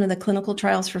run some of the clinical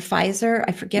trials for Pfizer?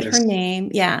 I forget Yes. her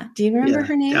name. Yeah. Do you remember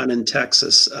her name? Down in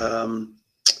Texas.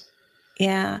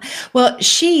 Yeah. Well,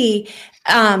 she,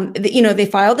 they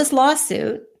filed this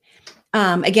lawsuit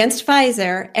against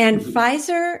Pfizer, and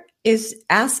Pfizer is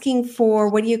asking for,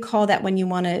 what do you call that when you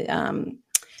want to,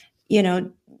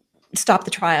 stop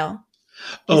the trial?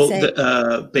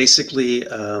 Basically.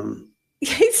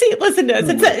 See, listen to us.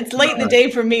 It's late in the day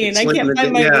for me, and I can't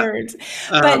find my words.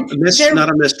 But not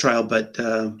a mistrial, but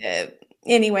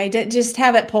anyway, just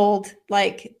have it pulled.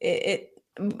 Like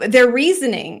their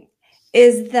reasoning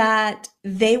is that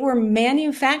they were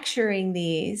manufacturing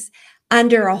these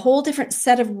under a whole different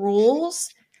set of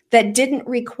rules that didn't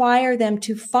require them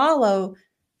to follow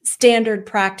standard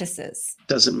practices.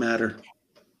 Doesn't matter.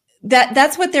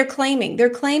 That's what they're claiming. They're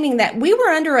claiming that we were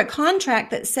under a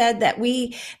contract that said that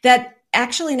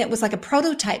actually, and it was like a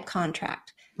prototype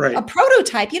contract. Right. A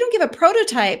prototype. You don't give a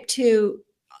prototype to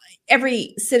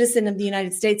every citizen of the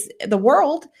United States, the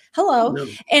world. Hello. No.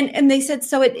 And they said,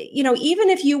 so even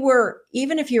if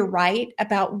you're right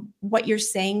about what you're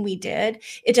saying we did,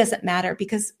 it doesn't matter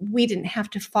because we didn't have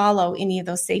to follow any of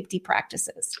those safety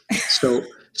practices.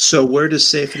 So where does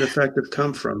safe and effective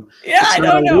come from? Yeah, it's I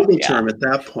not don't a know. legal Yeah. term at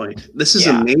that point. This is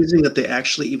amazing that they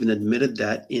actually even admitted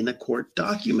that in a court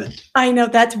document. I know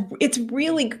it's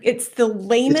the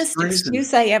lamest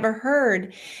excuse I ever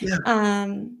heard.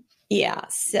 Yeah.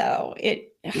 So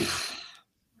it.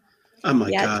 Oh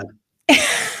my God.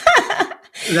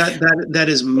 That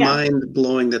is mind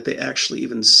blowing that they actually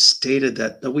even stated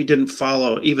that we didn't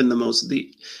follow even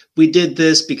we did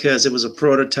this because it was a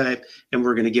prototype and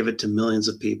we're going to give it to millions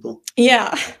of people.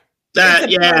 Yeah.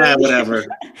 Whatever.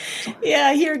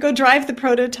 Yeah. Here, go drive the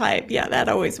prototype. Yeah. That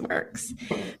always works.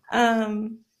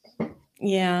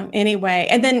 Yeah. Anyway.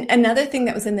 And then another thing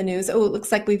that was in the news. Oh, it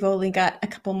looks like we've only got a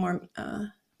couple more,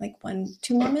 2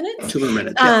 more minutes. 2 more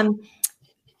minutes. Yeah.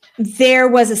 There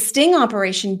was a sting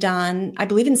operation done, I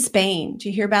believe in Spain. Do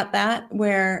you hear about that?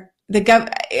 Where I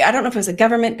don't know if it was a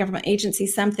government agency,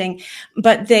 something,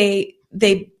 but they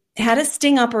had a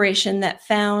sting operation that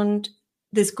found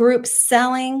this group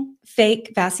selling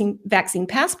fake vaccine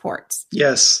passports.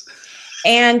 Yes.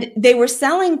 And they were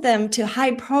selling them to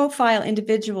high profile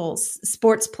individuals,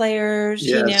 sports players,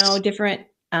 different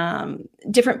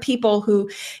people who,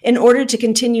 in order to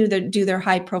continue to do their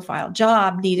high profile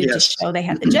job, needed to show they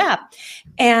had the jab.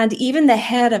 And even the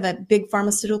head of a big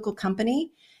pharmaceutical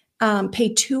company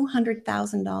paid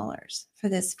 $200,000 for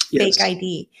this fake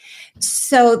ID.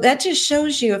 So that just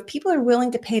shows you, if people are willing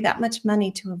to pay that much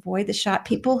money to avoid the shot,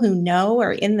 people who know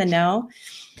or in the know,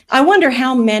 I wonder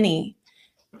how many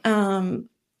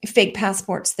fake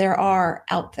passports there are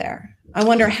out there. I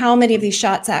wonder how many of these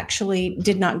shots actually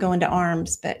did not go into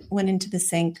arms, but went into the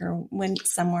sink or went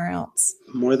somewhere else.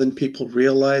 More than people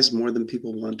realize, more than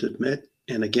people want to admit.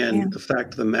 And again, the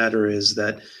fact of the matter is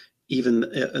that even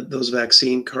those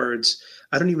vaccine cards,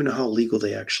 I don't even know how legal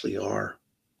they actually are.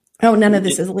 Oh, none of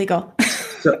this is legal.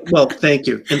 Well, thank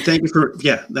you. And thank you for,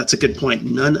 that's a good point.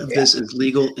 None of this is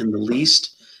legal in the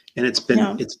least. And it's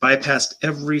bypassed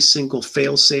every single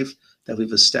fail-safe that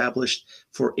we've established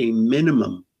for a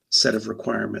minimum set of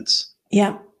requirements.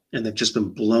 Yeah. And they've just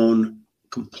been blown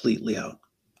completely out.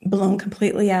 Blown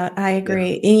completely out. I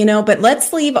agree. Yeah. But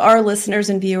let's leave our listeners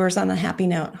and viewers on a happy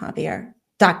note, Javier.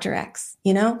 Dr. X,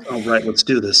 All right, let's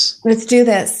do this. Let's do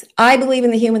this. I believe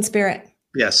in the human spirit.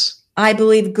 Yes. I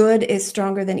believe good is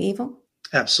stronger than evil.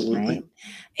 Absolutely. Right?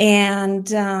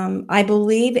 And I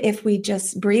believe if we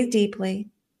just breathe deeply,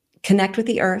 connect with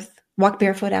the earth, walk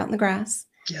barefoot out in the grass.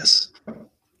 Yes.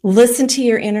 Listen to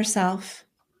your inner self.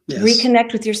 Yes.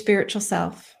 Reconnect with your spiritual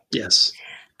self. Yes.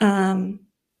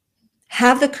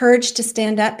 Have the courage to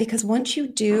stand up, because once you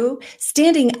do,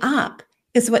 standing up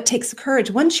is what takes the courage.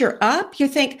 Once you're up, you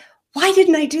think, why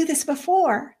didn't I do this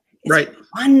before? It's right.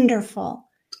 Wonderful.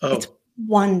 Oh. It's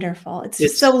wonderful.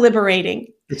 It's so liberating.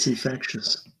 It's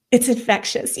infectious. It's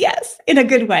infectious. Yes. In a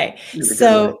good way.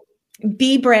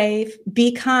 Be brave,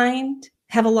 be kind,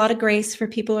 have a lot of grace for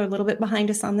people who are a little bit behind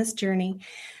us on this journey.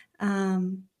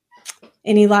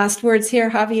 Any last words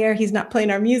here, Javier? He's not playing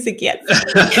our music yet.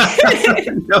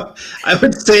 No, I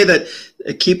would say that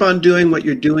keep on doing what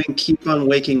you're doing. Keep on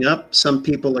waking up. Some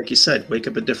people, like you said, wake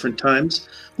up at different times.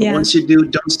 But once you do,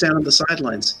 don't stand on the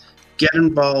sidelines. Get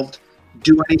involved.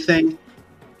 Do anything.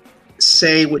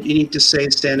 Say what you need to say.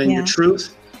 Stand in your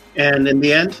truth. And in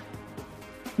the end,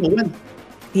 we'll win.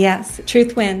 Yes,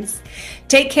 truth wins.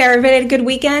 Take care, everybody. Have a good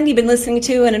weekend. You've been listening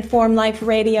to an Informed Life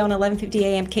Radio on 1150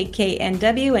 AM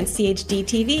KKNW and CHD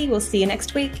TV. We'll see you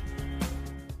next week.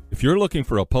 If you're looking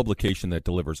for a publication that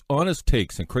delivers honest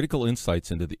takes and critical insights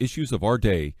into the issues of our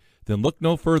day, then look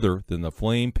no further than The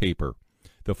Flame Paper.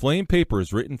 The Flame Paper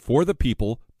is written for the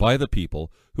people, by the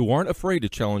people, who aren't afraid to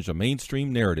challenge a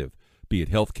mainstream narrative, be it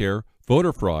healthcare,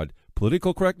 voter fraud,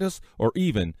 political correctness, or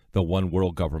even the one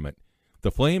world government. The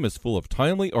Flame is full of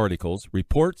timely articles,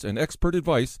 reports, and expert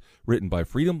advice written by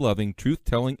freedom-loving,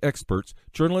 truth-telling experts,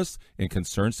 journalists, and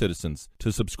concerned citizens.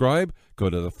 To subscribe,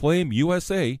 go to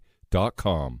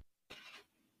theflameusa.com.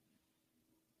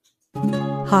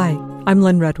 Hi, I'm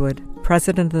Lynn Redwood,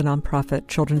 president of the nonprofit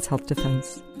Children's Health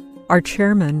Defense. Our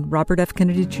chairman, Robert F.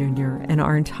 Kennedy Jr., and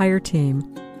our entire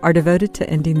team are devoted to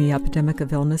ending the epidemic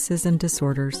of illnesses and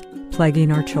disorders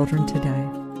plaguing our children today.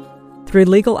 Through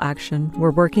legal action, we're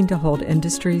working to hold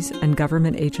industries and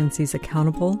government agencies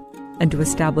accountable and to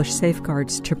establish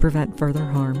safeguards to prevent further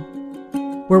harm.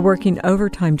 We're working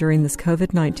overtime during this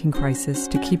COVID-19 crisis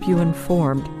to keep you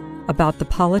informed about the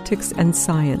politics and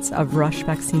science of rush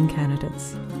vaccine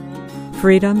candidates.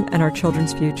 Freedom and our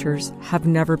children's futures have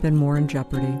never been more in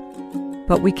jeopardy.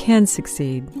 But we can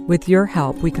succeed. With your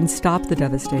help, we can stop the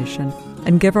devastation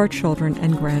and give our children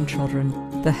and grandchildren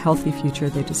the healthy future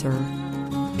they deserve.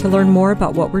 To learn more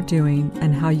about what we're doing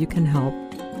and how you can help,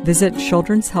 visit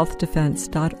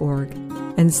childrenshealthdefense.org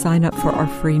and sign up for our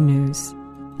free news.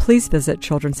 Please visit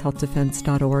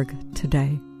childrenshealthdefense.org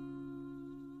today.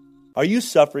 Are you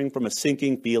suffering from a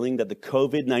sinking feeling that the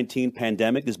COVID-19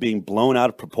 pandemic is being blown out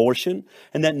of proportion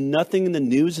and that nothing in the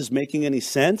news is making any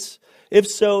sense? If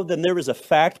so, then there is a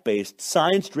fact-based,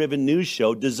 science-driven news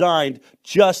show designed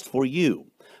just for you.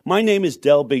 My name is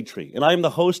Del Bigtree, and I am the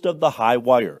host of The High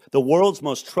Wire, the world's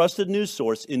most trusted news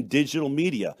source in digital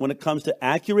media when it comes to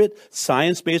accurate,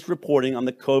 science-based reporting on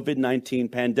the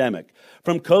COVID-19 pandemic.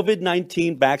 From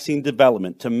COVID-19 vaccine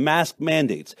development to mask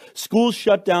mandates, school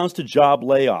shutdowns to job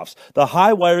layoffs, The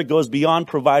High Wire goes beyond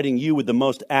providing you with the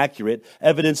most accurate,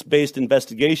 evidence-based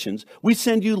investigations. We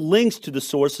send you links to the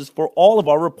sources for all of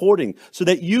our reporting so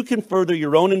that you can further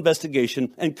your own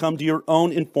investigation and come to your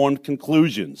own informed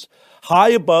conclusions. High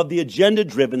above the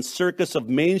agenda-driven circus of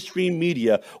mainstream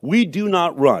media, we do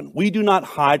not run. We do not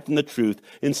hide from the truth.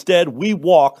 Instead, we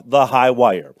walk the high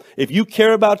wire. If you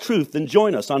care about truth, then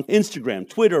join us on Instagram,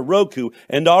 Twitter, Roku,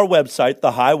 and our website,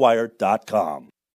 thehighwire.com.